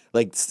Teigen?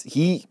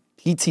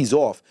 He tees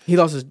off. He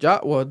lost his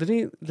job. Well, did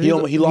he? He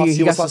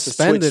got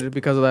suspended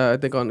because of that, I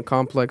think, on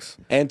Complex.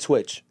 And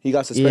Twitch. He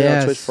got suspended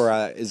on Twitch for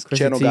his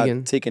Christian channel Teigen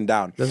got taken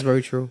down. That's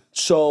very true.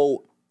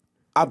 So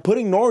I'm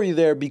putting Nori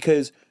there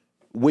because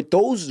with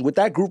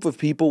that group of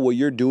people, what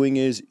you're doing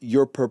is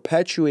you're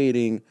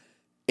perpetuating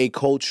a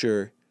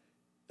culture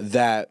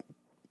that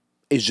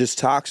is just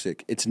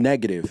toxic. It's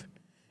negative,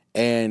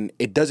 and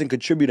it doesn't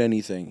contribute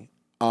anything.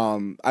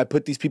 I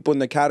put these people in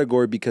the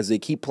category because they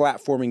keep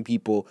platforming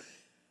people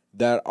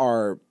that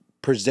are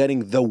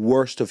presenting the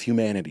worst of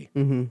humanity.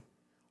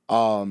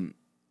 And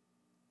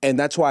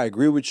that's why I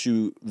agree with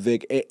you,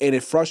 Vic. And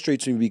it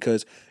frustrates me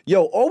because,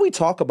 yo, all we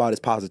talk about is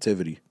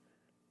positivity.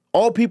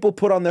 All people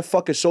put on their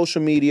fucking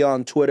social media,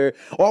 on Twitter,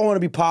 oh, I want to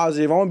be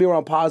positive. I want to be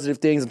around positive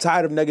things. I'm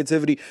tired of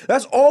negativity.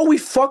 That's all we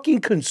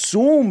fucking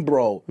consume,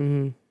 bro.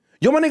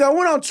 Yo, my nigga, I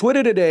went on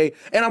Twitter today,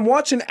 and I'm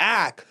watching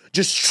Ack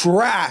just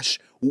trash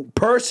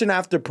person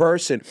after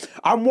person.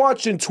 I'm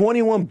watching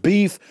 21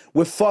 beef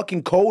with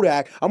fucking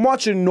Kodak. I'm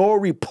watching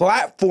Nori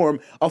platform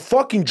a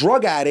fucking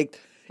drug addict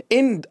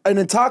in an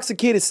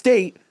intoxicated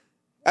state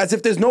as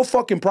if there's no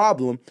fucking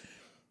problem.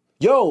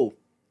 Yo,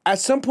 at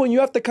some point you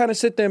have to kind of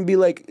sit there and be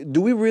like,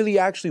 do we really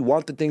actually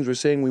want the things we're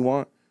saying we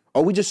want?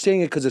 Or are we just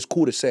saying it because it's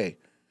cool to say?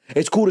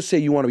 It's cool to say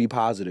you want to be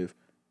positive.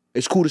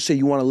 It's cool to say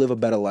you want to live a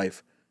better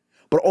life.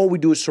 But all we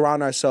do is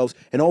surround ourselves,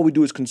 and all we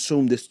do is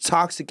consume this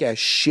toxic ass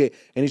shit,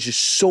 and it's just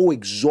so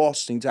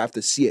exhausting to have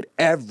to see it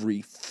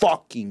every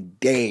fucking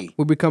day.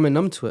 We're becoming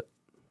numb to it.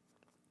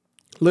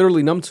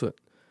 Literally numb to it.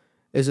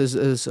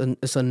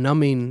 It's a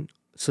numbing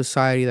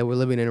society that we're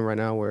living in right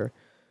now where,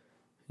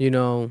 you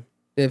know,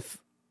 if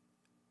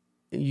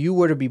you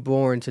were to be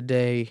born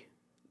today,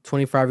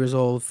 25 years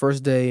old,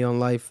 first day on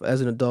life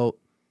as an adult,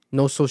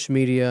 no social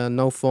media,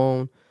 no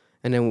phone,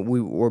 and then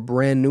we're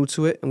brand new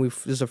to it, and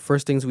this is the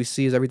first things we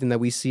see is everything that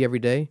we see every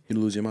day. You'd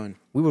lose your mind.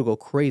 We would go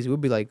crazy.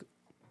 We'd be like,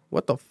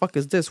 what the fuck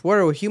is this? What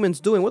are humans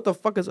doing? What the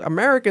fuck is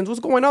Americans?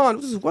 What's going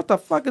on? What the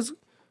fuck is...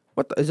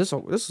 this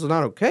is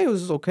not okay?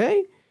 Is this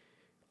okay?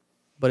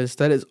 But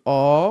instead, it's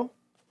all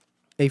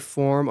a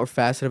form or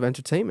facet of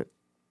entertainment,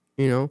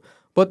 you know?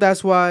 But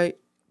that's why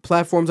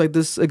platforms like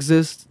this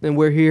exist, and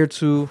we're here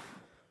to,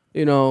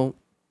 you know,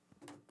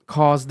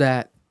 cause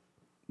that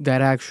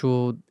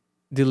actual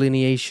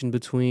delineation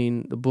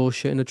between the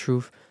bullshit and the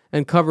truth,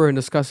 and cover and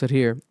discuss it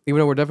here. Even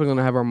though we're definitely going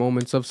to have our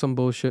moments of some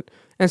bullshit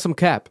and some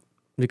cap,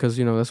 because,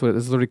 you know, that's what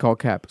it's literally called,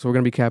 cap. So we're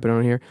going to be capping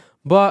on here.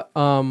 But,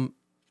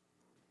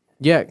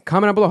 yeah,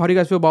 comment down below. How do you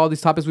guys feel about all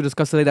these topics we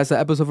discussed today? That's the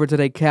episode for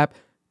today, Cap.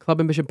 Club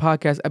Ambition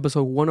Podcast,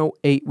 episode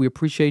 108. We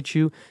appreciate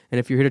you. And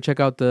if you're here to check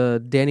out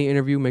the Danny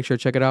interview, make sure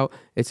to check it out.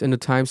 It's in the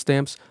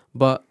timestamps.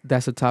 But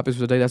that's the topics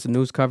for today. That's the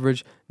news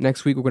coverage.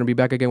 Next week, we're going to be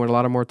back again with a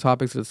lot of more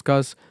topics to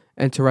discuss.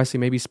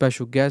 Interesting, maybe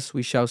special guests.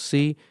 We shall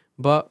see.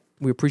 But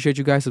we appreciate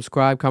you guys.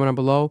 Subscribe, comment down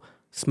below.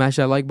 Smash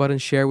that like button.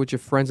 Share with your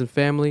friends and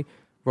family.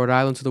 Rhode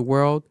Island to the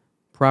world.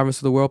 Providence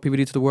to the world.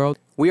 PVD to the world.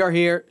 We are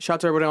here. Shout out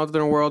to everybody out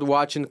there in the world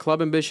watching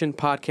Club Ambition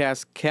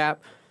Podcast,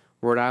 Cap.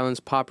 Rhode Island's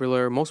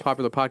most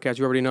popular podcast.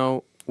 You already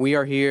know. We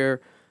are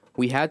here.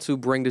 We had to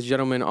bring this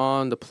gentleman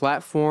on the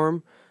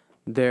platform.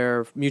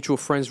 Their mutual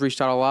friends reached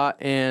out a lot,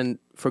 and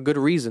for good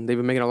reason. They've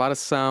been making a lot of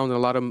sound and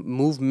a lot of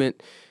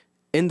movement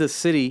in the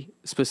city.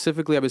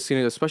 Specifically, I've been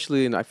seeing it,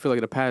 especially in, I feel like,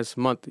 the past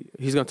month.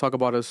 He's going to talk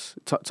about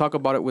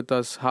it with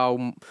us, how,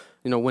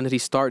 you know, when did he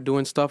start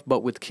doing stuff, but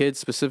with kids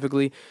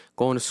specifically,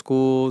 going to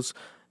schools,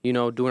 you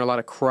know, doing a lot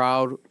of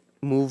crowd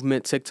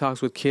movement,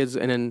 TikToks with kids,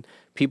 and then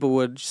people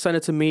would send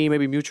it to me,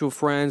 maybe mutual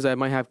friends that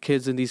might have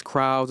kids in these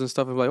crowds and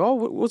stuff, and be like, oh,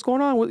 what's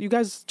going on? You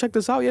guys check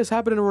this out? Yeah, it's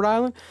happening in Rhode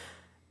Island.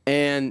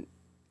 And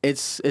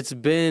it's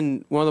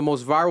been one of the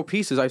most viral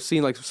pieces. I've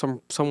seen like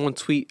someone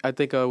tweet, I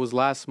think it was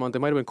last month, it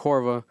might have been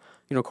Corva,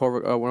 you know,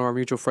 Corva, one of our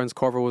mutual friends,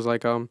 Corva, was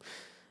like, you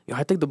know,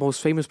 I think the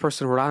most famous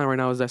person in Rhode Island right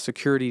now is that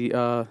security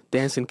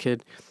dancing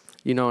kid.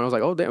 You know, and I was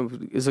like, oh,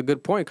 damn, it's a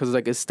good point, because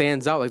like it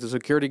stands out, like the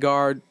security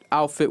guard,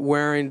 outfit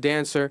wearing,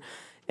 dancer.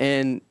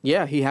 And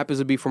yeah, he happens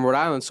to be from Rhode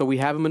Island, so we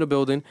have him in the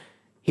building.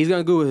 He's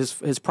going to do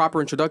his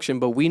proper introduction,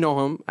 but we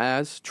know him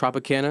as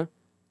Tropicana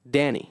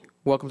Danny.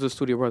 Welcome to the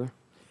studio, brother.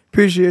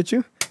 Appreciate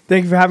you.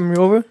 Thank you for having me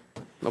over.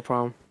 No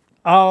problem.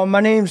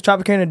 My name's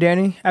Tropicana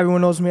Danny.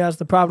 Everyone knows me as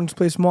the Providence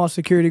Place Mall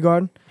security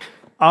guard.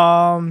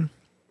 I've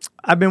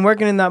been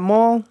working in that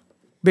mall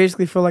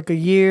basically for like a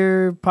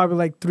year, probably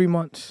like 3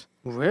 months.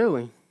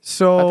 Really?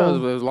 So I thought it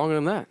was longer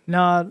than that.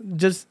 Nah,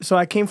 so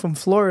I came from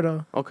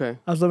Florida. Okay.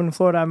 I was living in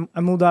Florida.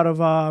 I moved out of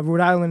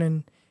Rhode Island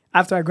and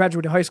after I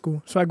graduated high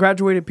school. So I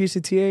graduated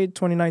PCTA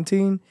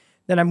 2019.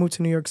 Then I moved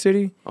to New York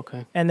City.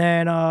 Okay. And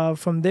then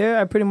from there,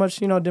 I pretty much,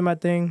 you know, did my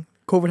thing.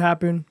 COVID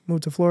happened,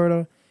 moved to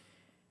Florida.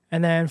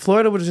 And then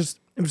Florida was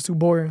too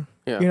boring.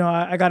 Yeah. You know,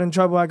 I got in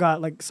trouble. I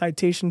got like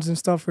citations and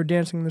stuff for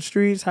dancing in the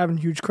streets, having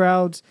huge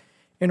crowds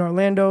in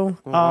Orlando.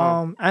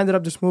 I ended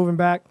up just moving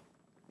back.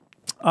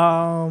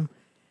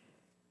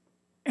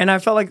 And I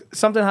felt like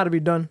something had to be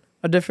done,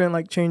 a different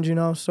like change, you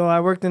know. So I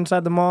worked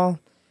inside the mall.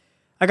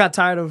 I got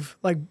tired of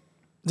like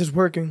just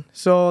working.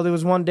 So there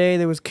was one day,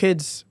 there was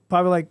kids,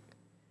 probably like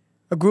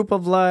a group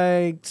of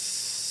like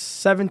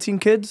 17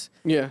 kids.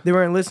 Yeah. They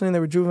weren't listening.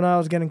 They were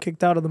juveniles getting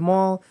kicked out of the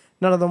mall.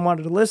 None of them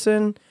wanted to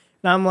listen.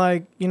 And I'm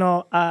like, you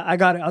know, I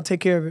got it. I'll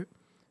take care of it.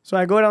 So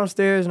I go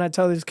downstairs and I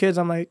tell these kids,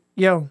 I'm like,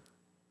 yo,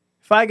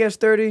 if I get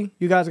 30,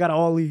 you guys got to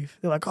all leave.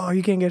 They're like, oh,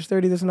 you can't get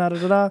 30, this and that, da,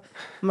 da, da.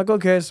 I'm like,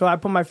 okay. So I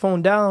put my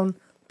phone down,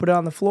 put it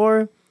on the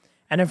floor.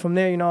 And then from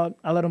there, you know,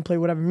 I let them play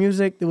whatever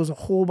music. There was a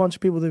whole bunch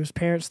of people. There was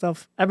parent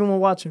stuff.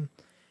 Everyone watching.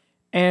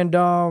 And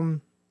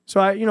so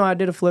I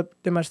did a flip,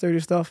 did my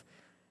 30 stuff.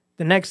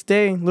 The next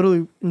day,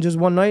 literally in just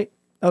one night,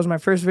 that was my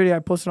first video I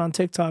posted on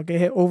TikTok. It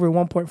hit over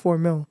 1.4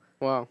 mil.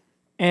 Wow.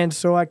 And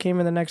so I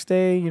came in the next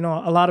day. You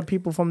know, a lot of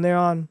people from there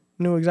on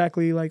knew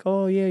exactly like,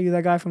 oh, yeah, you're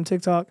that guy from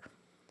TikTok.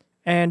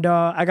 And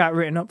I got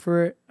written up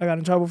for it. I got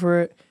in trouble for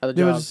it. Other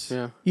jobs,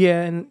 yeah.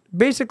 Yeah, and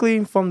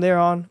basically from there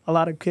on, a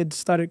lot of kids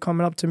started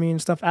coming up to me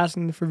and stuff,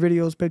 asking for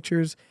videos,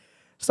 pictures,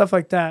 stuff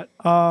like that.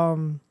 Wow.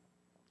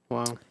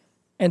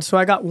 And so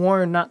I got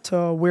warned not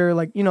to wear,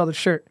 like, you know, the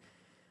shirt.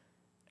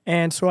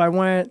 And so I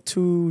went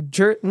to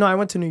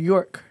New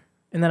York,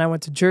 and then I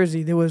went to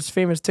Jersey. There was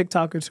famous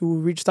TikTokers who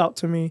reached out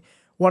to me.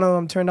 One of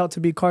them turned out to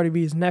be Cardi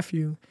B's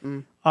nephew.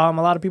 A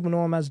lot of people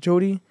know him as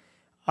Jody.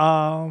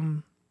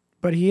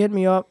 But he hit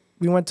me up.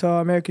 We went to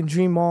American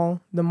Dream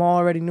Mall. The mall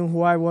already knew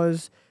who I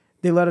was.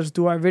 They let us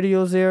do our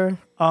videos there.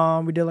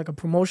 We did like a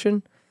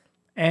promotion.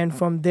 And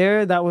from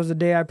there, that was the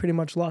day I pretty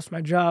much lost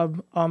my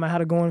job. I had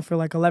to go in for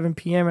like 11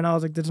 p.m. and I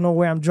was like, there's no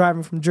way I'm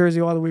driving from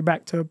Jersey all the way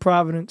back to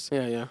Providence.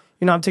 Yeah, yeah.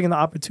 You know, I'm taking the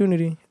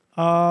opportunity.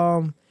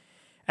 And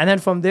then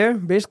from there,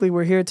 basically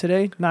we're here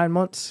today, 9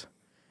 months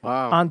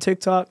on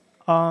TikTok.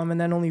 And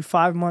then only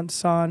 5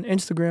 months on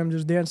Instagram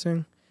just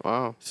dancing.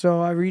 Wow. So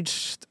I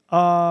reached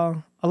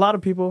a lot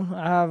of people.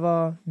 I have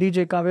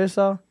DJ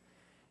Cabeza.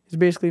 He's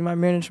basically my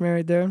management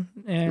right there.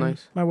 And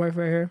my wife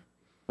right here.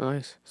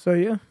 Nice. So,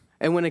 yeah.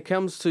 And when it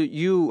comes to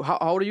you, how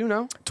old are you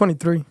now?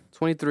 23.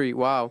 23,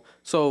 wow.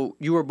 So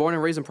you were born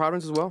and raised in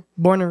Providence as well?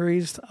 Born and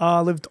raised.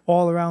 Lived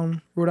all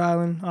around Rhode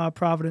Island,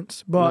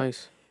 Providence.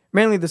 But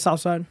mainly the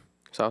south side.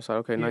 South side,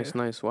 okay, nice,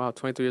 nice. Wow,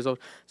 23 years old.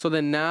 So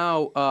then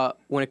now,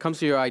 when it comes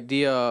to your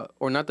idea,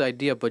 or not the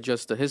idea, but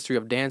just the history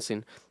of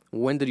dancing,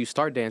 when did you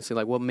start dancing?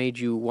 Like, what made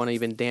you want to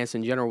even dance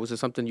in general? Was it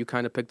something you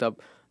kind of picked up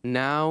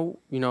now,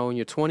 you know, in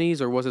your 20s?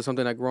 Or was it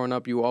something that growing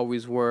up you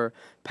always were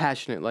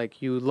passionate?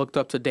 Like, you looked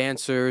up to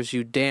dancers,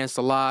 you danced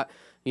a lot,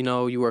 you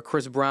know, you were a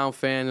Chris Brown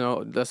fan. You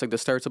know, that's like the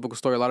stereotypical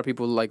story. A lot of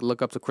people, like,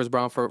 look up to Chris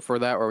Brown for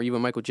that, or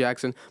even Michael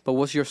Jackson. But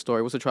what's your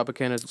story? What's the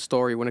Tropicana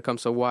story when it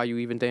comes to why you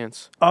even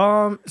dance?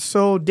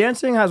 So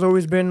dancing has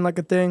always been, like,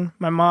 a thing.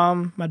 My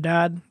mom, my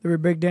dad, they were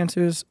big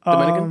dancers.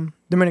 Dominican?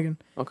 Dominican.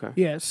 Okay.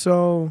 Yeah,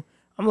 so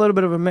I'm a little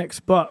bit of a mix,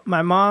 but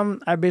my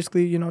mom, I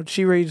basically, you know,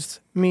 she raised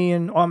me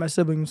and all my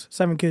siblings,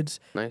 7 kids,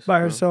 by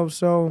herself.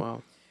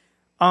 So,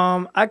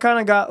 I kind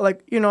of got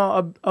like, you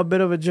know, a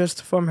bit of a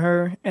gist from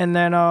her. And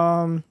then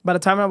by the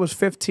time I was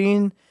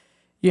 15,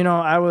 you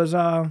know, I was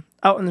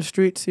out in the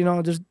streets, you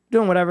know, just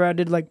doing whatever. I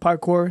did like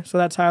parkour, so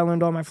that's how I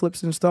learned all my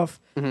flips and stuff.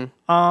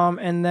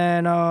 And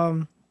then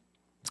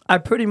I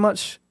pretty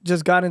much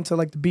just got into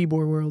like the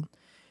b-boy world.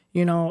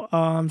 You know,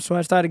 so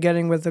I started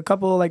getting with a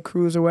couple of like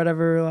crews or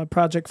whatever,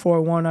 Project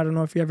 401. I don't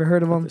know if you ever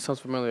heard of them. It sounds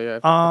familiar,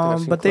 yeah.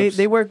 But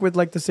they work with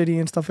like the city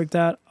and stuff like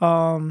that.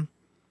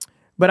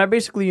 But I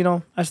basically, you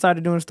know, I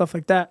started doing stuff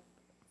like that,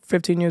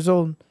 15 years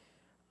old.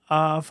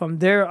 From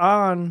there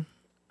on,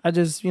 I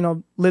just, you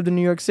know, lived in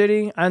New York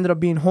City. I ended up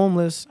being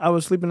homeless. I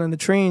was sleeping in the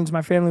trains.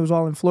 My family was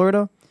all in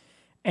Florida.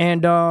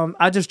 And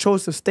I just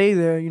chose to stay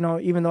there, you know,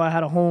 even though I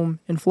had a home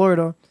in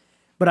Florida.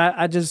 But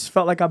I just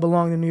felt like I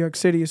belonged in New York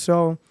City.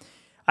 So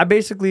I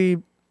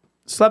basically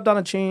slept on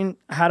a chain,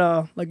 had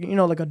a, like, you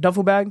know, like a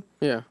duffel bag.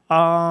 Yeah.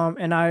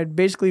 And I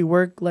basically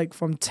worked like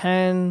from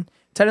 10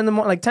 in the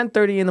morning, like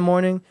 10:30 in the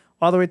morning,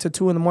 all the way to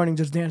 2 in the morning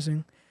just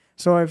dancing.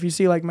 So if you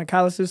see like my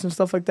calluses and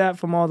stuff like that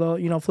from all the,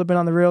 you know, flipping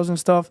on the rails and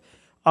stuff,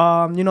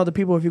 you know, the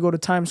people, if you go to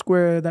Times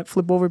Square, that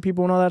flip over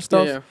people and all that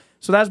stuff. Yeah.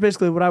 So that's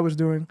basically what I was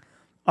doing.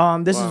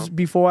 This is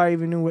before I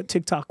even knew what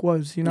TikTok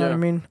was, you know what I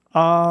mean?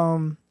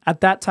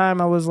 At that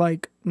time, I was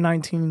like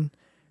 19,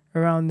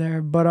 around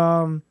there.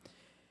 But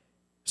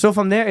so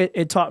from there,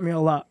 it taught me a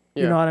lot.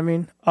 You know what I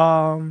mean?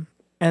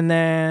 And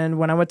then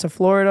when I went to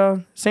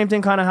Florida, same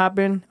thing kind of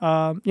happened.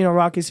 You know,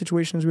 rocky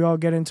situations we all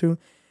get into.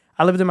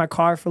 I lived in my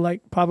car for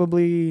like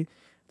probably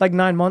like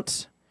 9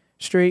 months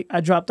straight.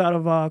 I dropped out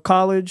of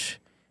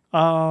college.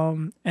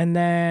 And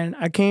then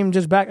I came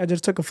just back. I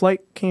just took a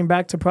flight, came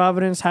back to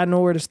Providence, had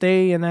nowhere to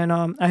stay. And then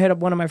I hit up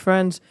one of my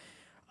friends,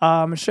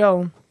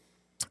 Michelle,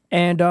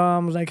 and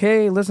was like,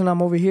 hey, listen,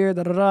 I'm over here.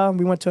 Da, da, da.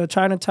 We went to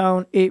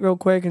Chinatown, ate real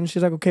quick. And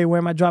she's like, okay, where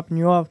am I dropping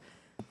you off?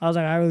 I was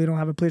like, I really don't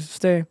have a place to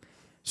stay.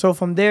 So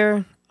from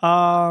there,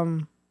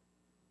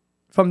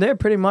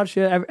 pretty much,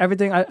 yeah,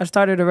 everything, I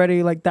started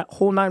already, like that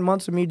whole 9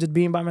 months of me just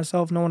being by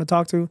myself, no one to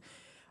talk to.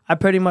 I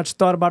pretty much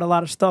thought about a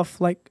lot of stuff,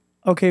 like,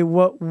 okay,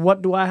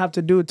 what do I have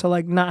to do to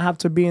like not have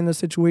to be in this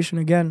situation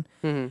again?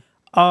 And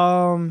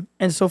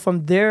so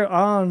from there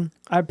on,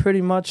 I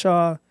pretty much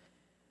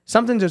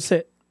something just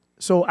hit.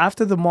 So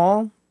after the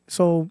mall,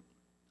 so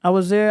I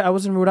was there. I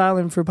was in Rhode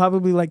Island for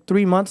probably like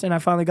 3 months, and I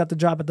finally got the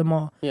job at the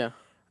mall. Yeah.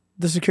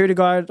 The security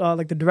guard,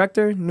 like the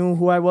director, knew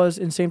who I was,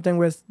 and same thing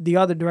with the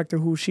other director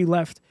who she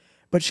left,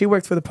 but she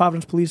worked for the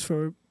Providence Police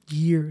for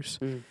years.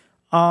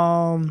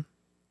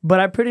 But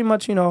I pretty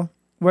much, you know,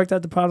 worked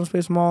at the Providence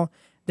Place Mall.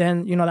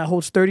 Then, you know, that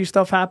whole sturdy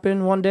stuff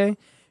happened one day.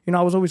 You know,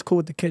 I was always cool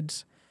with the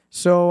kids.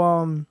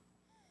 So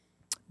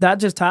that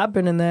just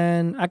happened. And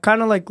then I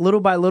kind of like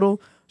little by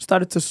little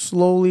started to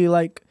slowly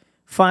like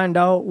find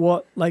out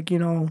what like, you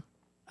know,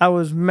 I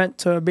was meant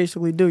to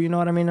basically do. You know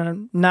what I mean?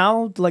 And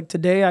now, like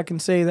today, I can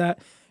say that,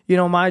 you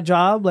know, my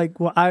job, like,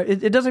 well,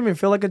 it doesn't even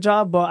feel like a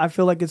job, but I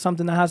feel like it's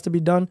something that has to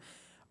be done.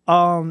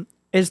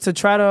 Is to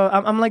try to,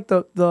 I'm like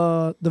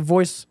the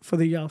voice for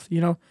the youth, you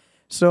know?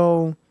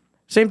 So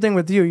same thing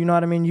with you know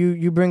what I mean?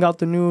 You bring out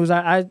the news.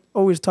 I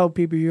always tell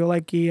people you're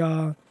like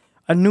a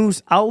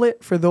news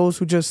outlet for those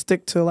who just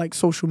stick to like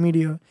social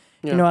media.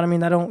 Yeah. You know what I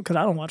mean? Because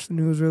I don't watch the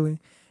news really.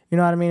 You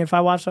know what I mean? If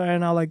I watch that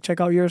and I'll like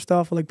check out your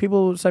stuff, or like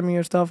people send me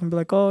your stuff and be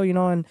like, oh, you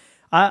know, and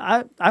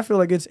I feel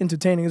like it's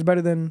entertaining. It's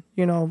better than,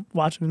 you know,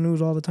 watching the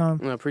news all the time.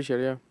 I appreciate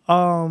it,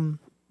 yeah.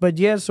 But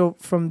yeah, so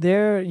from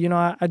there, you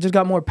know, I just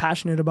got more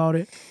passionate about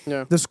it.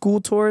 Yeah. The school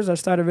tours, I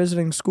started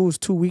visiting schools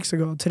 2 weeks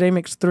ago. Today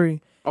makes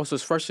 3. Oh, so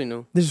it's freshly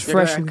new. This is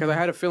freshly because I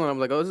had a feeling, I'm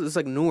like, oh, this is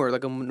like newer,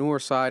 like a newer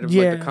side of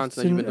like the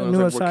content you've been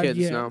doing. It's like we're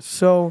kids now.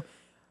 So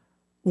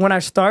when I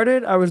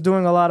started, I was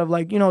doing a lot of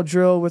like, you know,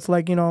 drill with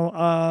like, you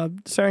know,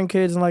 certain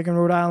kids like in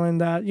Rhode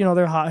Island that, you know,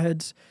 they're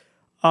hotheads.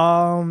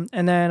 And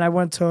then I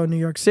went to New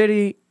York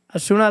City.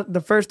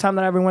 The first time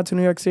that I ever went to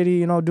New York City,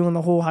 you know, doing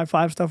the whole high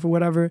five stuff or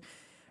whatever,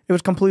 it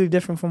was completely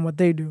different from what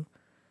they do.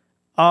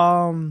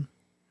 I'm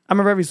a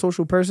very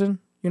social person,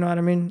 you know what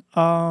I mean?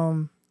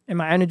 And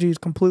my energy is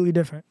completely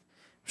different.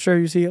 I'm sure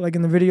you see it like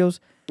in the videos.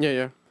 Yeah,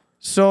 yeah.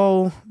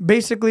 So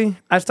basically,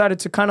 I started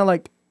to kind of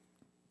like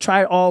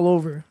try it all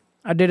over.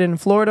 I did it in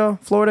Florida.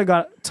 Florida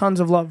got tons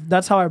of love.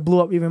 That's how I blew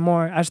up even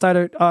more. I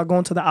started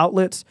going to the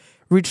outlets,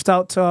 reached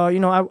out to, you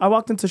know, I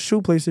walked into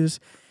shoe places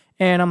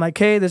and I'm like,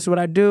 hey, this is what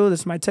I do.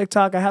 This is my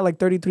TikTok. I had like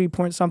 33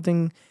 point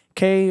something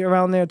K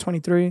around there,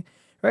 23.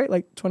 Right,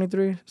 like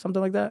 23,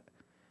 something like that,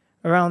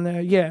 around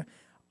there. Yeah,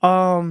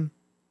 bro,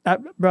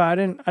 I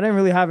didn't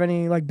really have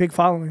any like big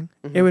following.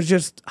 Mm-hmm. It was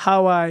just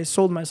how I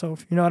sold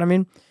myself. You know what I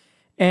mean?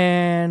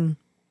 And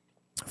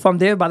from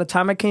there, by the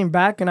time I came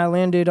back and I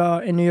landed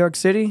in New York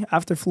City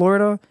after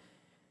Florida,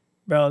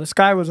 bro, the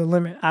sky was the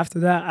limit. After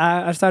that,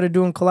 I started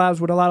doing collabs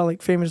with a lot of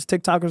like famous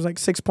TikTokers, like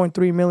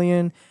 6.3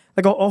 million,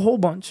 like a whole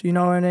bunch. You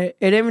know, and it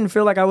didn't even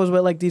feel like I was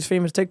with like these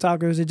famous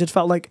TikTokers. It just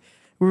felt like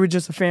we were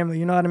just a family,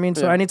 you know what I mean?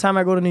 Yeah. So anytime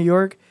I go to New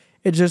York,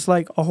 it's just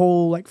like a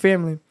whole like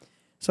family.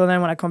 So then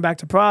when I come back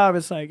to Prov,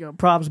 it's like,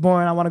 Prov's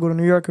boring. I want to go to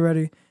New York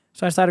already.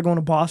 So I started going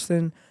to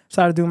Boston,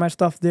 started doing my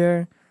stuff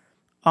there.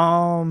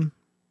 And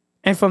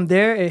from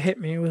there, it hit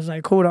me. It was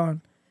like, hold on.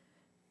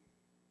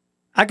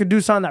 I could do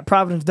something that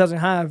Providence doesn't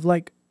have.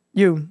 Like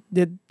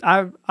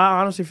I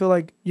honestly feel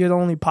like you're the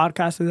only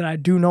podcaster that I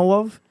do know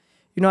of.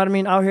 You know what I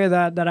mean? Out here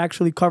that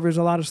actually covers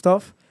a lot of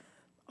stuff.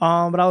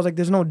 But I was like,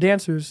 there's no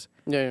dancers.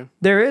 Yeah.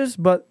 There is,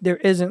 but there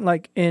isn't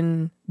like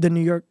in the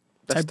New York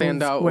that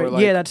stand out way. Or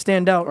like, that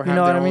stand out. Or you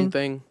know what I mean?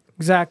 Thing.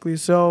 Exactly.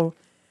 So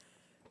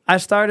I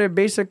started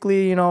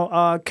basically, you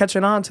know,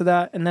 catching on to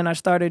that, and then I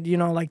started, you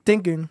know, like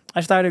thinking.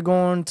 I started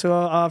going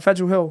to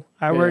Federal Hill.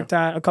 I worked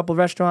at a couple of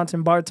restaurants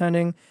and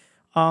bartending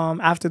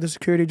after the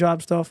security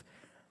job stuff,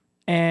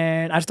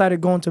 and I started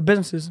going to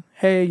businesses.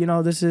 Hey, you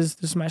know, this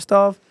is my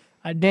stuff.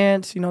 I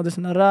dance. You know, this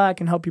and that. I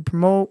can help you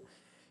promote.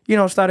 You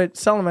know, started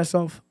selling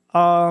myself.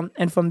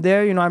 And from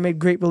there, you know, I made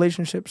great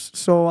relationships.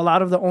 So a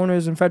lot of the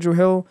owners in Federal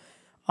Hill,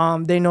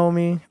 they know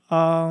me.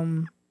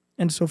 And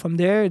so from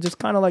there, it just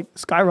kind of like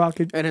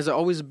skyrocketed. And has it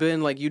always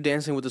been like you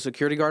dancing with the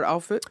security guard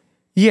outfit?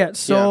 Yeah.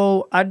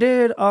 So I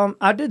did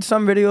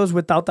some videos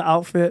without the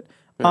outfit.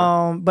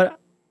 But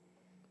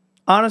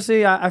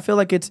honestly, I feel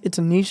like it's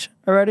a niche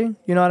already.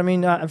 You know what I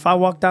mean? If I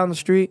walk down the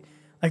street,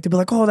 like they'd be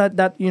like, oh,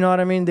 that, you know what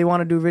I mean? They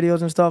want to do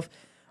videos and stuff.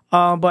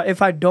 But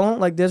if I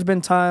don't, like there's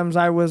been times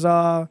I was,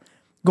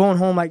 going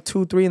home like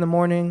 2, 3 in the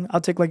morning. I'll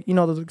take like, you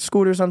know, the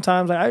scooter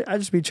sometimes. Like I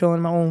just be chilling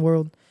in my own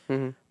world.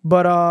 Mm-hmm.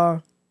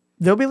 But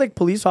there'll be like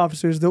police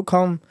officers. They'll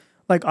come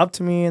like up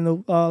to me and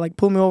they'll like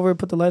pull me over,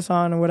 put the lights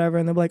on or whatever.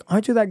 And they'll be like,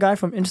 aren't you that guy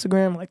from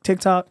Instagram, like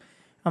TikTok?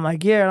 I'm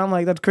like, yeah. And I'm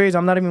like, that's crazy.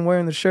 I'm not even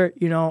wearing the shirt,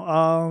 you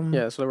know.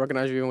 Yeah, so they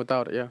recognize you even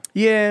without it, yeah.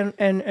 Yeah,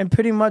 and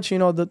pretty much, you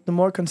know, the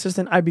more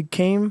consistent I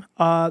became,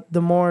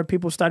 the more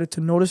people started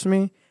to notice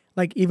me,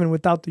 like even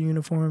without the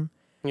uniform.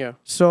 Yeah.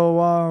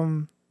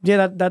 So,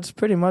 yeah, that's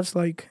pretty much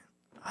like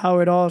how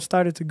it all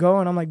started to go.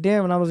 And I'm like,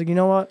 damn. And I was like, you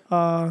know what?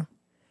 I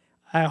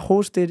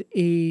hosted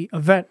a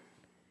event,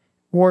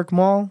 Warwick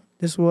Mall.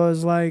 This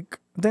was like,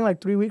 I think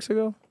like 3 weeks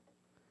ago.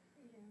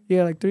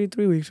 Yeah, like three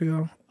weeks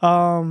ago.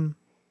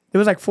 There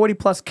was like 40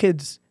 plus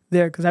kids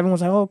there because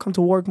everyone's like, oh, come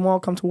to Warwick Mall,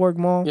 come to Warwick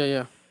Mall. Yeah,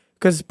 yeah.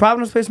 Because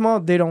Providence Place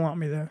Mall, they don't want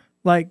me there.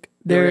 Like,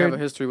 they have a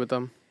history with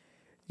them.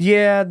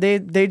 Yeah,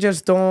 they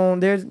just don't.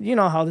 There's, you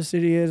know how the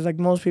city is. Like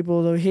most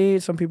people will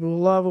hate, some people will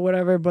love or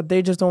whatever, but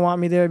they just don't want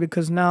me there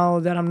because now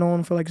that I'm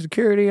known for like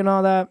security and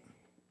all that.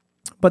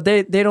 But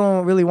they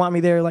don't really want me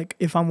there. Like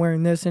if I'm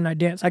wearing this and I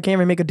dance, I can't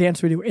even make a dance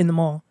video in the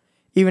mall,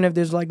 even if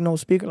there's like no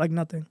speaker, like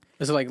nothing.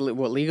 Is it like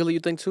what legally you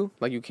think too?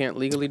 Like you can't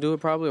legally do it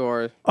probably,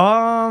 or?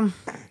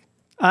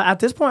 At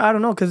this point, I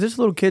don't know, because there's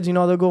little kids, you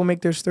know, they'll go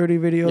make their sturdy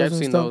videos Yeah, I've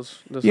and seen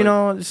stuff. those. You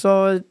know,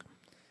 so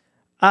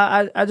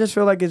I just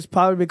feel like it's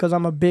probably because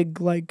I'm a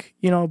big, like,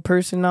 you know,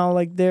 person now,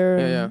 like, there.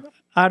 Yeah.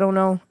 I don't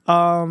know.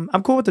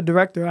 I'm cool with the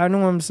director. I knew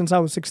him since I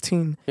was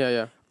 16.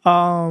 Yeah.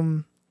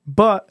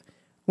 But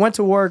went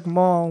to work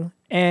mall,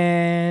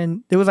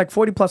 and there was like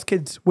 40 plus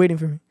kids waiting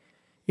for me.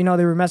 You know,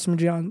 they were messaging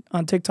me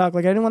on TikTok.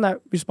 Like, anyone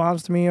that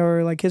responds to me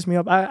or like hits me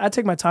up, I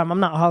take my time. I'm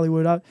not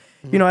Hollywood.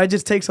 You know, it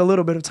just takes a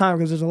little bit of time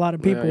because there's a lot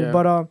of people. Yeah.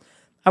 But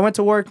I went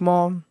to work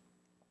mall.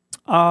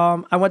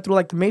 I went through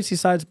like the Macy's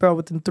sides, bro,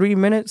 within 3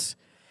 minutes.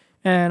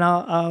 And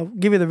I'll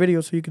give you the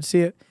video so you can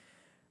see it.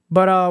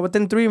 But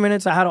within 3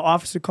 minutes, I had an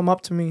officer come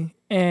up to me,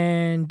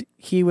 and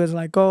he was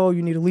like, "Oh,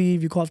 you need to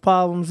leave. You cause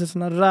problems, this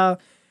and that."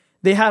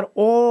 They had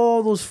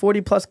all those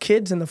 40 plus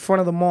kids in the front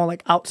of the mall,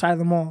 like outside of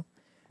the mall.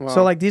 Wow.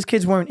 So like these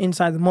kids weren't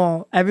inside the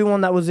mall.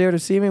 Everyone that was there to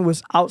see me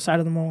was outside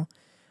of the mall.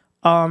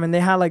 And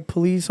they had like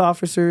police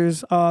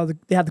officers.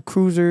 They had the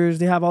cruisers.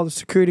 They have all the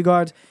security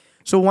guards.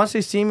 So once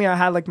they see me, I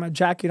had like my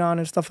jacket on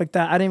and stuff like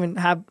that. I didn't even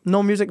have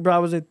no music, bro. I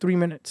was at 3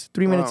 minutes.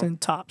 3 minutes in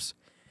tops.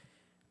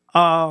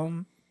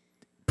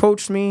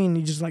 Approached me, and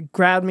he just like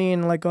grabbed me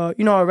in like a,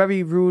 you know, a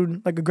very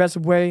rude, like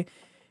aggressive way.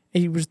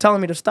 And he was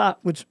telling me to stop,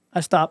 which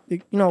I stopped,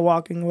 you know,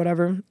 walking or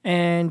whatever.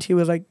 And he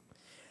was like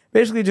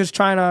basically just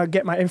trying to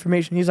get my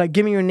information. He's like,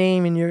 "Give me your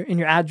name and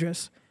your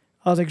address."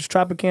 I was like, "It's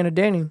Tropicana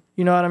Danny."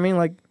 You know what I mean?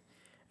 Like,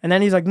 and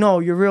then he's like, "No,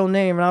 your real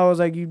name." And I was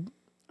like,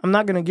 "I'm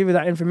not gonna give you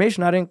that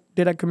information.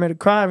 Did I commit a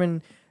crime?"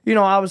 And you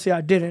know, obviously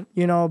I didn't.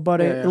 You know, but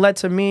it led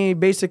to me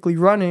basically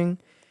running.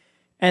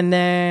 And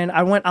then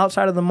I went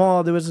outside of the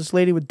mall. There was this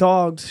lady with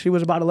dogs. She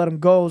was about to let him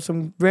go.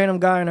 Some random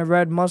guy in a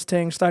red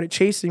Mustang started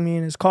chasing me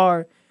in his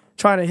car,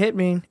 trying to hit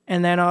me.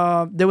 And then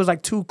there was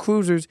like 2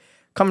 cruisers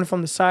coming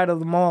from the side of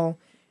the mall.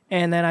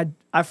 And then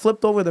I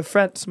flipped over the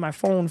fence. My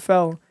phone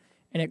fell,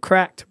 and it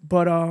cracked.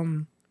 But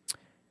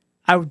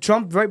I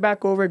jumped right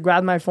back over,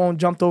 grabbed my phone,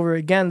 jumped over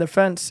again the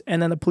fence. And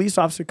then the police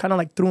officer kind of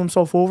like threw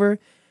himself over.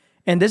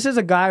 And this is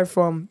a guy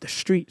from the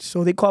street,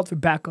 so they called for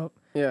backup.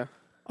 Yeah.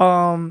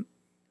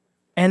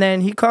 And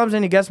then he comes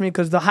and he gets me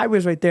because the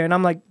highway's right there. And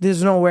I'm like,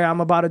 there's no way I'm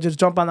about to just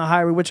jump on the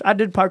highway, which I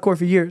did parkour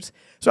for years.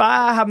 So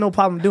I have no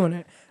problem doing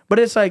it. But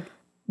it's like,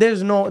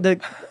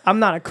 I'm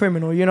not a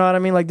criminal, you know what I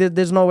mean? Like,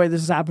 there's no way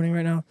this is happening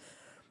right now.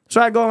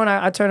 So I go and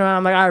I turn around.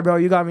 I'm like, "All right, bro,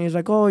 you got me." He's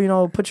like, "Oh, you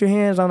know, put your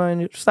hands on it."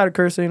 And he started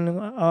cursing,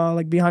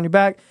 like, behind your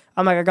back.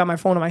 I'm like, "I got my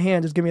phone in my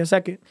hand. Just give me a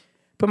second."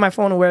 Put my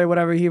phone away,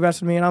 whatever. He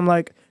arrested me. And I'm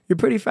like, "You're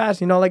pretty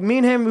fast." You know, like, me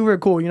and him, we were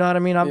cool. You know what I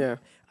mean?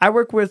 I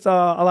work with a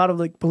lot of,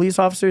 like, police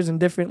officers in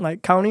different,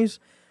 like, counties.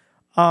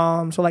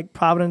 So, like,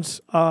 Providence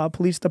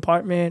Police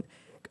Department,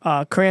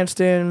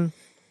 Cranston,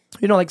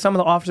 you know, like, some of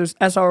the officers,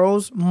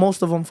 SROs,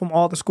 most of them from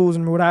all the schools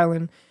in Rhode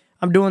Island.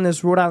 I'm doing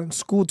this Rhode Island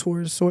school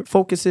tours, so it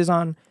focuses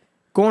on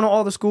going to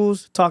all the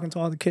schools, talking to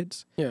all the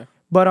kids. Yeah.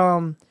 But,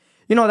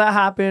 you know, that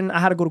happened. I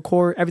had to go to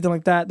court, everything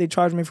like that. They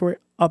charged me for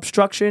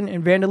obstruction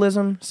and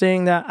vandalism,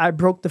 saying that I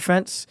broke the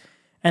fence.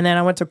 And then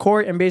I went to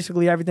court, and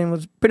basically everything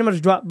was pretty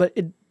much dropped, but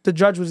the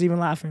judge was even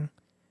laughing.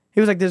 He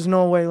was like, "There's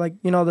no way." Like,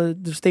 you know,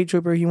 the state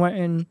trooper, he went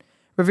and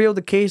revealed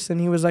the case, and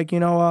he was like, you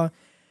know,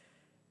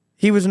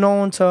 he was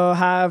known to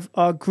have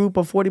a group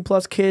of 40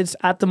 plus kids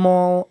at the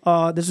mall.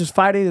 This was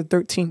Friday the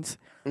 13th.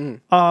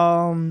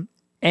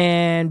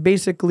 And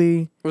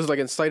basically, was it like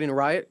inciting a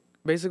riot,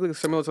 basically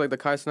similar to like the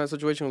Kai Cenat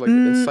situation, like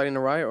inciting a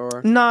riot,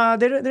 or nah,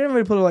 they didn't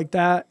really put it like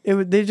that.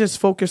 They just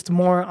focused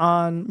more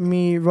on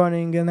me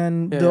running, and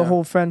then the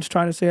whole fence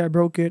trying to say I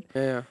broke it.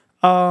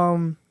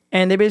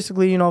 And they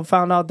basically, you know,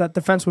 found out that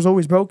the fence was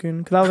always broken,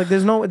 because I was like,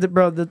 "There's no,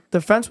 bro,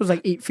 the fence was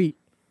like 8 feet.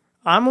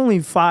 I'm only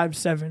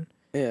 5'7".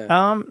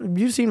 Yeah.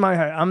 You've seen my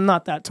height. I'm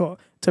not that tall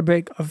to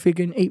break a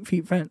freaking 8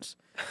 feet fence.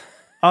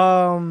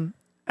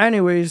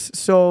 Anyways,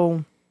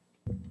 so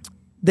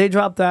they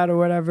dropped that or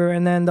whatever,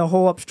 and then the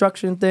whole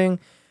obstruction thing,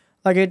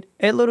 like it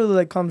literally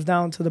like comes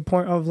down to the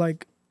point of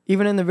like,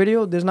 even in the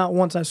video, there's not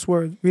once I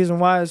swerved. Reason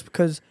why is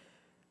because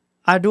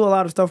I do a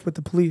lot of stuff with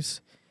the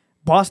police.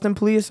 Boston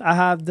police, I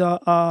have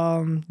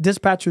the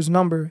dispatcher's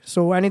number.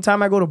 So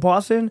anytime I go to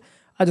Boston,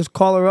 I just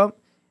call her up,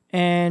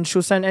 and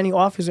she'll send any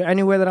officer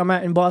anywhere that I'm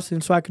at in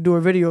Boston so I could do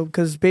a video,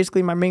 because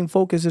basically my main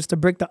focus is to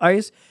break the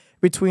ice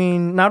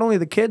between not only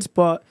the kids,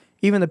 but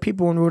even the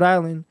people in Rhode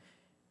Island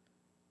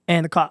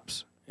and the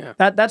cops. Yeah.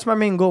 That's my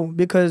main goal,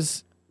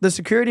 because the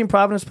security in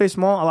Providence Place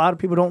Mall, a lot of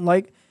people don't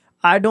like.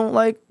 I don't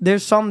like.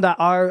 There's some that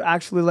are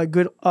actually like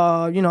good,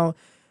 you know,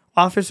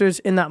 officers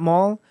in that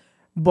mall,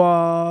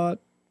 but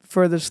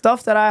for the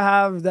stuff that I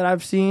have, that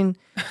I've seen,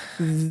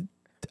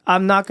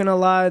 I'm not gonna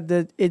lie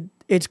that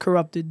it's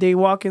corrupted. They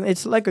walk in,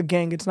 it's like a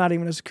gang. It's not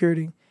even a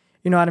security.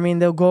 You know what I mean?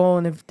 They'll go,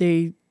 and if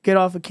they get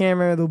off a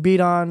camera, they'll beat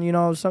on, you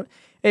know, so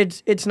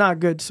it's not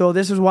good. So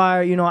this is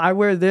why, you know, I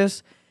wear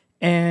this,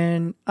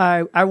 and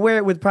I wear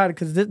it with pride,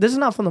 because this is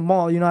not from the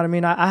mall, you know what I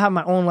mean? I have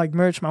my own like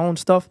merch, my own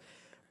stuff,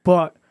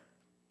 but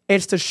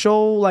it's to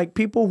show like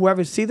people,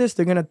 whoever see this,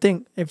 they're gonna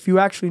think, if you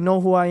actually know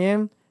who I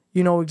am,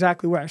 you know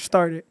exactly where I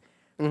started.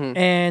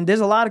 And there's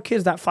a lot of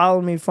kids that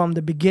followed me from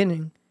the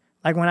beginning.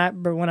 Like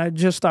when I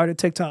just started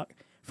TikTok,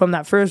 from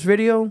that first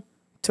video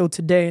till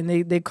today, and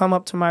they come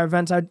up to my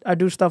events. I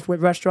do stuff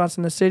with restaurants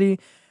in the city.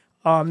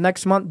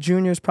 Next month,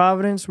 Junior's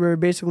Providence, we're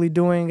basically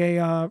doing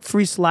a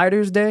free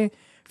sliders day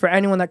for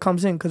anyone that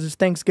comes in because it's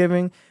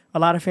Thanksgiving. A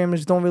lot of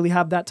families don't really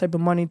have that type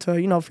of money to,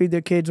 you know, feed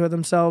their kids or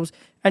themselves.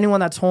 Anyone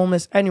that's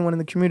homeless, anyone in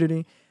the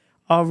community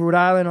of Rhode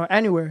Island or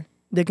anywhere,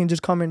 they can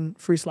just come in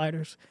free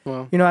sliders.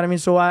 Wow. You know what I mean?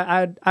 So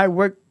I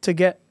work to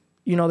get,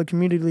 you know, the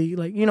community,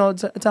 like, you know,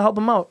 to help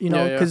them out, you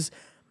know, because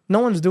no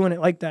one's doing it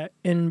like that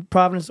in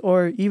Providence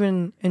or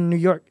even in New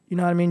York. You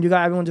know what I mean? You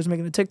got everyone just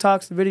making the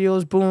TikToks, the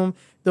videos, boom,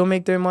 they'll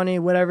make their money,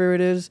 whatever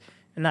it is,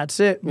 and that's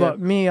it. Yeah. But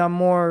me, I'm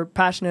more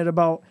passionate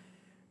about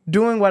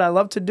doing what I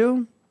love to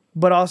do,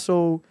 but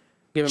also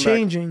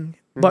changing,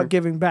 but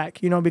giving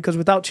back, you know, because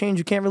without change,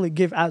 you can't really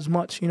give as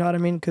much, you know what I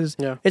mean? Because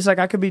it's like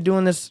I could be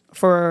doing this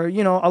for,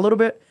 you know, a little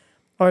bit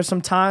or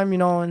some time, you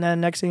know, and then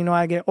next thing you know,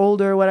 I get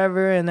older or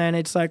whatever, and then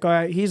it's like, all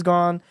right, he's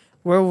gone,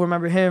 we'll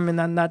remember him, and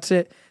then that's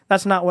it.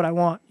 That's not what I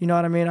want, you know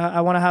what I mean?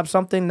 I want to have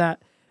something that,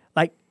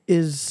 like,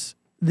 is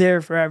there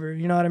forever,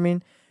 you know what I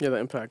mean? Yeah, the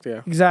impact,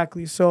 yeah.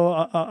 Exactly.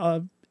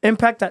 So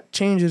impact that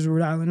changes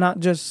Rhode Island, not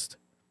just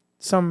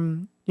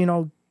some, you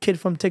know, kid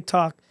from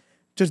TikTok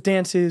just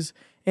dances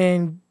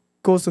and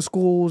goes to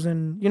schools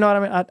and, you know what I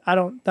mean? I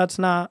don't, that's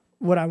not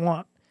what I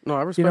want. No,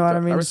 I respect you know that. What I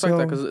mean? I respect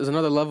that because there's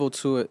another level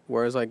to it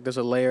where it's like there's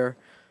a layer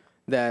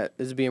that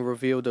is being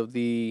revealed of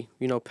the,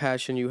 you know,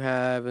 passion you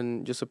have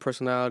and just a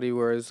personality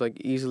where it's like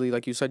easily,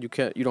 like you said,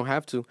 you don't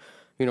have to.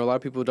 You know, a lot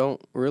of people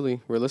don't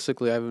really,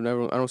 realistically. I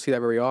don't see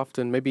that very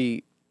often.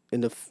 Maybe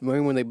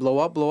when they blow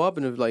up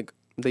and if like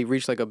they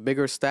reach like a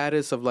bigger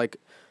status of like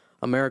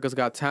America's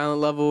Got Talent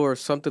level or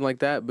something like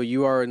that, but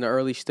you are in the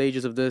early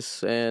stages of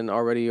this and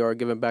already are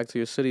giving back to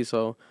your city.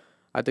 So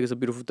I think it's a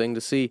beautiful thing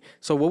to see.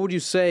 So what would you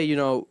say, you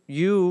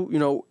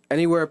know,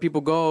 anywhere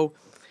people go,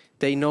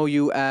 they know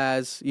you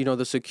as, you know,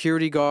 the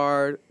security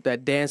guard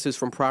that dances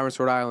from Providence,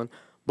 Rhode Island.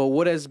 But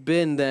what has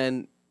been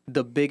then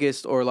the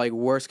biggest or like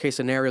worst case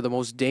scenario, the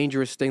most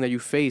dangerous thing that you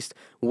faced?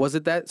 Was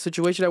it that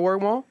situation at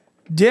Warwick Mall?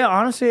 Yeah,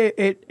 honestly,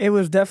 it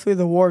was definitely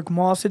the Warwick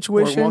Mall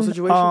situation. Warwick Mall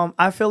situation?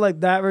 I feel like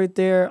that right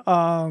there. It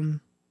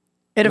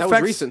that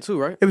was recent too,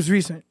 right? It was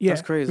recent. Yeah,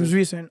 that's crazy. It was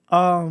recent.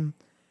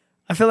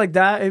 I feel like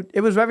that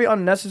it was very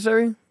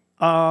unnecessary.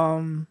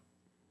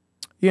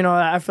 You know,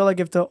 I feel like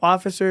if the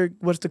officer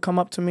was to come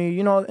up to me,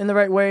 you know, in the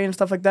right way and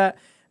stuff like that,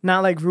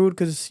 not like rude,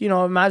 because, you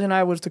know, imagine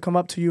I was to come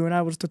up to you and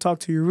I was to talk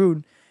to you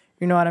rude.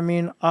 You know what I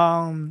mean?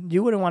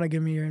 You wouldn't want to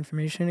give me your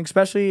information,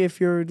 especially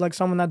if you're like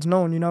someone that's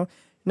known, you know?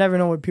 You never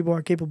know what people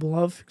are capable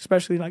of,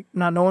 especially like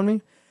not knowing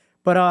me.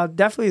 But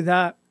definitely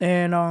that.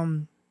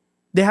 And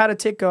they had to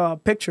take a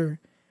picture,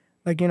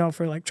 like, you know,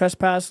 for like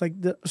trespass. Like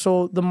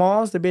so the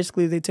malls,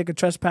 they take a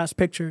trespass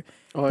picture.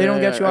 Oh, they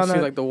don't get you on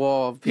like the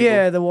wall of people.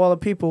 Yeah, the wall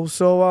of people.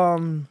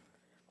 So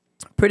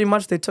pretty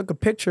much they took a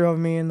picture of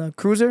me in the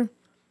cruiser,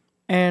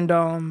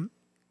 and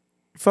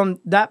from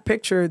that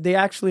picture they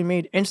actually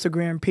made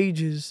Instagram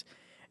pages,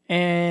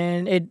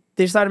 and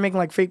they started making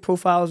like fake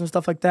profiles and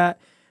stuff like that,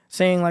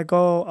 saying like,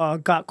 oh,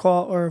 got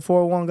caught, or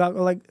 401 got,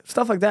 like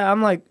stuff like that.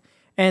 I'm like,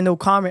 and they'll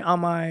comment on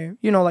my,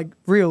 you know, like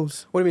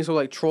reels. What do you mean? So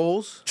like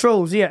trolls?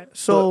 Trolls, yeah.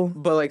 So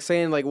but like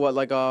saying like what,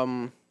 like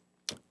oh,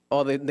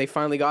 they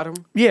finally got him?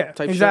 Yeah,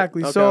 type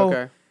exactly. Shit? So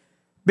okay.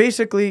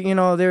 Basically, you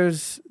know,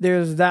 there's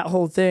that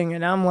whole thing,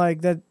 and I'm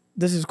like,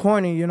 this is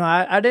corny. You know,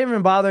 I didn't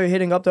even bother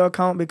hitting up their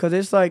account because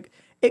it's like,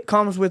 it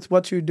comes with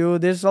what you do.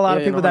 There's a lot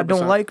of people that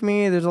don't like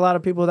me. There's a lot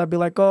of people that be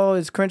like, oh,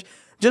 it's cringe,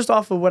 just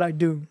off of what I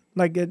do.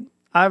 Like,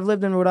 I've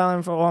lived in Rhode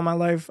Island for all my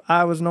life.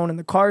 I was known in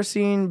the car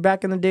scene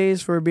back in the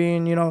days for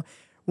being, you know,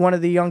 one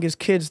of the youngest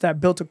kids that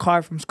built a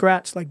car from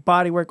scratch, like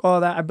bodywork,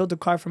 all that. I built a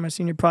car for my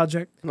senior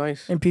project.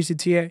 Nice. In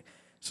PCTA.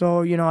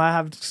 So, you know, I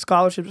have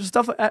scholarships,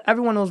 stuff.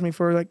 Everyone knows me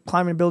for like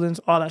climbing buildings,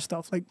 all that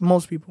stuff, like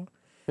most people.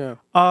 Yeah.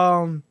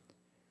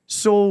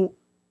 So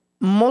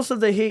most of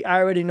the hate I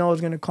already know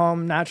is going to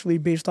come naturally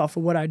based off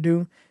of what I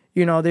do.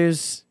 You know,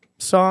 there's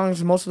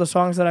songs, most of the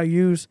songs that I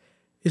use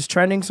is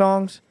trending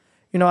songs.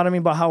 You know what I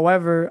mean? But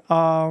however,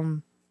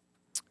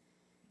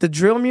 the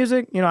drill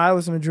music, you know, I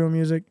listen to drill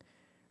music.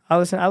 I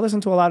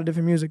listen to a lot of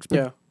different music.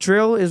 But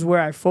drill is where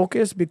I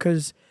focus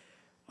because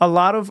a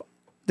lot of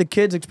the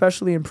kids,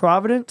 especially in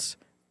Providence,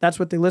 that's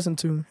what they listen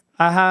to.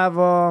 I have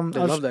they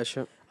love that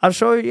shit. I'll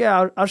show you.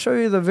 Yeah, I'll show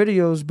you the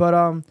videos. But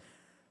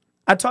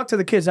I talk to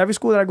the kids. Every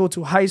school that I go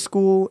to, high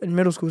school and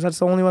middle schools. That's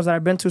the only ones that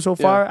I've been to so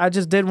far. I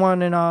just did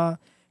one in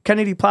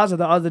Kennedy Plaza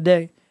the other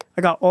day.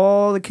 I got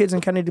all the kids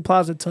in Kennedy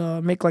Plaza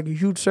to make like a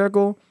huge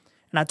circle,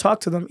 and I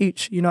talked to them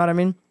each. You know what I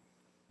mean?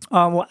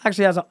 Well,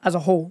 actually, as a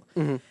whole.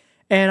 Mm-hmm.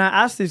 And I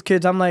asked these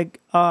kids, I'm like,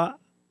 I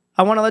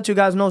want to let you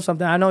guys know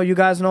something. I know you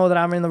guys know that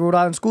I'm in the Rhode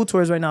Island school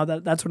tours right now.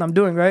 That's what I'm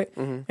doing, right?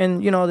 Mm-hmm.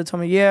 And, you know, they tell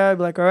me, yeah. I'd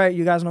be like, all right,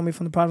 you guys know me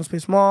from the Providence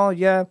Place Mall.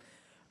 Yeah.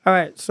 All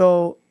right,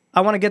 so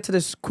I want to get to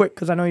this quick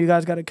because I know you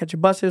guys got to catch your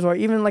buses, or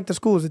even like the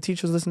schools, the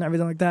teachers listen to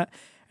everything like that.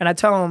 And I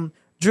tell them,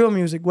 drill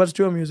music, what's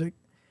drill music?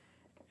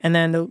 And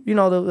then,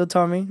 they'll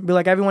tell me, be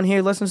like, everyone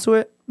here listens to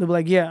it? They'll be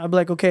like, yeah. I'll be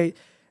like, okay,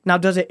 now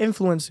does it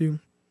influence you?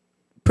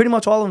 pretty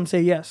much all of them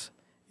say yes.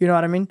 You know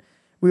what I mean?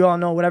 We all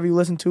know whatever you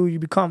listen to, you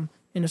become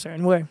in a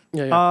certain way.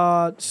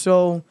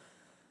 So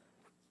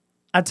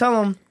I tell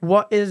them,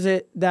 what is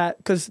it that,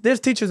 because there's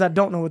teachers that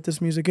don't know what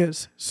this music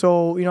is.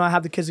 So, you know, I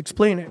have the kids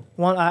explain it.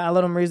 I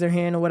let them raise their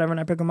hand or whatever, and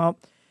I pick them up.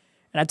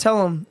 And I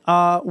tell them,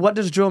 what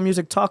does drill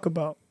music talk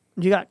about?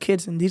 You got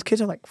kids, and these kids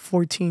are like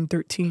 14,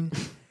 13.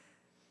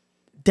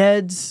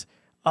 Deads,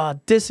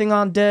 dissing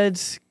on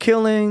deads,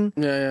 killing,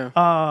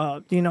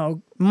 you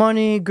know,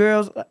 money,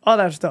 girls, all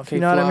that stuff. You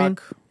know what I mean?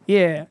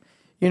 Yeah.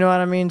 You know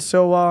what I mean?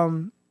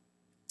 So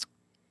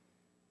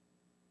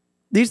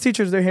these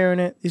teachers, they're hearing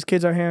it. These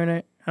kids are hearing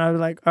it. And I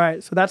was like, all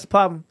right, so that's the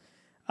problem.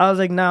 I was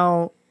like,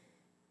 now,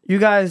 you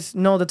guys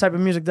know the type of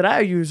music that I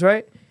use,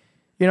 right?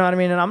 You know what I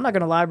mean? And I'm not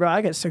going to lie, bro.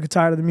 I get sick and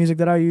tired of the music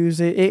that I use.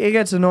 It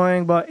gets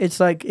annoying, but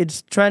it's like,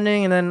 it's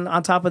trending. And then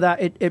on top of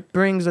that, it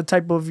brings a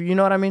type of, you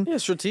know what I mean? Yeah,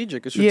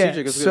 strategic. It's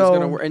strategic. Yeah, it's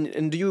gonna work.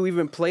 And do you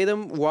even play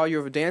them while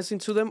you're dancing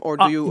to them? Or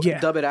do you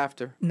dub it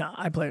after? No,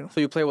 I play them. So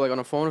you play like on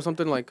a phone or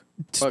something? Like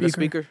a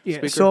speaker? Yeah.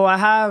 Speaker? So I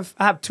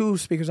have 2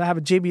 speakers. I have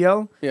a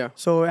JBL. Yeah.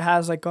 So it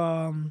has like,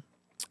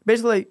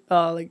 basically,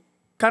 like,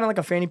 kind of like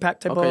a fanny pack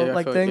type of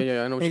like thing.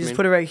 Yeah, I know what and you mean. just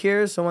put it right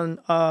here. So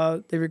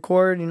when they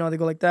record, you know, they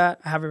go like that.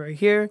 I have it right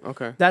here.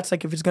 Okay. That's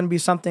like if it's gonna be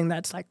something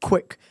that's like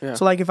quick. Yeah.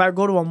 So like if I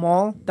go to a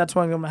mall, that's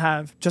what I'm gonna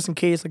have just in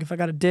case. Like if I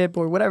got a dip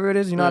or whatever it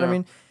is, you know what I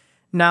mean.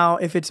 Now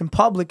if it's in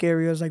public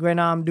areas, like right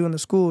now I'm doing the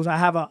schools, I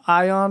have an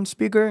ion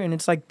speaker and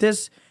it's like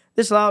this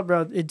loud,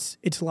 bro.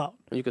 It's loud.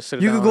 And you can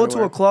sit. You could go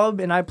to a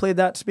club and I play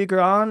that speaker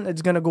on.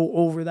 It's gonna go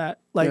over that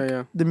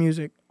the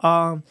music.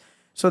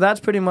 So that's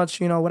pretty much,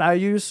 you know, what I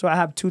use. So I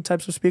have 2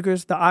 types of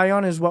speakers. The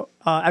Ion is what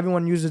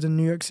everyone uses in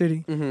New York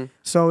City.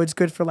 So it's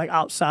good for like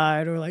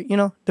outside or like, you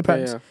know,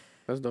 depends. Yeah,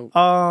 that's dope.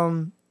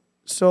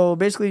 So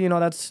basically, you know,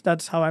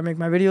 that's how I make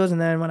my videos. And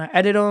then when I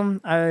edit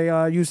them,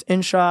 I use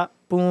InShot,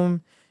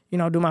 boom, you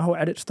know, do my whole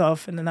edit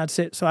stuff. And then that's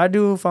it. So I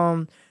do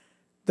from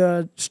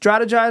the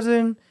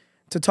strategizing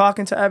to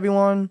talking to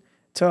everyone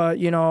to,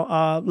 you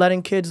know,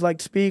 letting kids like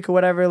speak or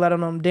whatever,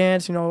 letting them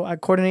dance. You know, I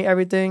coordinate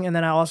everything. And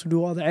then I also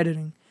do all the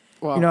editing.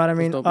 Wow, you know what I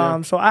mean?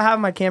 Dope, so I have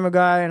my camera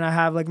guy and I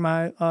have like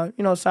my,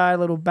 you know, side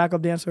little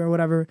backup dancer or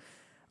whatever.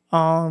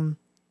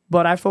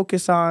 But I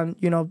focus on,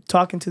 you know,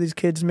 talking to these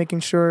kids,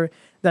 making sure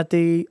that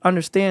they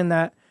understand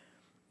that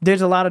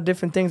there's a lot of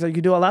different things that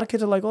you do. A lot of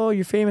kids are like, oh,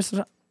 you're famous.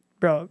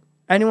 Bro,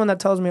 anyone that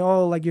tells me,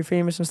 oh, like you're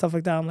famous and stuff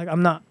like that, I'm like,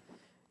 I'm not.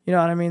 You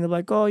know what I mean? They're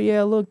like, oh,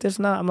 yeah, look, this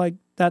not. I'm like,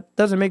 that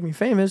doesn't make me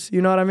famous.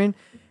 You know what I mean?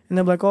 And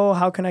they're like, oh,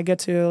 how can I get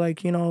to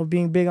like, you know,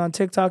 being big on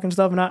TikTok and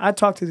stuff? And I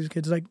talk to these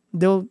kids. Like,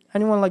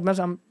 anyone like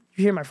message,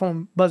 you hear my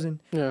phone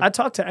buzzing. Yeah. I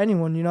talk to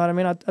anyone, you know what I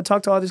mean? I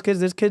talk to all these kids.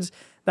 There's kids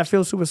that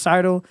feel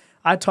suicidal.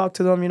 I talk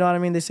to them, you know what I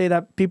mean? They say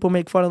that people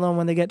make fun of them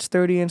when they get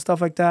sturdy and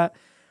stuff like that.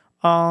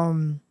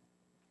 Bro,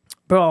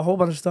 a whole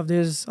bunch of stuff.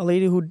 There's a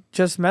lady who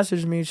just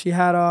messaged me. She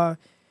had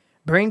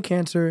brain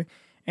cancer,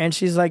 and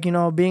she's like, you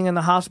know, being in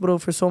the hospital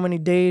for so many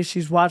days,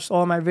 she's watched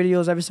all my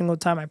videos every single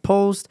time I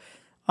post,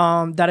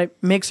 that it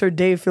makes her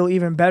day feel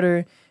even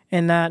better,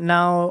 and that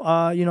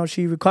now, you know,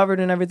 she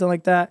recovered and everything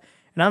like that.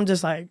 And I'm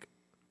just like,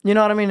 you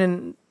know what I mean?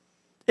 And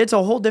it's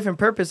a whole different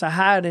purpose I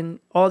had, and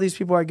all these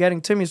people are getting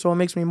to me, so it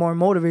makes me more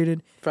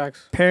motivated.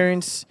 Facts.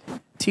 Parents,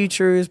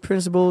 teachers,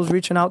 principals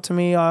reaching out to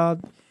me,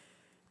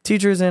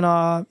 teachers in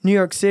New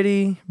York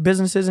City,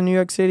 businesses in New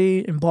York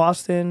City, in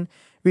Boston,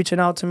 reaching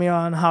out to me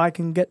on how I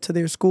can get to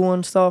their school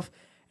and stuff.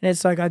 And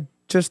it's like I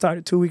just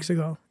started 2 weeks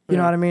ago. You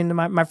know what I mean?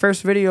 My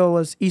first video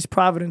was East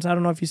Providence. I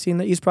don't know if you've seen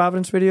the East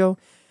Providence video,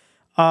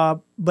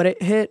 but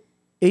it hit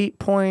I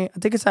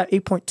think it's at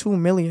 8.2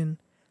 million.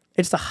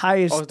 It's the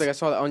highest. Oh, I think I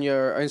saw that on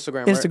your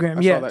Instagram. Instagram,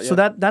 right? yeah. That, yeah. So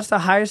that's the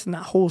highest in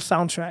that whole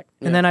soundtrack.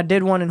 And then I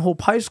did one in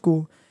Hope High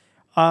School.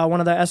 One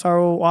of the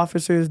SRO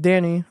officers,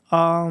 Danny,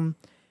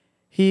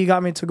 he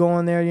got me to go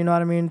in there, you know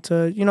what I mean,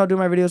 to, you know, do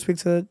my video, speak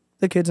to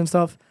the kids and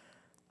stuff.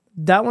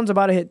 That one's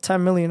about to hit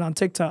 10 million on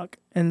TikTok.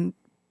 And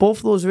both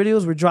of those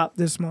videos were dropped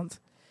this month.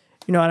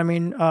 You know what I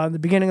mean? The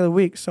beginning of the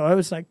week. So I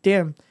was like,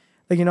 damn.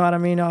 Like, you know what I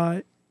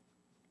mean?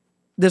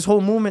 This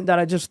whole movement that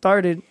I just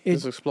started.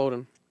 It's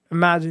exploding.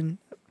 Imagine.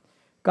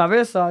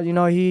 Gavesa, you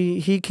know,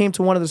 he came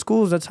to one of the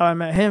schools. That's how I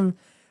met him.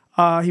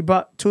 He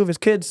brought 2 of his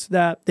kids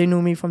that they knew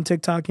me from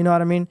TikTok. You know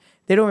what I mean?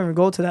 They don't even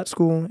go to that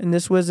school. And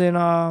this was in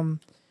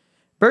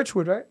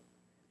Birchwood, right?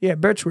 Yeah,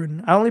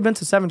 Birchwood. I only been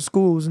to 7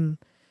 schools. And,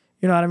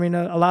 you know what I mean?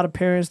 A lot of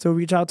parents, they'll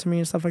reach out to me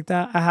and stuff like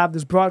that. I have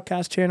this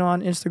broadcast channel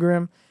on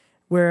Instagram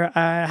where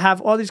I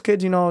have all these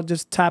kids, you know,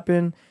 just tap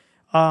in.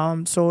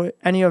 So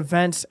any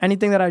events,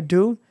 anything that I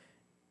do,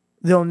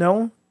 they'll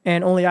know.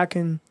 And only I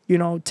can, you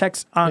know,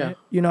 text on it.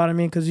 You know what I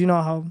mean? Because you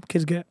know how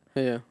kids get.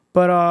 Yeah.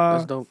 But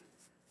that's dope.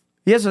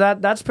 Yeah, so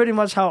that's pretty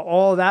much how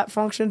all that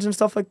functions and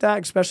stuff like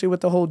that, especially with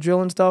the whole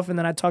drill and stuff. And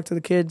then I talk to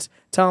the kids,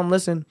 tell them,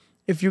 listen,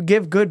 if you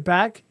give good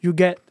back, you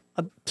get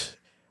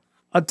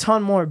a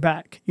ton more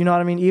back. You know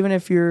what I mean? Even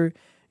if you're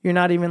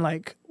not even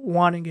like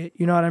wanting it.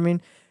 You know what I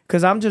mean?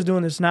 Because I'm just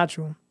doing this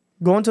natural.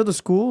 Going to the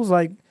schools,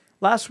 like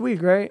last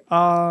week, right?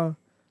 I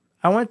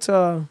went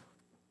to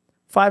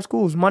 5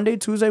 schools: Monday,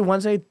 Tuesday,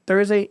 Wednesday,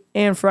 Thursday,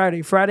 and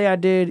Friday. Friday I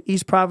did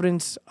East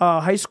Providence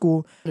High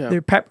School,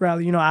 their pep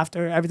rally, you know,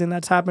 after everything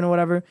that's happened or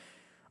whatever.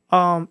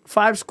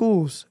 5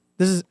 schools.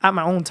 This is at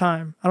my own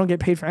time. I don't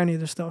get paid for any of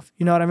this stuff.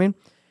 You know what I mean?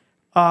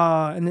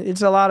 And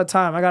it's a lot of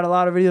time. I got a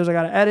lot of videos I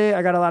got to edit.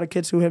 I got a lot of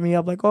kids who hit me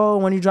up like, oh,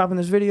 when you dropping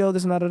this video,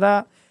 this and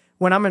that.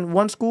 When I'm in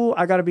one school,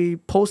 I got to be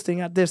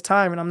posting at this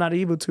time, and I'm not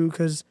able to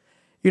because,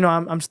 you know,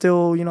 I'm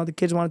still, you know, the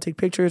kids want to take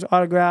pictures,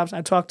 autographs.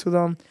 I talk to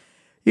them.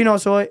 You know,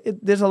 so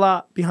there's a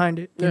lot behind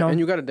it. You know? And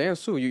you got to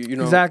dance too. You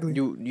know, exactly.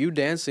 You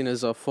dancing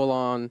is a full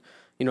on,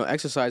 you know,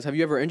 exercise. Have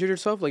you ever injured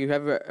yourself? Like,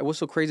 what's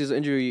so crazy is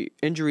the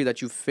injury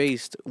that you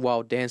faced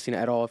while dancing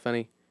at all, if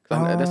any?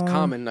 That's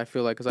common. I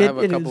feel like because I have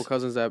a couple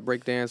cousins that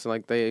break dance and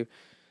like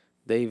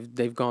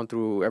they've gone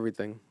through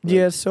everything. Like,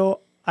 yeah,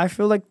 so I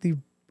feel like the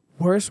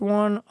worst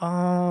one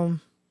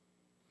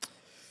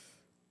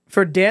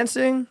for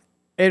dancing,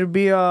 it'd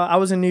be I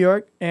was in New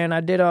York and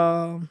I did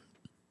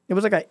it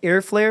was like an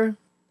air flare.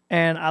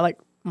 And I like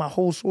my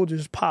whole shoulder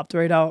just popped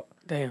right out.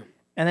 Damn.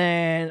 And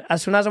then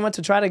as soon as I went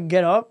to try to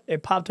get up,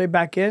 it popped right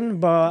back in.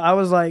 But I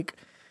was like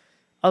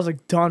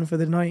done for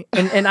the night.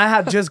 And I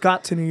had just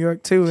got to New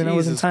York too, and I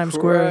was in Times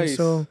Square.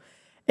 So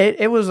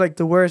it was like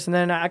the worst. And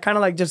then I kind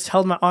of like just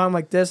held my arm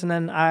like this, and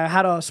then I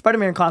had a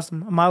Spider-Man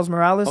costume, Miles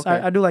Morales. Okay.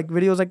 I do like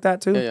videos like that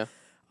too. Yeah.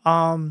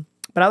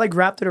 But I like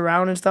wrapped it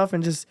around and stuff,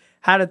 and just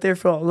had it there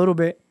for a little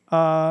bit.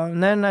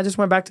 And then I just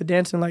went back to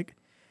dancing like.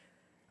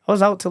 I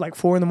was out till like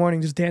 4 in the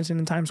morning just dancing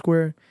in Times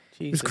Square. Jesus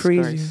it was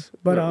crazy. Christ.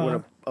 But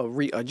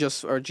a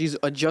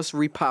just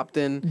re-popped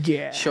in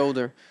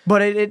shoulder.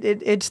 But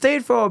it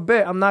stayed for a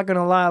bit. I'm not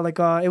gonna lie. Like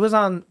it was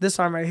on this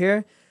arm right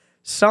here.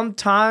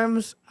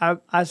 Sometimes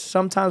I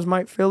sometimes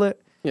might feel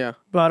it. Yeah.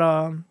 But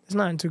it's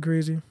nothing too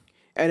crazy.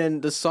 And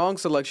then the song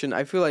selection,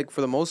 I feel like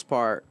for the most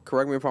part,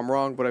 correct me if I'm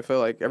wrong, but I feel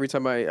like every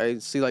time I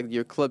see like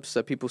your clips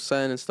that people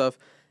send and stuff,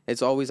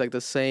 it's always like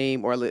the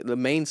same, or the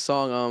main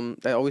song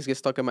that always gets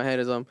stuck in my head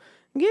is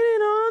get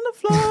it on the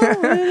floor,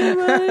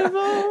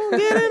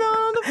 get it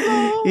on the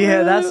floor.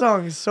 Yeah, that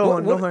song is so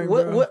annoying,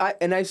 bro.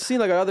 And I've seen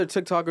like other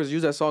TikTokers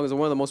use that song as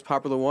one of the most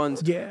popular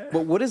ones. Yeah.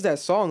 But what is that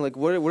song? Like,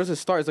 what does it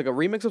start? It's like a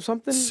remix of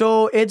something?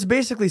 So it's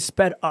basically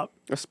sped up.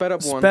 A sped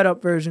up one? Sped up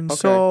version. Okay.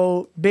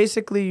 So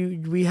basically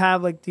we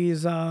have like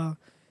these,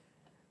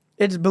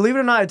 it's, believe it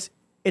or not,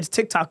 it's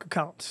TikTok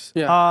accounts.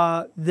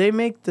 Yeah. They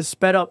make the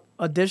sped up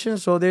edition.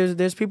 So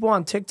there's people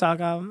on TikTok.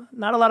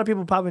 Not a lot of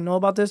people probably know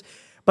about this.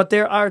 But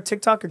there are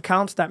TikTok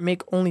accounts that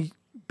make only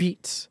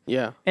beats.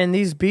 Yeah. And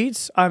these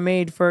beats are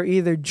made for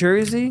either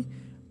Jersey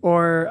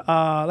or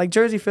like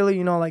Jersey, Philly,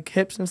 you know, like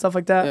hips and stuff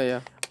like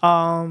that.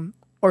 Yeah.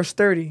 Or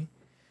sturdy.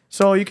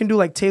 So you can do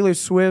like Taylor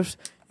Swift.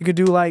 You could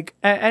do like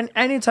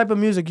any type of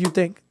music you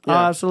think.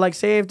 Yeah. So like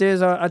say if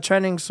there's a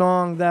trending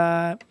song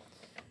that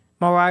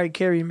Mariah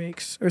Carey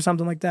makes or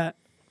something like that.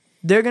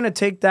 They're going to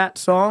take that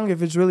song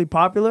if it's really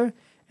popular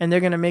and they're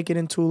going to make it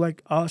into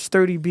like a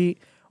sturdy beat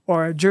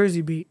or a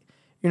Jersey beat.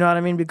 You know what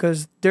I mean?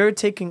 Because they're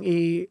taking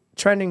a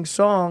trending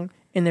song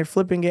and they're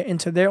flipping it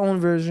into their own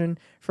version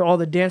for all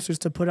the dancers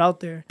to put out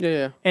there.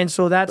 Yeah. And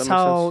so that's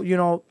how, you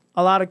know,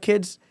 a lot of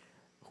kids,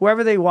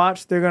 whoever they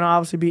watch, they're going to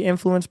obviously be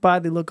influenced by.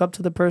 They look up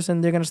to the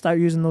person. They're going to start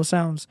using those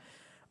sounds.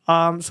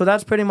 So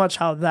that's pretty much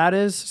how that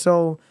is.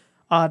 So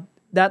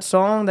that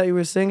song that you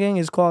were singing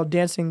is called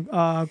Dancing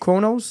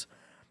Chronos.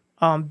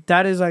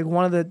 That is like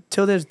one of the,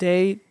 till this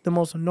day, the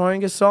most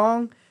annoyingest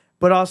song,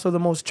 but also the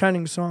most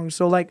trending song.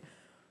 So like,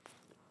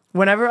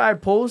 whenever I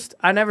post,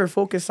 I never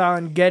focus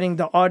on getting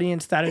the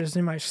audience that is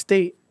in my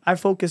state. I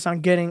focus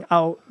on getting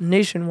out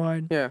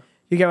nationwide. Yeah.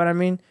 You get what I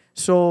mean?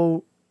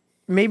 So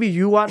maybe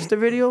you watch the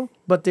video,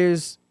 but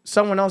there's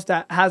someone else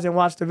that hasn't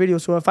watched the video.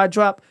 So if I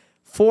drop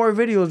 4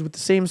 videos with the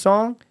same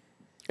song,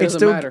 it's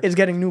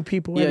getting new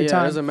people every time.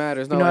 Yeah, it doesn't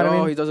matter. It's not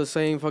like, he does the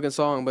same fucking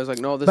song, but it's like,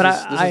 no,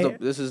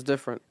 this is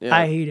different. Yeah.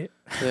 I hate it.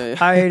 Yeah.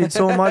 I hate it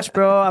so much,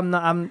 bro.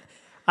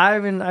 I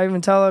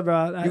even tell her,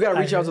 bro. You gotta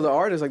reach out to the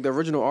artist, like the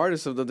original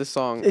artist of this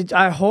song.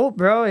 I hope,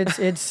 bro.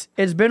 It's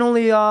been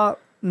only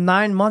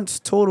 9 months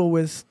total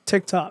with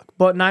TikTok,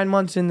 but 9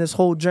 months in this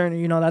whole journey.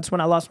 You know, that's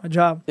when I lost my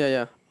job.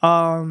 Yeah.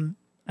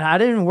 I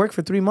didn't work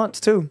for 3 months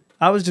too.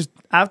 I was just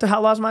after I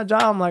lost my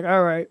job. I'm like,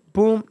 all right,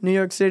 boom, New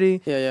York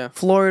City,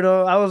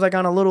 Florida. I was like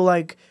on a little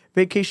like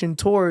vacation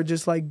tour,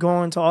 just like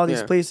going to all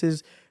these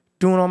places,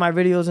 doing all my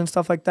videos and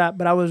stuff like that.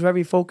 But I was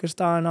very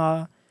focused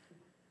on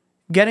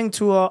getting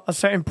to a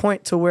certain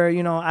point to where,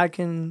 you know, I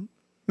can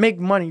make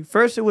money.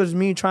 First, it was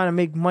me trying to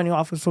make money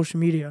off of social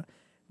media.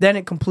 Then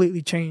it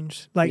completely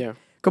changed.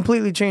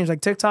 Completely changed. Like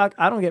TikTok,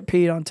 I don't get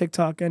paid on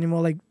TikTok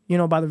anymore, like, you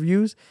know, by the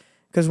views.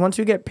 Because once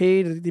you get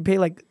paid, they pay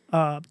like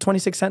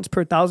 26 cents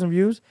per 1,000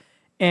 views.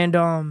 And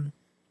I'm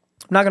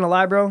not going to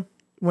lie, bro.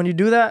 When you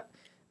do that,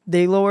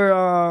 they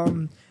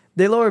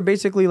lower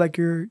basically like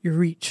your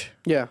reach.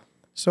 Yeah.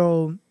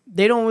 So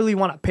they don't really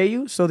want to pay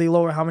you, so they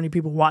lower how many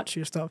people watch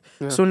your stuff.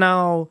 Yeah. So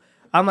now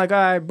I'm like, all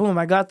right, boom,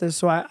 I got this.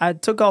 So I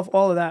took off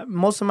all of that.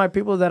 Most of my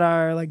people that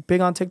are like big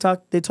on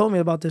TikTok, they told me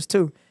about this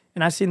too.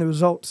 And I seen the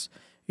results.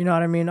 You know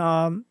what I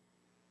mean?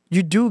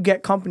 you do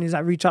get companies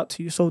that reach out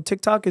to you. So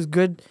TikTok is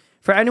good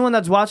for anyone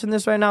that's watching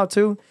this right now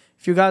too.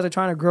 If you guys are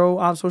trying to grow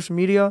on social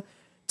media,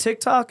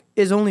 TikTok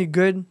is only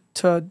good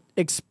to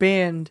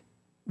expand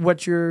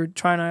what you're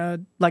trying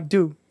to like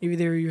do.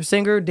 Either you're a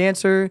singer,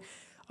 dancer,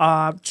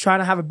 trying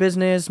to have a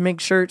business, make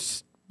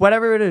shirts,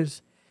 whatever it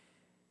is.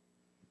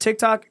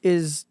 TikTok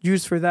is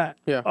used for that.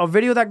 Yeah. A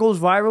video that goes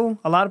viral,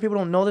 a lot of people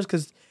don't know this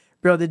because,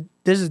 bro,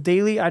 this is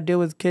daily. I deal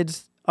with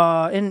kids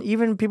and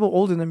even people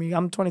older than me.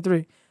 I'm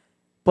 23.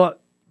 But,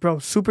 bro,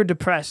 super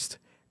depressed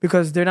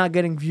because they're not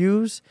getting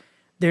views.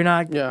 They're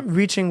not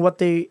reaching what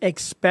they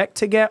expect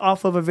to get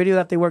off of a video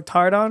that they worked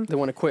hard on. They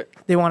want to quit.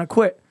 They want to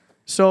quit.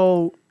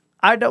 So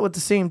I dealt with the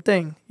same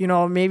thing. You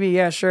know, maybe,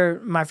 yeah, sure,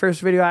 my first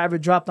video I ever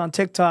dropped on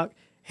TikTok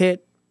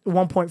hit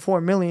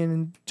 1.4 million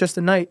in just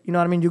a night. You know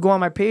what I mean? You go on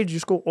my page, you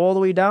scroll all the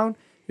way down,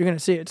 you're going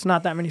to see it. It's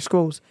not that many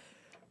scrolls.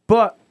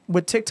 But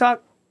with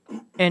TikTok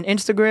and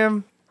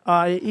Instagram,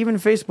 even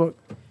Facebook,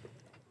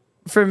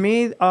 for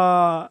me,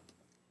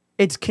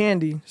 it's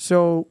candy.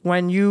 So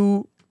when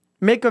you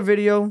make a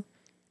video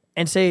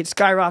and say it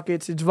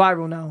skyrockets, it's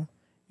viral now.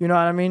 You know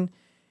what I mean?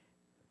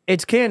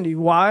 It's candy.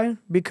 Why?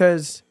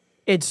 Because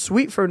it's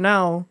sweet for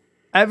now.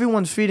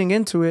 Everyone's feeding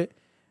into it.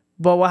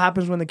 But what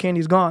happens when the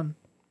candy's gone?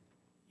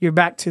 You're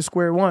back to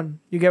square one.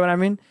 You get what I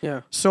mean?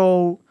 Yeah.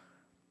 So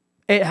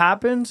it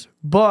happens,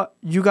 but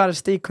you got to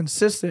stay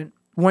consistent.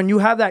 When you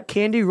have that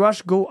candy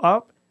rush go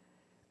up,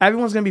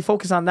 everyone's going to be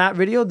focused on that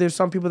video. There's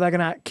some people that are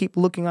going to keep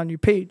looking on your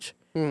page.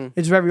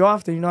 It's very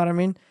often, you know what I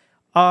mean?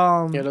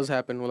 Yeah, it does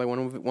happen. Like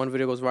when one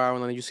video goes viral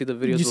and then you see the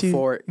videos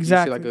before it,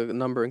 exactly. you see like a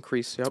number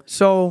increase. Yep.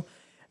 So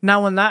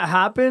now when that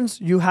happens,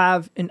 you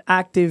have an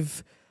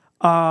active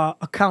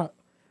account.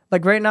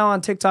 Like right now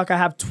on TikTok, I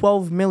have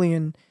 12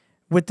 million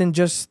within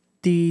just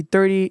the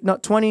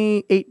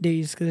 28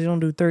 days because they don't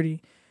do 30.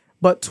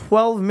 But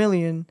 12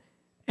 million,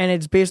 and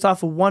it's based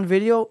off of one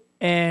video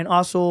and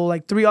also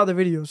like 3 other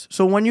videos.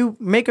 So when you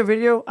make a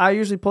video, I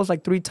usually post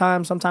like 3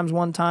 times, sometimes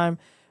 1 time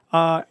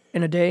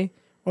in a day.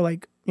 Or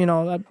like, you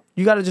know,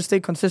 you got to just stay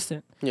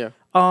consistent. Yeah.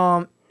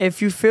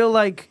 If you feel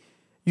like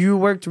you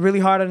worked really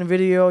hard on a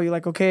video, you're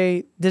like,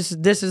 okay, this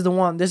is the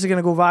one. This is going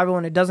to go viral,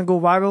 and it doesn't go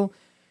viral.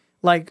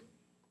 Like,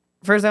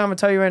 first thing I'm going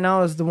to tell you right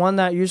now is the one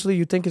that usually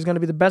you think is going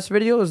to be the best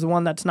video is the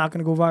one that's not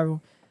going to go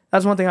viral.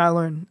 That's one thing I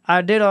learned.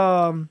 I did,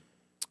 I'm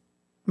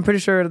pretty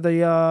sure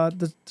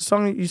the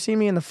song You See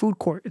Me in the Food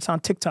Court, it's on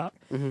TikTok.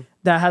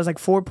 That has like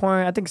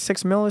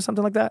 6 mil or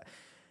something like that.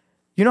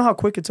 You know how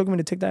quick it took me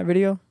to take that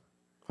video?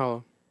 How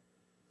long?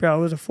 Bro,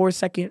 it was a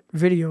 4-second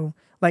video.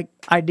 Like,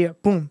 idea,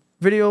 boom.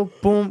 Video,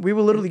 boom. We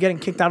were literally getting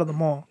kicked out of the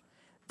mall.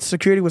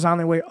 Security was on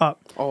their way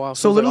up. Oh, wow.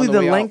 So literally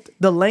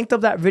the length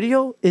of that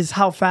video is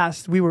how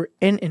fast we were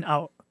in and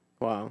out.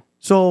 Wow.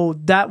 So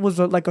that was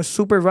like a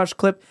super rush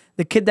clip.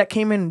 The kid that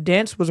came in and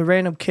danced was a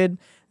random kid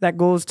that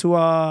goes to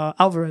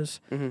Alvarez.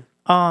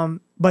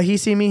 But he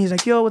see me. He's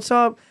like, yo, what's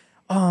up?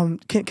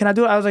 Can I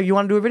do it? I was like, you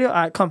want to do a video? All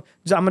right, come.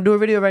 I'm going to do a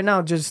video right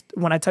now. Just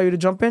when I tell you to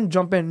jump in,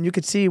 jump in. You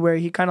could see where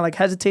he kind of like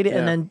hesitated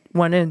and then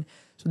went in.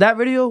 So that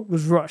video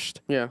was rushed.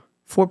 Yeah.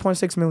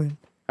 4.6 million.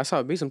 That's how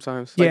it be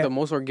sometimes. Yeah. Like the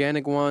most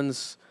organic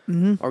ones,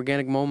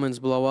 organic moments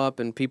blow up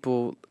and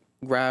people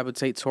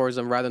gravitate towards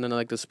them rather than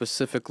like the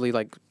specifically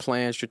like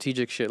planned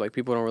strategic shit. Like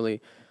people don't really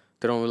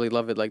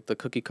love it. Like the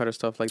cookie cutter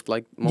stuff,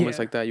 like moments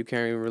like that, you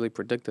can't even really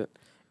predict it.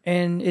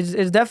 And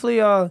it's definitely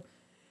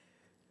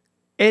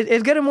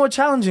it's getting more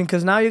challenging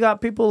because now you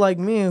got people like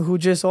me who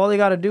just all they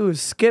got to do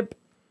is skip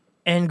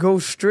and go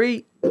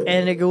straight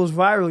and it goes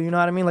viral. You know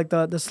what I mean? Like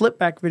the slip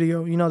back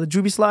video, you know, the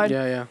Juby slide.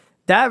 Yeah, yeah.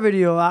 That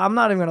video, I'm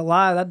not even gonna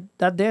lie,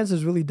 that dance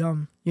is really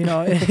dumb. You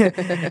know,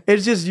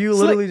 it's just you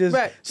literally just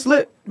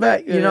slip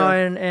back. You know,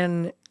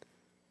 and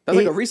that's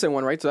like a recent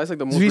one, right? So that's like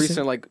the most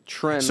recent like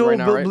trend right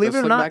now, right? Believe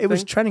it or not, it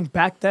was trending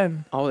back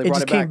then. Oh, it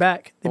just came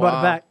back. They brought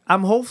it back.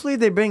 Hopefully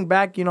they bring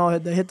back, you know,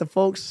 the Hit the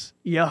Folks.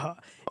 Yeah.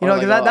 You know,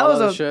 because that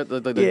was a shit,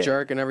 the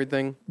jerk and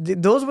everything.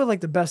 Those were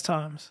like the best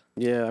times.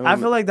 Yeah, I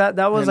feel like that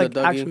was like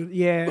actually,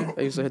 yeah.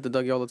 I used to hit the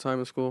Dougie all the time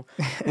in school.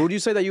 Would you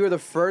say that you were the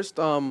first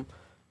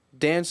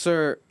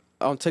dancer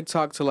on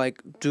TikTok to like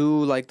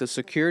do like the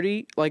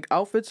security like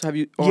outfits? Have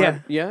you?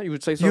 Yeah, you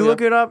would say so. You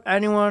look it up.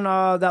 Anyone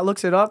that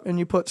looks it up and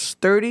you put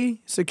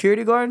sturdy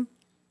security guard,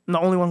 I'm the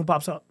only one who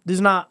pops up.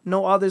 There's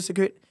no other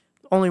security.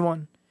 Only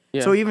one.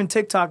 Yeah. So even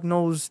TikTok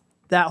knows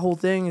that whole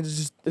thing.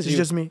 It's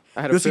just me.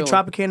 You'll see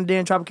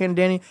Tropicana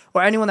Danny,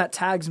 or anyone that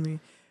tags me.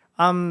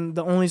 I'm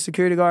the only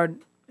security guard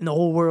in the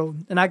whole world,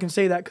 and I can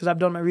say that because I've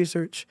done my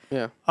research.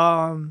 Yeah.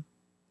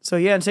 So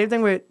yeah, and same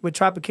thing with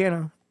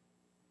Tropicana.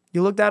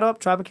 You look that up,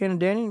 Tropicana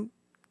Danny,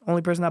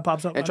 only person that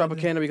pops up. And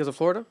Tropicana because of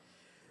Florida?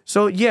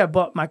 So yeah,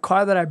 but my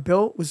car that I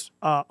built was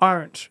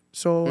orange.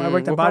 So I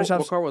worked at body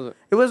shops. What car was it?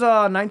 It was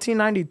a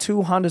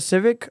 1992 Honda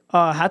Civic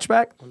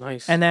hatchback. Oh,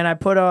 nice. And then I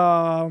put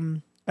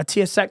a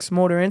TSX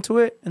motor into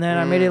it, and then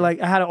I made it like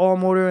I had an all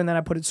motor, and then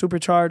I put it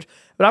supercharged.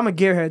 But I'm a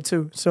gearhead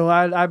too, so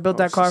I built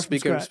that car from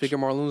scratch. Speaking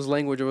Marloon's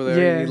language over there,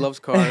 yeah. He loves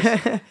cars.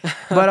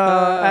 But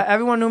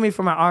everyone knew me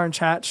for my orange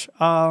hatch.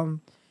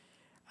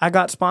 I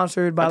got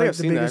sponsored by like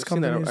the biggest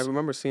companies. I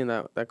remember seeing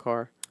that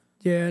car.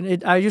 Yeah,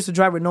 and I used to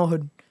drive with no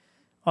hood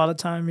all the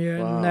time. Yeah,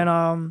 Wow. and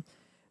then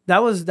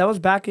that was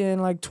back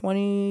in like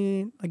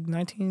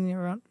 19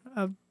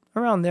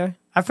 around there.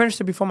 I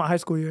finished it before my high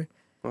school year.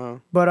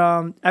 Wow. But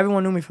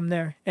everyone knew me from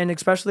there, and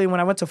especially when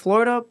I went to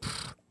Florida,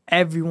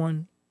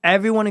 everyone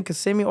in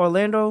Kissimmee,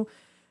 Orlando,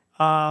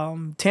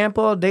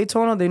 Tampa,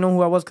 Daytona, they know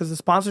who I was because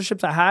the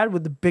sponsorships I had were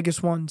the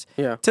biggest ones.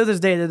 Yeah. To this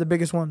day, they're the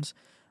biggest ones.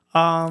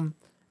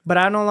 But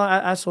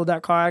I sold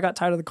that car. I got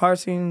tired of the car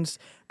scenes.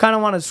 Kind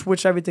of want to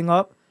switch everything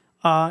up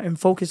and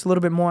focus a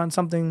little bit more on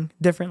something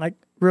different, like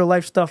real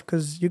life stuff,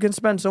 because you can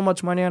spend so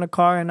much money on a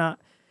car and not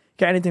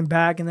get anything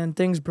back, and then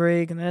things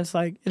break, and then it's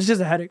just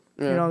a headache.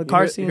 Yeah. You know, the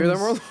car scenes. You hear that,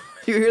 Merle?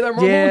 You hear that,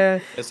 Merle? Yeah.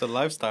 It's a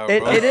lifestyle, bro.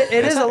 It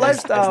is a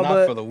lifestyle, it's not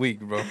but for the weak,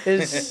 bro.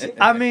 It's,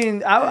 I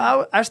mean,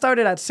 I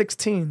started at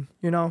 16,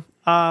 you know,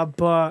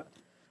 but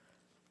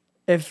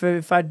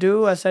if I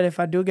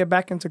do get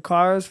back into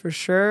cars, for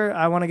sure,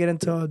 I want to get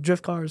into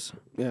drift cars.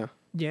 Yeah.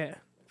 Yeah,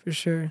 for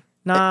sure.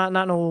 Not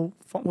no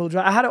front wheel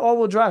drive. I had it all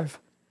wheel drive.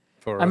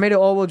 For I made it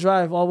all wheel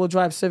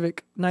drive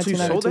Civic, So you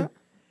 1992. sold that?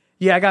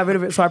 Yeah, I got rid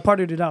of it, so I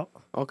parted it out.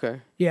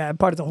 Okay. Yeah, I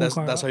parted the whole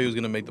car. That's out. how he was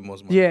gonna make the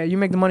most money. Yeah, you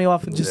make the money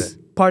off of just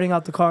parting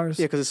out the cars.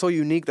 Yeah, because it's so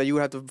unique that you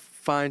would have to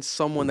find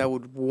someone that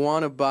would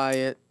want to buy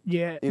it.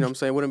 Yeah. You know what I'm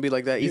saying? It wouldn't be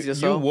like that easy to You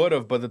sell. would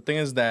have, but the thing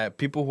is that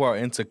people who are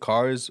into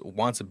cars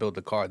want to build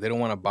a car. They don't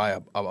want to buy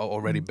a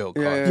already built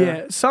car.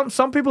 Yeah,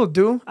 some people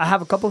do. I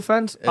have a couple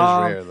friends. It's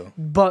rare, though.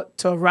 But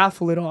to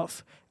raffle it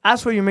off,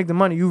 that's where you make the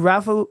money. You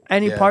raffle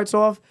any parts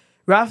off.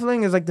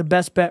 Raffling is like the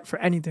best bet for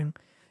anything.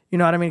 You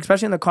know what I mean?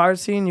 Especially in the car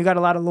scene, you got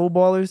a lot of low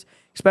ballers.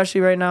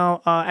 Especially right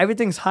now,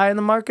 everything's high in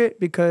the market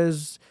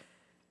because,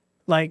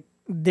 like,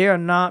 they are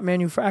not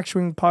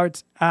manufacturing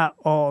parts at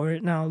all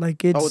right now.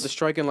 Like it's with the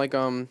striking, like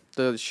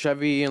the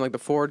Chevy and like the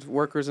Ford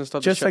workers and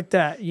stuff. just like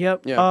that.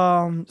 Yep.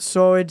 Yeah.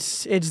 So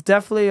it's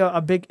definitely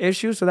a big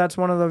issue. So that's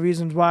one of the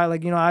reasons why,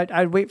 like, you know,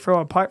 I'd wait for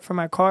a part for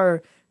my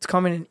car to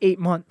come in 8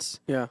 months.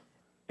 Yeah.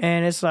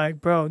 And it's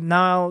like, bro,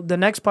 now the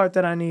next part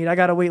that I need, I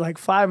gotta wait like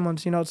 5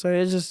 months. You know, so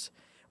it just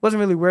wasn't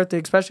really worth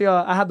it. Especially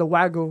I had the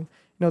Wago, you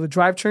know, the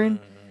drivetrain.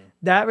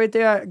 That right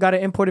there, I got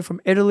it imported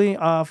from Italy,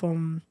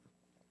 from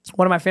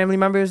one of my family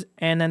members,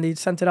 and then they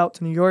sent it out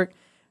to New York.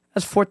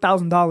 That's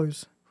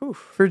 $4,000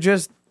 for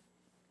just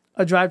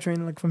a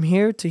drivetrain, like from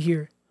here to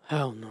here.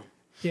 Hell no.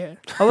 Yeah,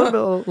 a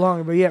little bit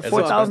longer, but yeah,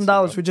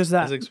 $4,000 for just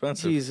that. It's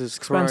expensive. Jesus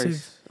Expensive.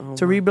 Christ. Oh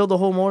To my- rebuild the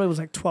whole motor was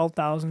like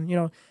 $12,000. You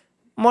know,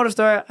 motor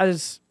store, I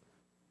just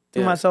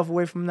threw myself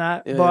away from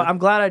that. Yeah, but yeah. I'm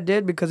glad I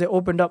did because it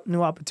opened up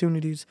new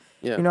opportunities.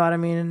 Yeah. You know what I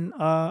mean? And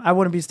I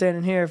wouldn't be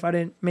standing here if I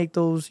didn't make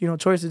those, you know,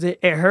 choices.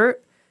 It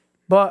hurt,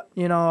 but,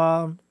 you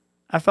know,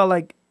 I felt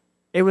like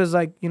it was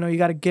like, you know, you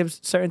got to give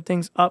certain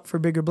things up for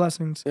bigger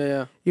blessings. Yeah,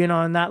 yeah. You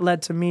know, and that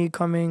led to me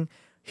coming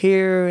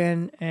here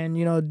and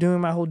you know, doing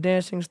my whole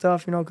dancing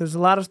stuff, you know, because a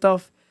lot of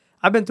stuff,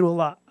 I've been through a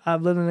lot.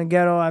 I've lived in the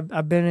ghetto.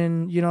 I've been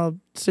in, you know,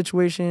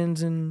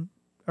 situations and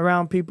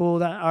around people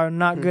that are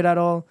not good at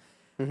all.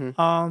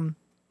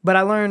 But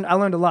I learned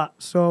a lot.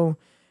 So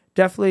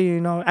definitely, you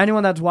know,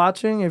 anyone that's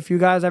watching, if you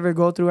guys ever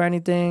go through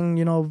anything,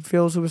 you know,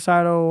 feel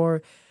suicidal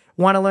or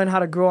want to learn how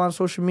to grow on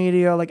social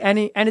media, like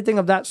anything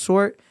of that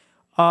sort,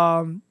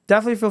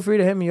 definitely feel free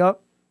to hit me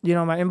up. You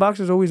know, my inbox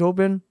is always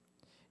open.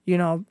 You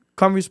know,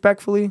 come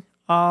respectfully.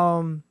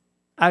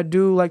 I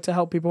do like to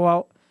help people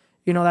out.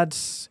 You know,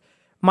 that's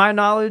my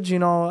knowledge. You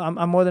know,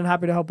 I'm more than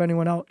happy to help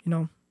anyone out. You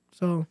know,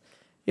 so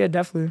yeah,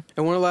 definitely.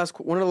 And one of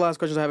the last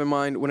questions I have in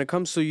mind, when it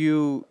comes to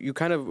you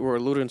kind of were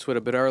alluding to it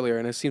a bit earlier,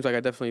 and it seems like I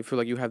definitely feel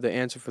like you have the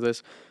answer for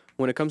this.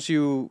 When it comes to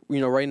you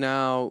know, right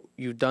now,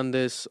 you've done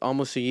this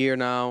almost a year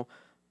now,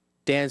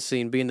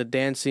 dancing, being the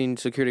dancing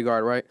security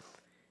guard, right?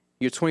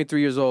 You're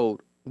 23 years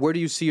old. Where do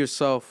you see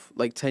yourself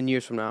like 10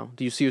 years from now?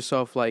 Do you see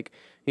yourself like,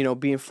 you know,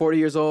 being 40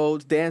 years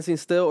old, dancing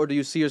still? Or do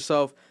you see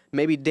yourself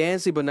maybe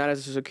dancing but not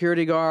as a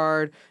security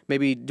guard,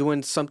 maybe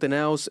doing something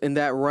else in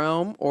that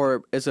realm?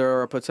 Or is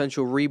there a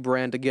potential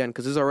rebrand again?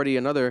 Because there's already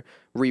another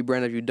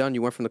rebrand that you've done.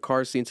 You went from the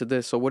car scene to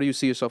this. So what do you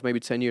see yourself maybe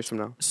 10 years from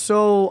now?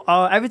 So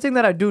everything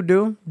that I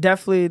do,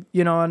 definitely,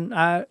 you know, and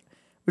I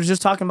was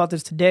just talking about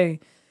this today.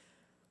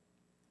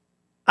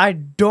 I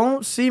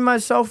don't see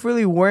myself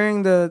really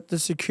wearing the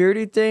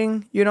security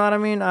thing. You know what I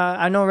mean?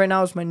 I know right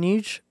now it's my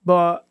niche,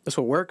 but that's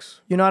what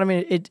works. You know what I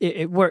mean?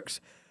 It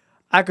works.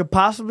 I could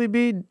possibly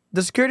be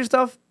the security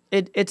stuff.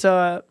 It's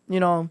you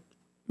know,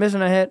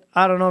 missing a hit.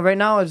 I don't know. Right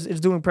now it's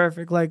doing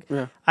perfect. Like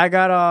I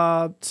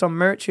got some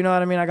merch. You know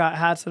what I mean? I got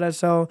hats that I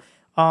sell.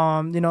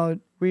 You know,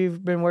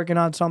 we've been working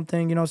on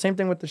something. You know, same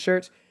thing with the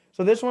shirts.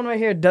 So this one right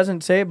here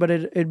doesn't say, but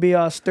it'd be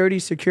a sturdy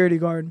security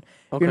guard.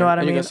 Okay. You know what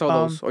I mean? You can sell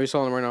those, or you're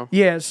selling them right now?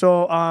 Yeah.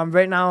 So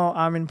right now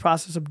I'm in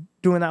process of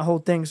doing that whole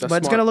thing. So, but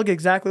it's gonna look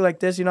exactly like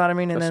this. You know what I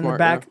mean? And then in the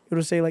back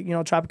it'll say like, you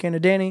know, Tropicana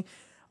Danny.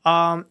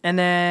 And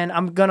then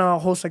I'm gonna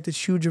host like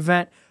this huge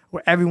event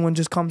where everyone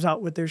just comes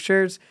out with their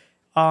shirts.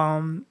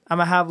 I'm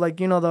gonna have like,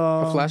 you know,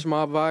 a flash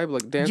mob vibe,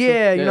 like dancing.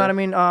 Yeah, you know what I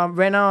mean.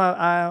 Right now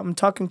I'm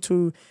talking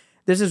to.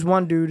 This is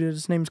one dude.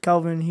 His name's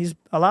Kelvin. He's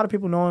a lot of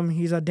people know him.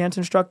 He's a dance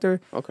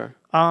instructor. Okay.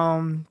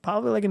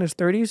 Probably like in his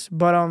 30s,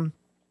 but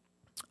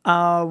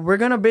We're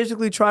gonna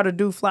basically try to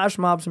do flash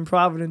mobs in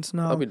Providence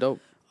now. That'd be dope.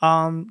 So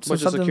bunch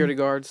of security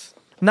guards.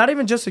 Not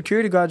even just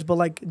security guards, but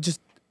like just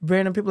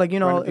random people, like, you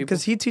know,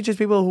 because he teaches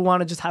people who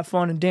want to just have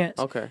fun and dance.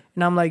 Okay.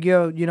 And I'm like,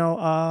 yo, you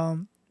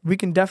know, we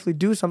can definitely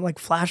do something like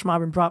flash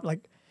mob and prop,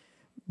 like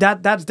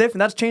that's different.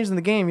 That's changing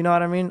the game. You know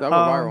what I mean? That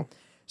went viral.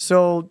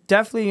 So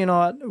definitely, you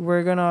know,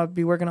 we're gonna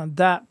be working on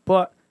that.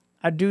 But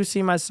I do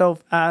see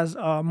myself as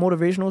a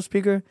motivational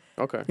speaker.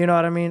 Okay. You know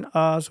what I mean?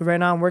 So right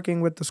now I'm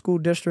working with the school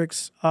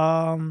districts,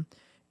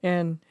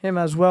 and him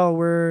as well.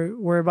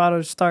 We're about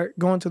to start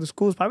going to the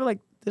schools probably like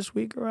this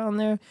week around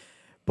there.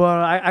 But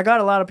I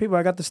got a lot of people.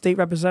 I got the state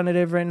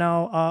representative right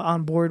now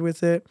on board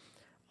with it.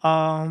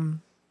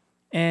 And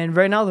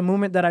right now the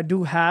movement that I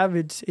do have,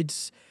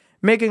 it's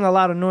making a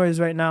lot of noise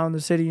right now in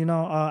the city. You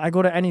know, I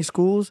go to any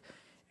schools,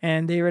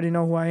 and they already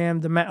know who I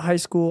am. The Met High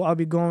School I'll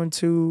be going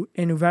to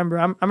in November.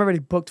 I'm already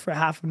booked for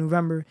half of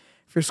November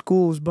for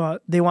schools,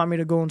 but they want me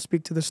to go and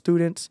speak to the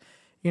students.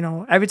 You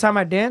know, every time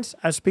I dance,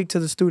 I speak to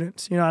the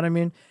students. You know what I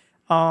mean?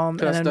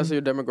 That's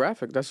your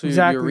demographic. That's who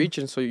you're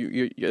reaching. So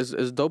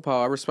it's dope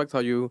how I respect how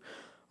you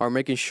are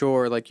making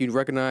sure like you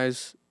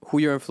recognize who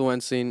you're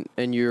influencing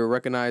and you're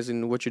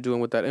recognizing what you're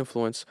doing with that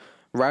influence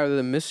rather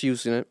than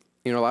misusing it.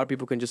 You know, a lot of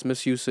people can just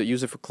misuse it,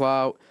 use it for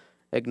clout,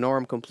 ignore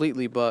them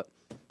completely. But,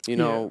 you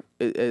know,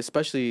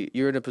 especially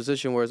you're in a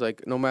position where it's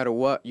like no matter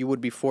what, you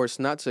would be forced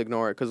not to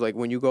ignore it. Because like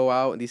when you go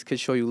out and these kids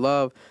show you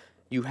love,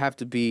 you have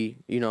to be,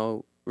 you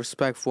know,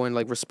 respectful and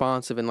like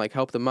responsive and like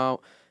help them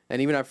out.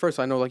 And even at first,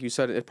 I know, like you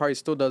said, it probably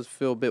still does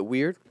feel a bit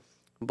weird.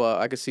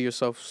 But I could see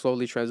yourself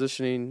slowly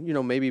transitioning, you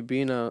know, maybe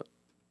being an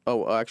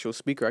actual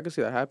speaker. I could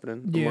see that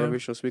happening. A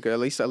motivational speaker, at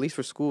least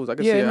for schools. I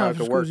could see how it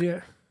could work.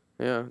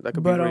 Yeah, that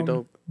could be very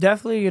dope.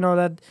 Definitely, you know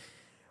that.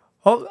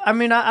 Oh, I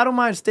mean, I don't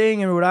mind staying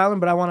in Rhode Island,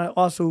 but I want to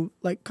also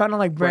like kind of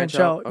like branch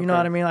out. You know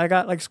what I mean? I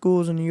got like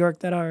schools in New York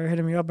that are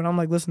hitting me up, and I'm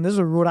like, listen, this is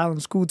a Rhode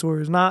Island school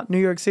tour. It's not New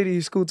York City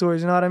school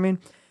tours. You know what I mean?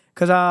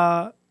 Because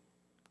I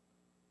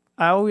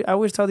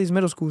always tell these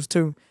middle schools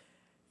too.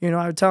 You know,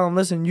 I tell them,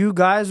 listen, you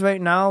guys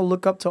right now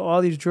look up to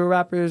all these drill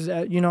rappers.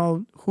 You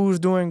know who's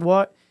doing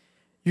what.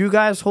 You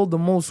guys hold the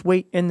most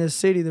weight in this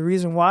city. The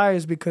reason why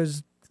is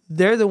because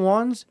they're the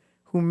ones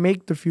who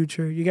make the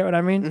future. You get what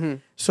I mean? Mm-hmm.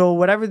 So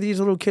whatever these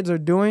little kids are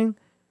doing,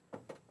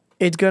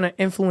 it's going to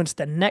influence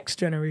the next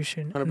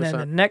generation 100%. And then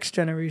the next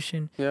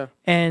generation. Yeah.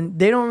 And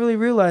they don't really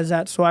realize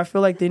that. So I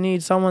feel like they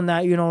need someone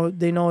that, you know,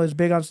 they know is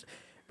big on...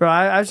 Bro,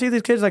 I see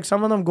these kids, like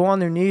some of them go on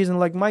their knees and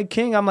like, Mike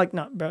King, I'm like,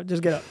 no, bro,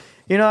 just get up.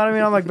 You know what I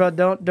mean? I'm like, bro,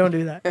 don't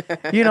do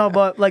that. You know,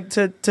 but like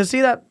to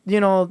see that, you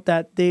know,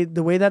 that the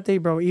way that they,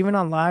 bro, even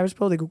on lives,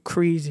 bro, they go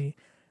crazy.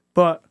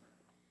 But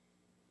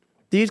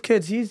these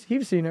kids, he's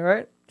seen it,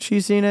 right?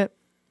 She's seen it.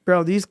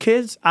 Bro, these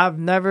kids, I've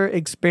never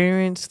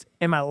experienced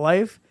in my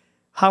life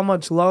how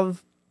much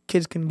love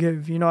kids can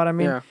give. You know what I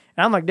mean? Yeah.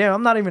 And I'm like, damn,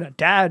 I'm not even a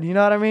dad. You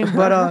know what I mean?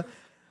 But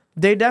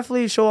they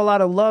definitely show a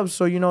lot of love.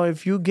 So, you know,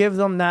 if you give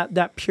them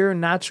that pure,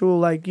 natural,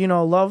 like, you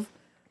know, love,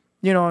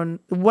 you know, and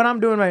what I'm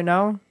doing right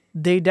now,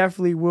 they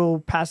definitely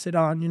will pass it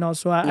on, you know?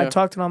 So I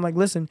talk to them. I'm like,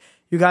 listen,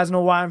 you guys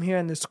know why I'm here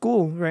in this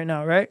school right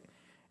now, right?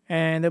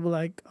 And they'll be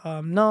like,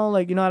 no,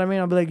 like, you know what I mean?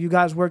 I'll be like, you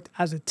guys worked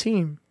as a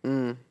team.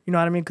 Mm. You know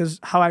what I mean? Because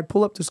how I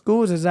pull up to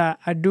schools is that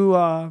I do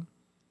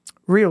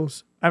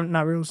reels. I'm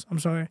not reels. I'm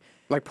sorry.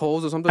 Like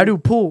polls or something? I do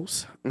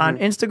pulls on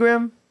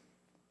Instagram.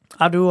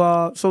 I do,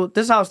 so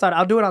this is how it started.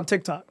 I'll do it on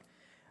TikTok.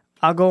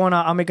 I'll go and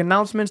I'll make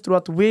announcements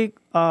throughout the week.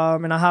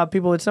 And I have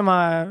people, it's in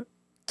my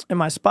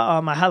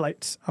spot, my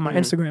highlights on my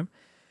Instagram.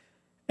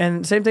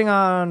 And same thing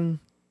on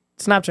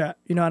Snapchat,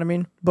 you know what I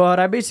mean? But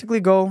I basically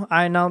go,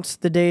 I announce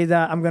the day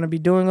that I'm going to be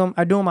doing them.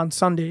 I do them on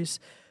Sundays.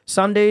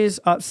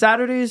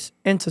 Saturdays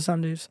into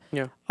Sundays.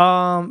 Yeah.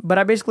 But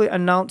I basically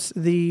announce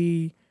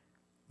the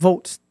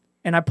votes.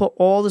 And I put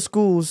all the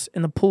schools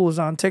in the pools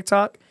on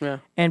TikTok. Yeah.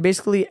 And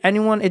basically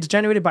anyone, it's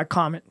generated by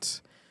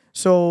comments.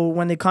 So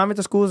when they comment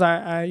the schools,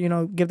 I you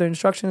know, give their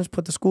instructions,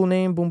 put the school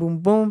name, boom, boom,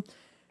 boom.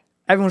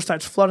 Everyone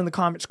starts flooding the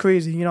comments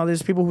crazy. You know,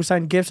 there's people who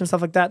send gifts and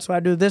stuff like that. So I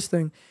do this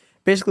thing.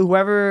 Basically,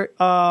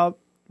 whoever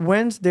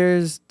wins,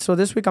 so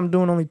this week I'm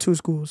doing only 2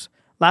 schools.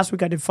 Last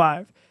week I did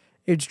 5.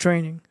 It's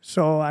training.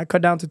 So I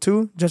cut down to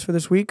 2 just for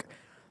this week.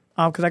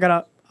 Because I got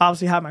to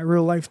obviously have my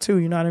real life too,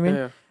 you know what I mean?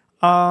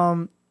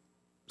 Yeah.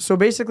 So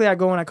basically I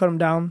go and I cut them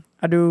down.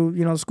 I do,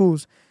 you know,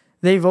 schools.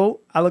 They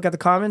vote. I look at the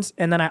comments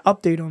and then I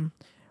update them.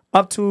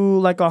 Up to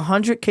like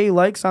 100K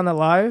likes on the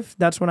live.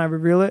 That's when I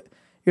reveal it.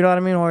 You know what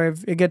I mean? Or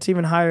if it gets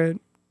even higher,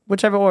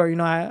 whichever order. You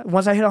know,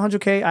 once I hit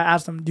 100K, I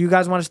ask them, do you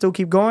guys want to still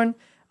keep going?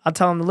 I'll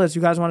tell them the list.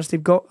 You guys want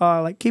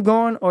to keep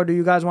going, or do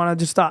you guys want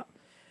to just stop?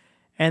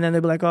 And then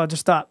they'll be like, oh,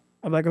 just stop.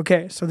 I'm like,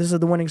 okay, so this is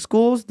the winning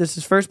schools. This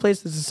is first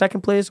place. This is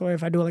second place. Or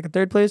if I do like a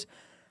third place.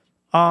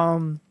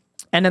 And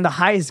then the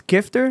highest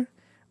gifter,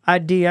 I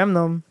DM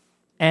them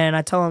and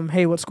I tell them,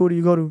 hey, what school do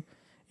you go to?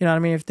 You know what I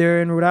mean? If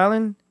they're in Rhode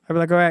Island, I'll be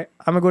like, all right,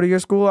 I'm going to go to your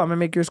school. I'm going to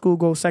make your school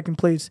go second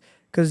place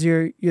because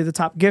you're the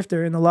top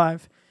gifter in the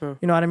live. You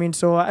know what I mean?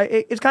 So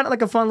it's kind of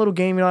like a fun little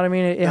game. You know what I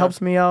mean? It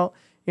helps me out.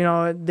 You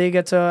know, they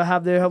get to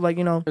have their, like,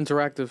 you know,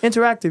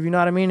 interactive, you know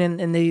what I mean?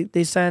 And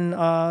they send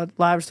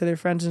lives to their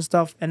friends and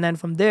stuff. And then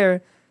from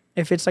there,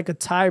 if it's like a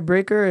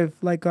tiebreaker, if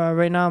like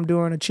right now I'm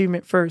doing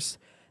achievement first,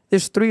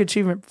 there's 3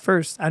 achievement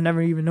firsts I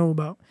never even knew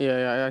about.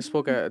 Yeah, I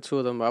spoke at 2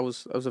 of them. That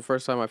was the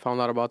first time I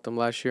found out about them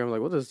last year. I'm like,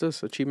 what is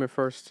this? Achievement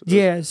first?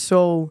 Yeah,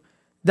 so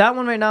that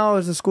one right now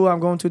is the school I'm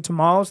going to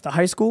tomorrow. It's the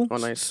high school. Oh,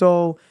 nice.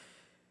 So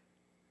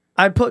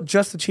I put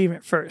just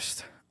achievement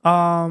first.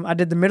 I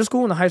did the middle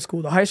school and the high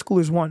school. The high school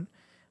is won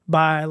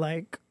by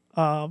like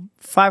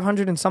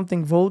 500 and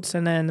something votes,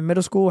 and then the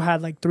middle school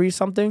had like 3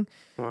 something.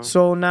 Wow.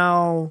 So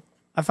now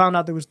I found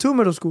out there was 2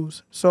 middle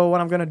schools. So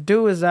what I'm gonna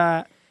do is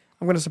that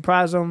I'm gonna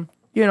surprise them,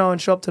 you know,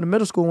 and show up to the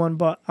middle school one.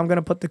 But I'm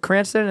gonna put the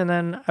Cranston, and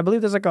then I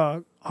believe there's like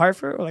a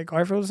Hartford or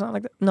something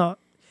like that. No,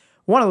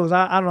 one of those.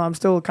 I don't know. I'm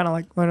still kind of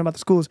like learning about the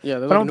schools. Yeah,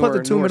 but I'm gonna put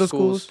the 2 middle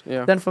schools.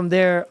 Yeah. Then from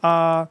there,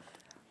 I'll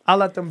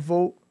let them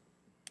vote,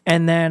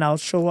 and then I'll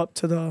show up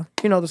to the,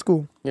 you know, the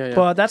school. Yeah.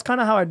 But that's kind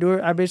of how I do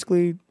it. I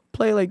basically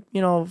play like,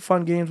 you know,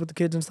 fun games with the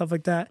kids and stuff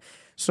like that.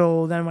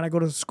 So then when I go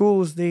to the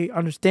schools, they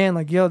understand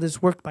like, yo,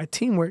 this worked by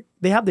teamwork.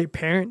 They have their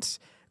parents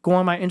go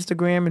on my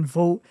Instagram and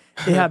vote.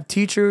 They have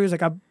teachers,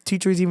 like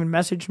teachers even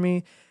message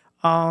me.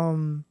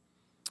 Bro,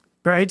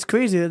 it's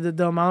crazy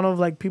the amount of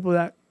like people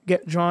that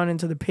get drawn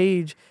into the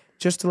page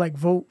just to like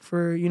vote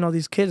for, you know,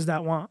 these kids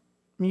that want,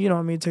 you know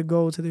what I mean, to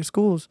go to their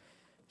schools.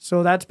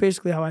 So that's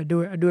basically how I do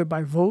it. I do it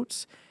by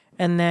votes.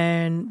 And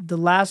then the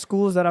last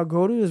schools that I'll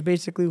go to is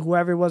basically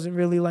whoever wasn't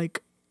really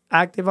like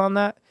active on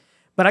that.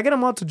 But I get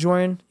them all to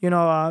join, you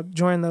know,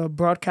 join the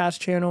broadcast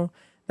channel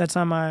that's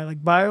on my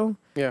like bio.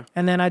 Yeah.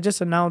 And then I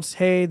just announced,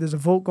 hey, there's a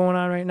vote going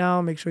on right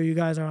now. Make sure you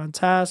guys are on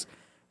task.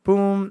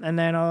 Boom. And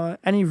then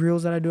any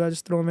reels that I do, I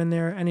just throw them in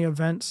there. Any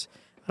events.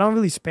 I don't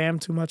really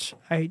spam too much.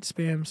 I hate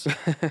spams.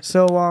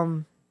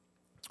 So,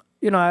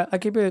 you know, I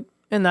keep it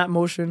in that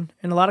motion.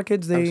 And a lot of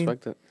kids, they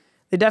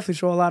definitely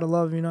show a lot of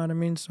love, you know what I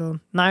mean? So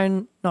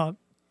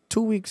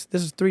 2 weeks.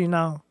 This is 3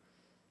 now.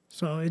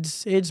 So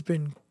it's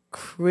been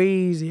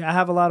crazy. I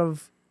have a lot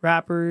of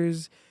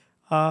rappers.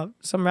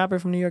 Some rapper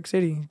from New York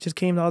City just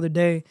came the other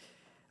day.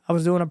 I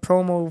was doing a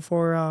promo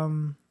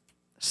for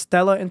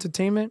Stella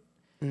Entertainment.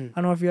 I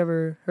don't know if you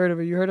ever heard of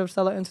it. You heard of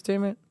Stella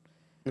Entertainment?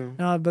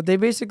 No. But they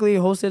basically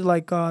hosted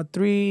like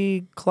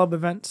 3 club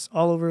events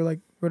all over like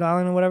Rhode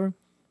Island or whatever,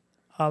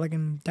 like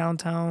in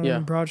downtown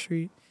and Broad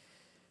Street.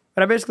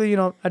 But I basically, you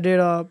know, I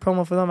did a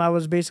promo for them. I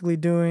was basically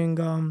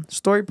doing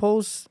story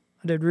posts.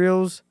 I did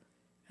reels,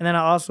 and then I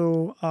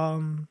also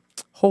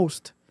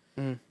host.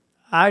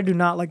 I do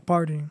not like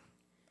partying.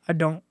 I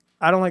don't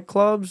like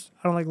clubs.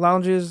 I don't like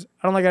lounges.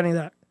 I don't like any of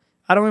that.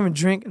 I don't even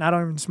drink, and I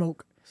don't even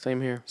smoke.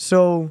 Same here.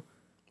 So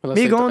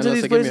me going to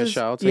these places, give me a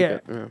shot, I'll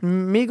take it.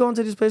 Me going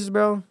to these places,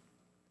 bro,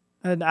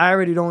 and I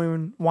already don't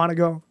even want to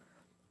go.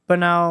 But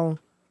now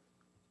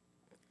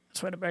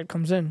that's where the bread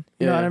comes in.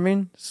 You know what I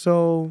mean?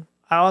 So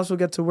I also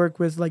get to work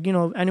with, like, you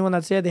know, anyone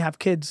that's there, they have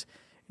kids.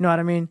 You know what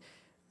I mean?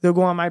 They'll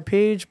go on my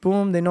page,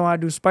 boom. They know I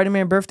do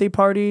Spider-Man birthday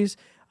parties.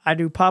 I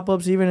do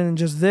pop-ups even in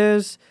just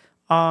this.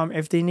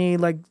 If they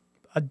need, like,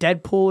 a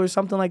Deadpool or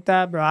something like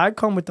that, bro, I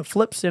come with the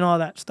flips and all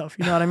that stuff.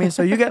 You know what I mean?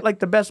 So you get, like,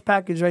 the best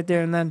package right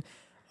there. And then,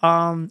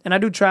 and I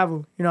do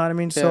travel. You know what I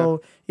mean? Yeah.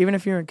 So even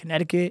if you're in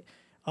Connecticut,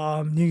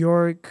 New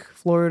York,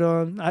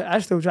 Florida, I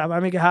still travel. I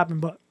make it happen.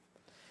 But,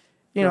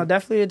 you know,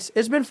 definitely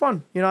it's been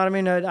fun. You know what I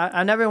mean?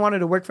 I never wanted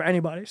to work for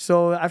anybody.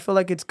 So I feel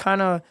like it's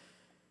kind of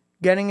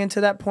getting into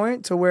that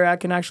point to where I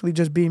can actually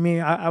just be me.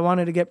 I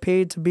wanted to get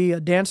paid to be a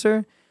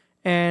dancer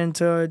and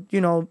to,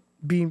 you know,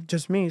 be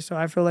just me. So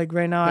I feel like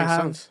right now I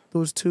have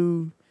those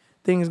 2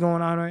 things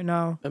going on right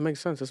now. That makes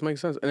sense. This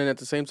makes sense. And then at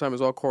the same time,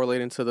 it's all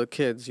correlating to the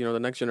kids, you know, the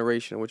next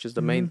generation, which is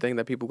the main thing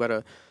that people got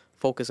to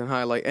focus and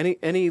highlight.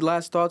 Any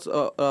last thoughts,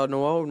 Noel,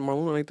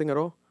 Marlon, anything at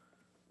all?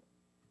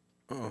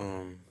 You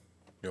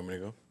want me to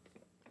go?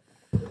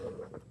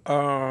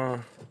 I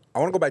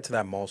want to go back to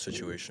that mall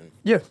situation.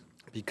 Yeah.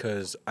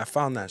 Because I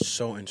found that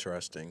so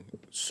interesting.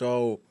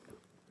 So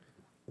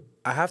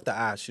I have to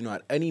ask, you know,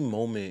 at any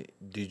moment,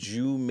 did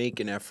you make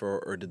an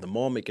effort or did the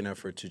mall make an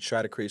effort to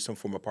try to create some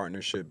form of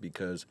partnership?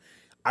 Because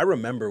I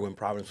remember when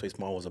Providence Place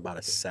Mall was about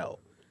to sell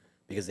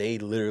because they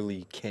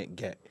literally can't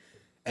get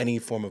any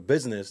form of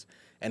business.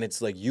 And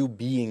it's like you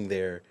being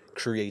there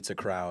creates a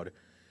crowd.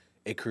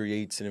 It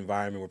creates an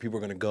environment where people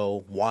are going to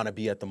go, want to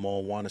be at the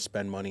mall, want to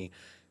spend money.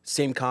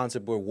 Same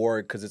concept with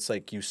Warwick, because it's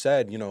like you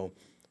said, you know,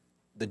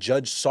 the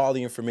judge saw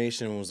the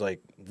information and was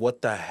like,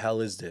 what the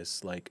hell is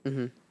this? Like,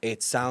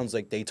 it sounds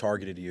like they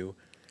targeted you,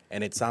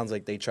 and it sounds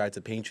like they tried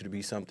to paint you to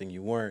be something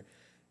you weren't.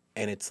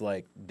 And it's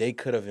like they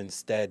could have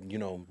instead, you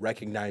know,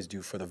 recognized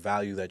you for the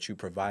value that you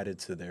provided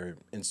to their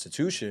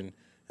institution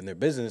and their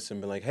business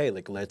and be like, hey,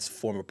 like, let's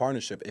form a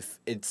partnership. If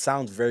it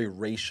sounds very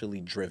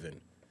racially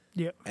driven.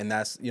 Yeah. And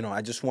that's, you know,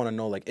 I just want to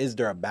know, like, is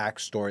there a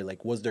backstory?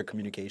 Like, was there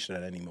communication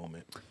at any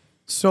moment?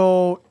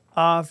 So,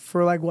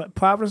 for like what,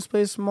 Providence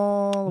Place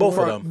Mall? Both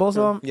of them. Both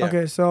of them? Yeah.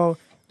 Okay, so I'm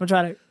going to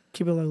try to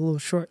keep it like a little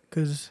short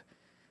because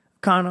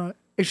kind of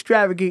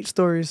extravagate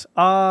stories.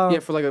 Yeah,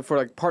 for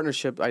like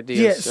partnership ideas.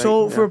 Yeah,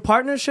 so right? for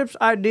partnerships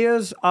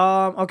ideas,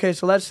 okay,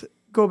 so let's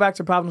go back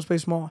to Providence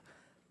Place Mall.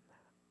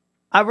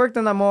 I worked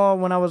in that mall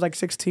when I was like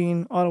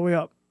 16 all the way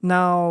up.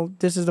 Now,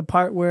 this is the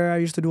part where I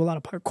used to do a lot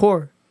of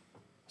parkour.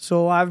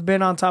 So I've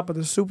been on top of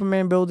the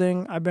Superman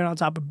building. I've been on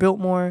top of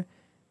Biltmore.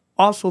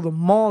 Also the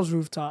mall's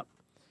rooftop.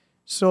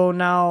 So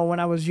now when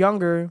I was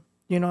younger,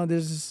 you know,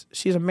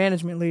 she's a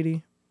management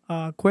lady,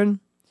 Quinn.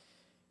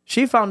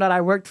 She found out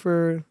I worked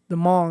for the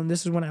mall, and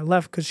this is when I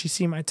left because she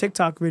seen my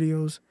TikTok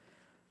videos.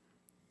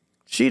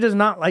 She does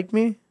not like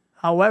me.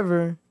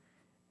 However,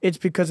 it's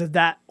because of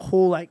that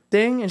whole like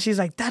thing. And she's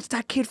like, that's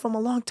that kid from a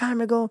long time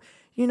ago.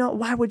 You know,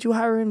 why would you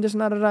hire him? This,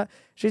 not that.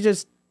 She's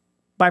just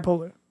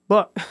bipolar.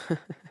 But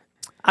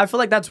I feel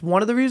like that's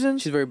one of the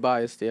reasons. She's very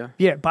biased, yeah.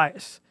 Yeah,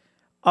 biased.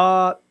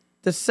 The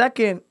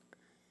second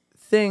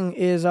thing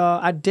is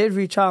I did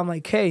reach out. I'm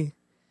like, hey,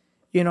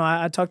 you know,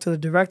 I talked to the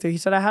director. He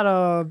said I had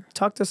to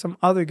talk to some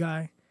other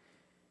guy.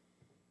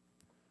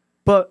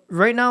 But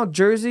right now,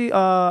 Jersey,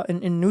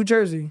 in New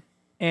Jersey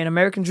and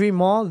American Dream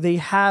Mall, they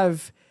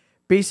have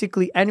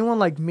basically anyone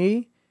like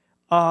me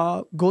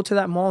go to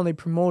that mall and they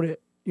promote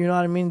it. You know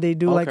what I mean? They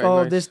do like,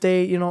 oh, nice. This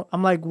day, you know.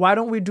 I'm like, why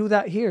don't we do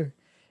that here?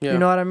 Yeah. You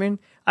know what I mean?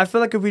 I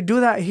feel like if we do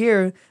that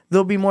here,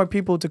 there'll be more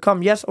people to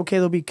come. Yes, okay,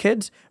 there'll be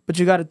kids, but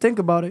you got to think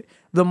about it.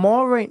 The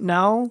mall right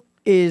now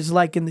is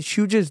like in the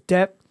hugest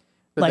debt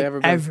like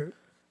ever.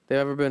 They've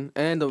ever been.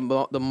 And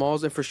the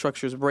mall's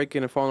infrastructure is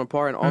breaking and falling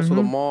apart. And also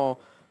the mall,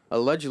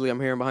 allegedly,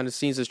 I'm hearing behind the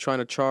scenes, is trying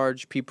to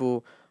charge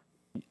people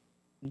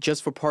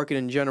just for parking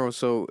in general.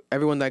 So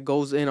everyone that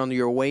goes in on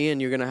your way in,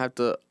 you're going to have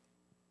to,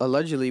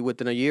 allegedly,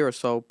 within a year or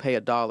so, pay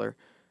 $1.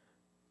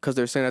 Because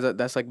they're saying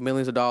that's like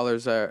millions of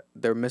dollars that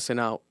they're missing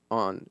out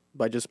on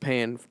by just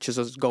paying,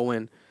 just go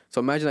in. So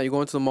imagine that you go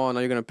into the mall and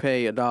now you're going to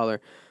pay $1.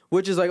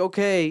 Which is like,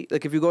 okay,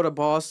 like if you go to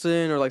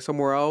Boston or like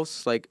somewhere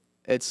else, like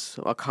it's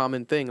a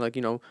common thing, like,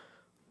 you know.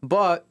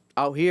 But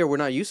out here, we're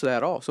not used to that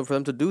at all. So for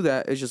them to do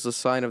that, it's just a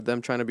sign of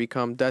them trying to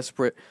become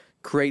desperate,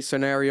 create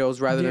scenarios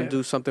rather than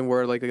do something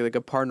where like they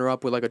could partner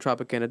up with like a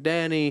Tropicana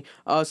Danny.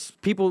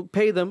 People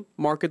pay them,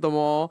 market them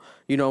all,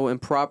 you know,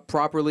 and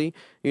properly,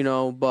 you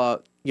know.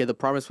 But yeah, the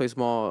Providence Place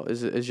Mall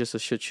is just a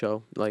shit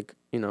show. Like,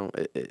 you know,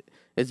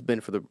 it's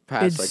been for the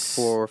past like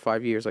 4 or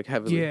 5 years, like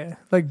heavily. Yeah,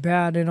 like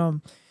bad.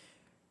 And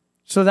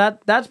so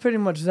that's pretty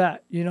much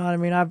that. You know what I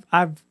mean?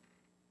 I've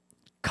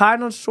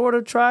kind of sort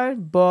of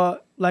tried,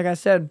 but like I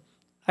said,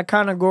 I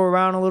kind of go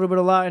around a little bit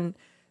a lot and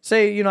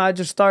say, you know, I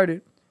just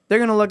started. They're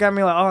going to look at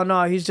me like, oh,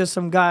 no, he's just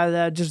some guy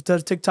that just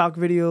does TikTok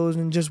videos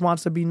and just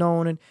wants to be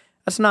known. And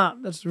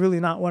that's really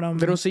not what I'm...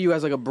 They don't see you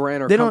as like a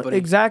brand or they company. Don't,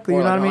 exactly, you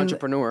know like what I mean?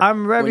 Entrepreneur.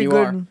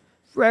 I'm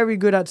very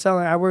good at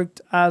selling. I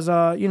worked as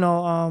a, you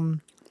know,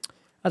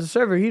 as a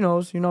server. He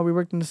knows, you know, we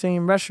worked in the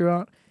same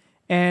restaurant.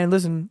 And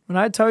listen, when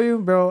I tell you,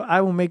 bro,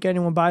 I will make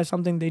anyone buy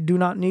something they do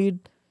not need.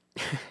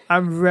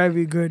 I'm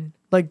very good.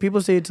 Like,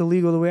 people say it's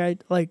illegal the way I,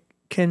 like,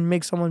 can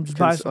make someone just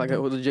buy something. Like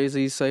what did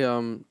Jay-Z say?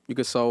 You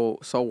could sell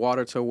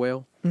water to a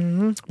whale.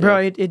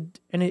 Bro,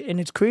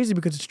 it's crazy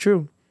because it's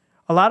true.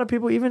 A lot of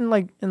people, even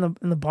like in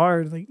the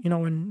bar, like, you know,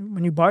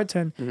 when you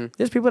bartend,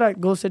 there's people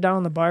that go sit down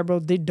in the bar, bro.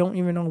 They don't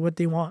even know what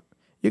they want.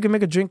 You can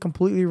make a drink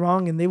completely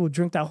wrong, and they will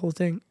drink that whole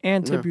thing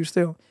and tip you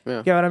still. Yeah.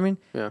 You get what I mean?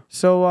 Yeah.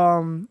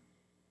 So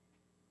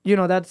you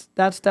know, that's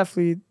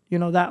definitely, you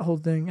know, that whole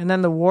thing. And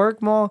then the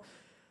Warwick Mall,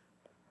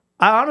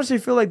 I honestly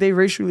feel like they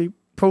racially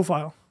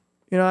profile.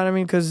 You know what I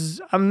mean? Because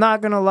I'm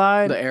not going to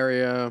lie. The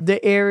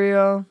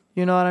area,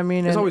 you know what I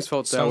mean? It's always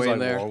felt that way in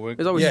there.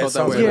 It's always felt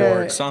that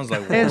way. Sounds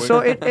like Warwick. And so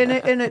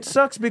it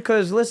sucks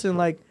because, listen,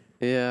 like.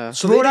 Yeah.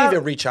 So they didn't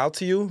even reach out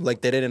to you?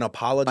 Like, they didn't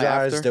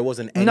apologize? Like there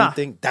wasn't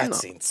anything?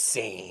 That's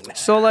insane.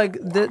 So, like,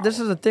 this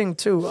is the thing,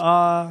 too.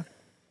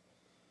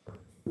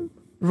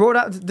 Rhode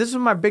Island, this is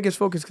my biggest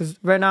focus because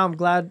right now I'm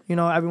glad, you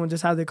know, everyone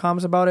just had their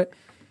comments about it.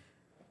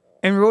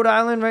 In Rhode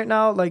Island right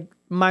now, like,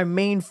 my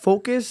main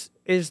focus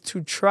is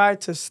to try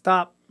to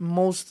stop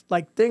most,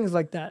 like, things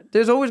like that.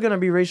 There's always going to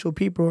be racial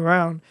people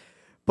around.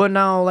 But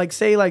now, like,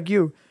 say, like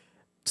you,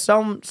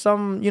 some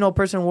you know,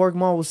 person in Warwick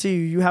Mall will see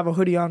you have a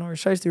hoodie on or a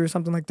shiesty or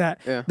something like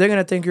that. Yeah. They're going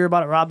to think you're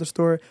about to rob the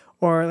store.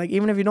 Or, like,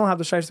 even if you don't have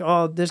the shiesty,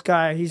 oh, this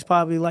guy, he's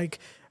probably, like,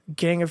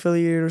 gang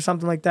affiliated or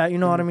something like that. You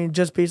know what I mean?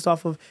 Just based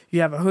off of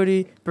you have a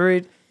hoodie,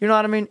 buried. You know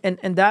what I mean?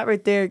 And that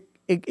right there,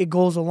 it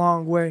goes a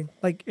long way.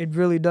 Like, it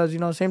really does. You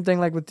know, same thing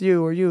like with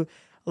you or you.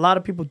 A lot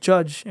of people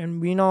judge.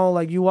 And we know,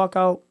 like, you walk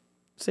out,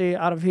 say,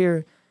 out of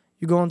here,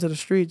 you go into the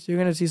streets, you're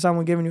going to see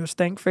someone giving you a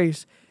stank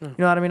face. You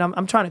know what I mean?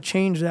 I'm trying to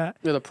change that.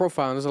 Yeah, the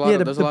profiling. There's a lot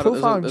of the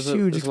profiling is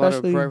huge,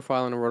 especially. There's a lot of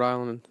profiling in Rhode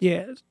Island.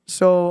 Yeah.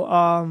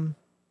 So,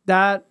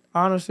 that,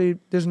 honestly,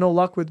 there's no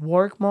luck with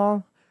Warwick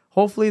Mall.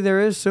 Hopefully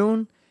there is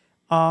soon.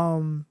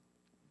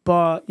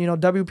 But, you know,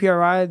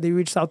 WPRI, they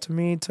reached out to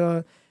me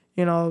to,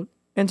 you know,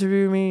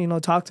 interview me, you know,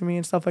 talk to me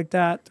and stuff like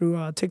that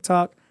through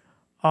TikTok.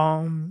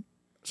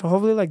 So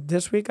hopefully, like,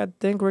 this week, I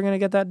think we're going to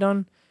get that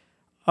done.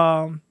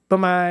 But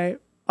my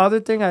other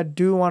thing I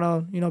do want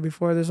to, you know,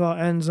 before this all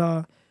ends,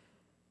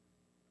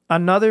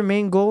 another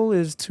main goal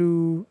is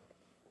to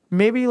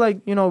maybe like,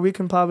 you know, we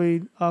can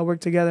probably work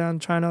together on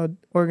trying to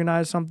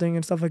organize something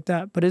and stuff like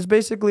that. But it's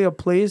basically a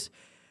place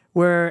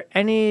where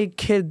any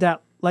kid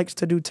that likes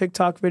to do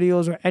TikTok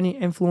videos or any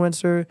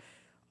influencer,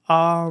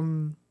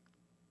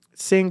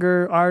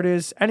 singer,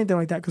 artist, anything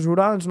like that, because Rhode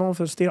Island's known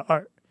for the state of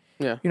art.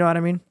 Yeah. You know what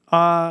I mean?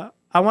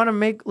 I want to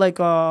make like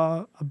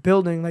a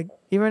building, like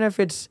even if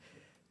it's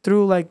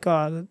through like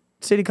the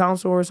city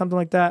council or something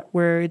like that,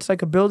 where it's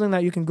like a building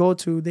that you can go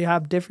to. They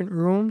have different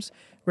rooms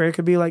where it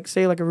could be like,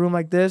 say, like a room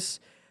like this,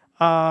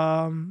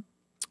 a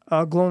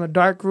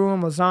glow-in-the-dark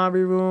room, a zombie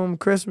room,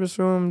 Christmas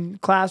room,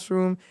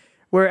 classroom,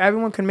 where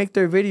everyone can make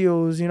their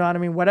videos, you know what I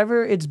mean?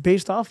 Whatever it's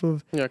based off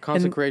of. Yeah,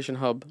 content creation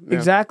hub. Yeah.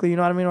 Exactly, you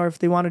know what I mean? Or if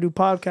they want to do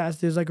podcasts,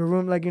 there's like a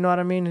room, like, you know what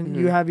I mean? And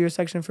you have your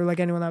section for like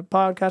anyone that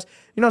podcast,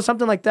 you know,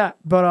 something like that.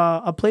 But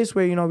a place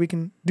where, you know, we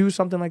can do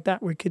something like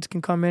that, where kids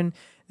can come in,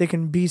 they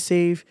can be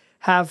safe,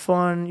 have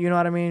fun, you know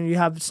what I mean? You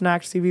have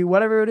snacks, TV,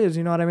 whatever it is,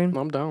 you know what I mean?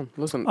 I'm down.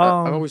 Listen,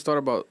 I've always thought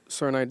about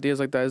certain ideas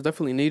like that. It's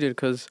definitely needed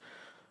because,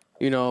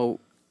 you know,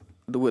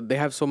 they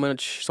have so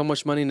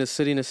much money in the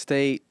city and the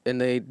state, and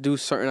they do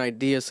certain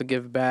ideas to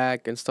give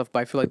back and stuff. But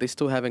I feel like they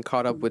still haven't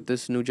caught up with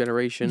this new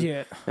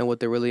generation and what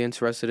they're really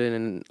interested in.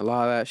 And a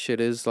lot of that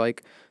shit is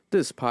like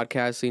this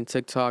podcasting,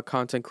 TikTok,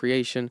 content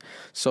creation.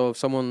 So if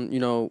someone, you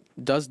know,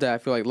 does that, I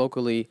feel like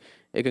locally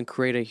it can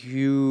create a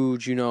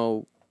huge, you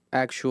know,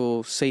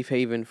 actual safe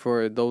haven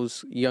for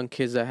those young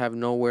kids that have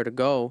nowhere to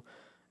go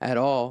at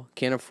all,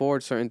 can't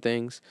afford certain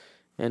things.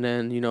 And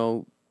then, you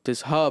know,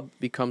 this hub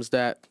becomes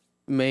that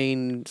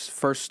main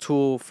first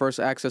tool, first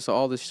access to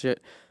all this shit.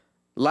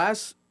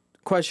 Last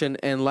question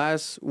and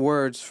last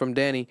words from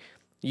Danny.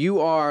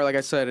 You are, like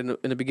I said in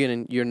the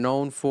beginning, you're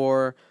known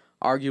for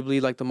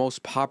arguably like the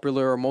most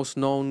popular or most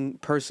known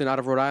person out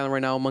of Rhode Island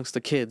right now amongst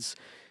the kids.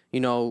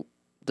 You know,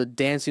 the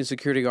dancing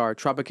security guard,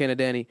 Tropicana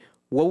Danny.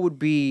 What would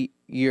be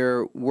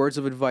your words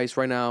of advice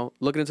right now,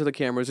 looking into the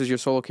camera? This is your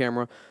solo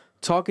camera,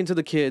 talking to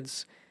the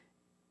kids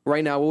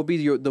right now. What would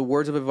be the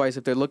words of advice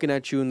if they're looking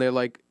at you and they're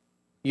like,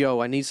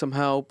 yo, I need some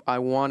help. I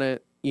want to,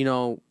 you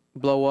know,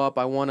 blow up.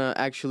 I want to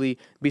actually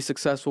be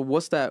successful.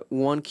 What's that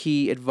one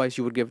key advice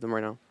you would give them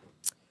right now?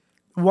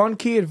 One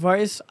key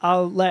advice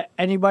I'll let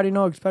anybody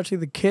know, especially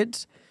the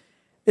kids,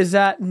 is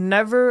that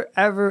never,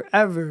 ever,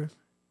 ever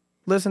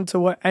listen to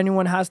what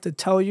anyone has to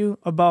tell you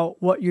about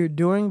what you're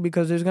doing,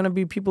 because there's going to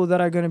be people that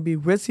are going to be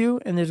with you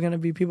and there's going to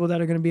be people that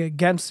are going to be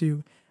against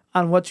you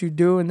on what you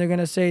do. And they're going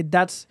to say,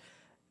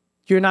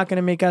 you're not going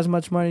to make as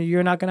much money.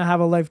 You're not going to have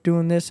a life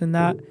doing this and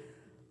that.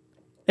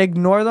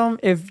 Ignore them.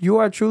 If you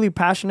are truly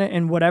passionate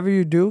in whatever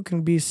you do,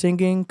 can be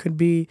singing, could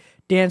be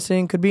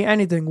dancing, could be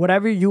anything.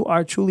 Whatever you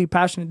are truly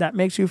passionate, that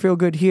makes you feel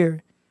good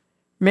here,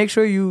 make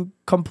sure you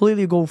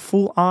completely go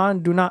full on.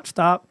 Do not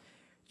stop.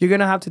 You're going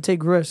to have to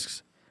take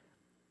risks.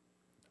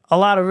 A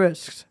lot of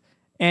risks.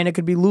 And it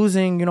could be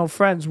losing, you know,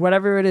 friends,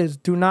 whatever it is.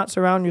 Do not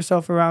surround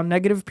yourself around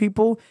negative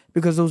people,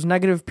 because those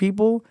negative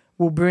people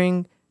will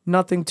bring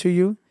nothing to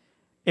you.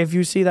 If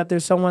you see that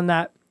there's someone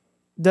that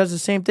does the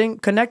same thing,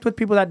 connect with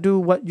people that do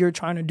what you're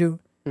trying to do.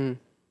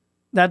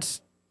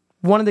 That's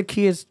one of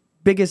the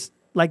biggest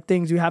like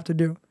things you have to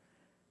do.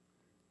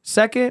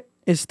 Second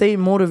is stay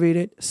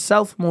motivated,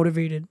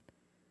 self-motivated.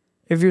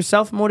 If you're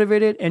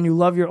self-motivated and you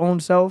love your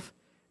own self,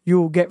 you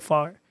will get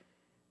far.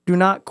 Do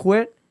not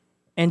quit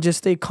and just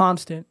stay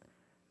constant.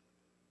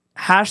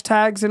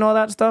 Hashtags and all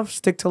that stuff,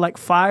 stick to like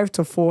 5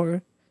 to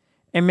 4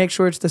 and make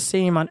sure it's the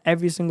same on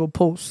every single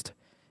post,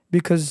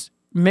 because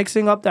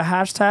mixing up the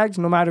hashtags,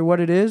 no matter what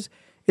it is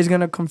going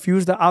to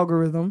confuse the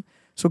algorithm.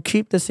 So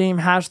keep the same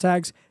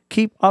hashtags,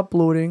 keep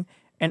uploading,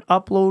 and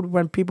upload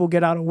when people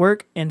get out of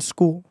work and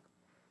school.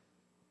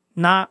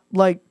 Not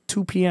like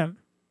 2 p.m.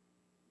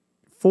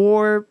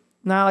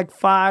 Not like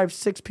 5,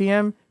 6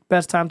 p.m.,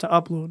 best time to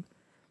upload.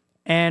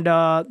 And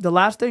the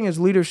last thing is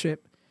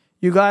leadership.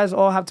 You guys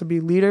all have to be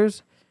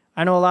leaders.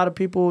 I know a lot of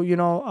people, you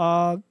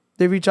know,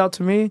 they reach out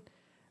to me.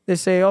 They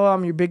say, oh,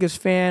 I'm your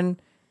biggest fan.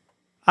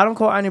 I don't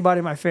call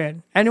anybody my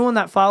fan. Anyone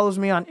that follows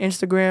me on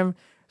Instagram,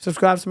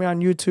 subscribes to me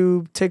on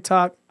YouTube,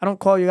 TikTok, I don't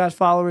call you guys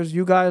followers.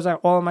 You guys are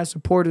all my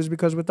supporters,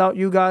 because without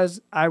you guys,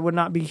 I would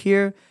not be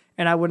here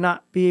and I would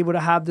not be able to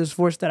have this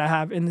voice that I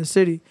have in the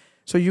city.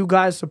 So you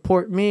guys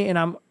support me and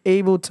I'm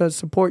able to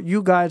support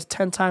you guys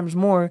 10 times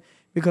more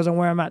because of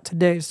where I'm at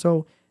today.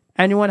 So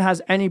anyone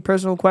has any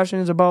personal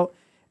questions about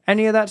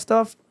any of that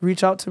stuff,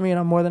 reach out to me and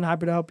I'm more than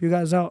happy to help you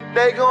guys out.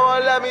 They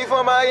gon' love me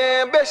for my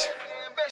ambition.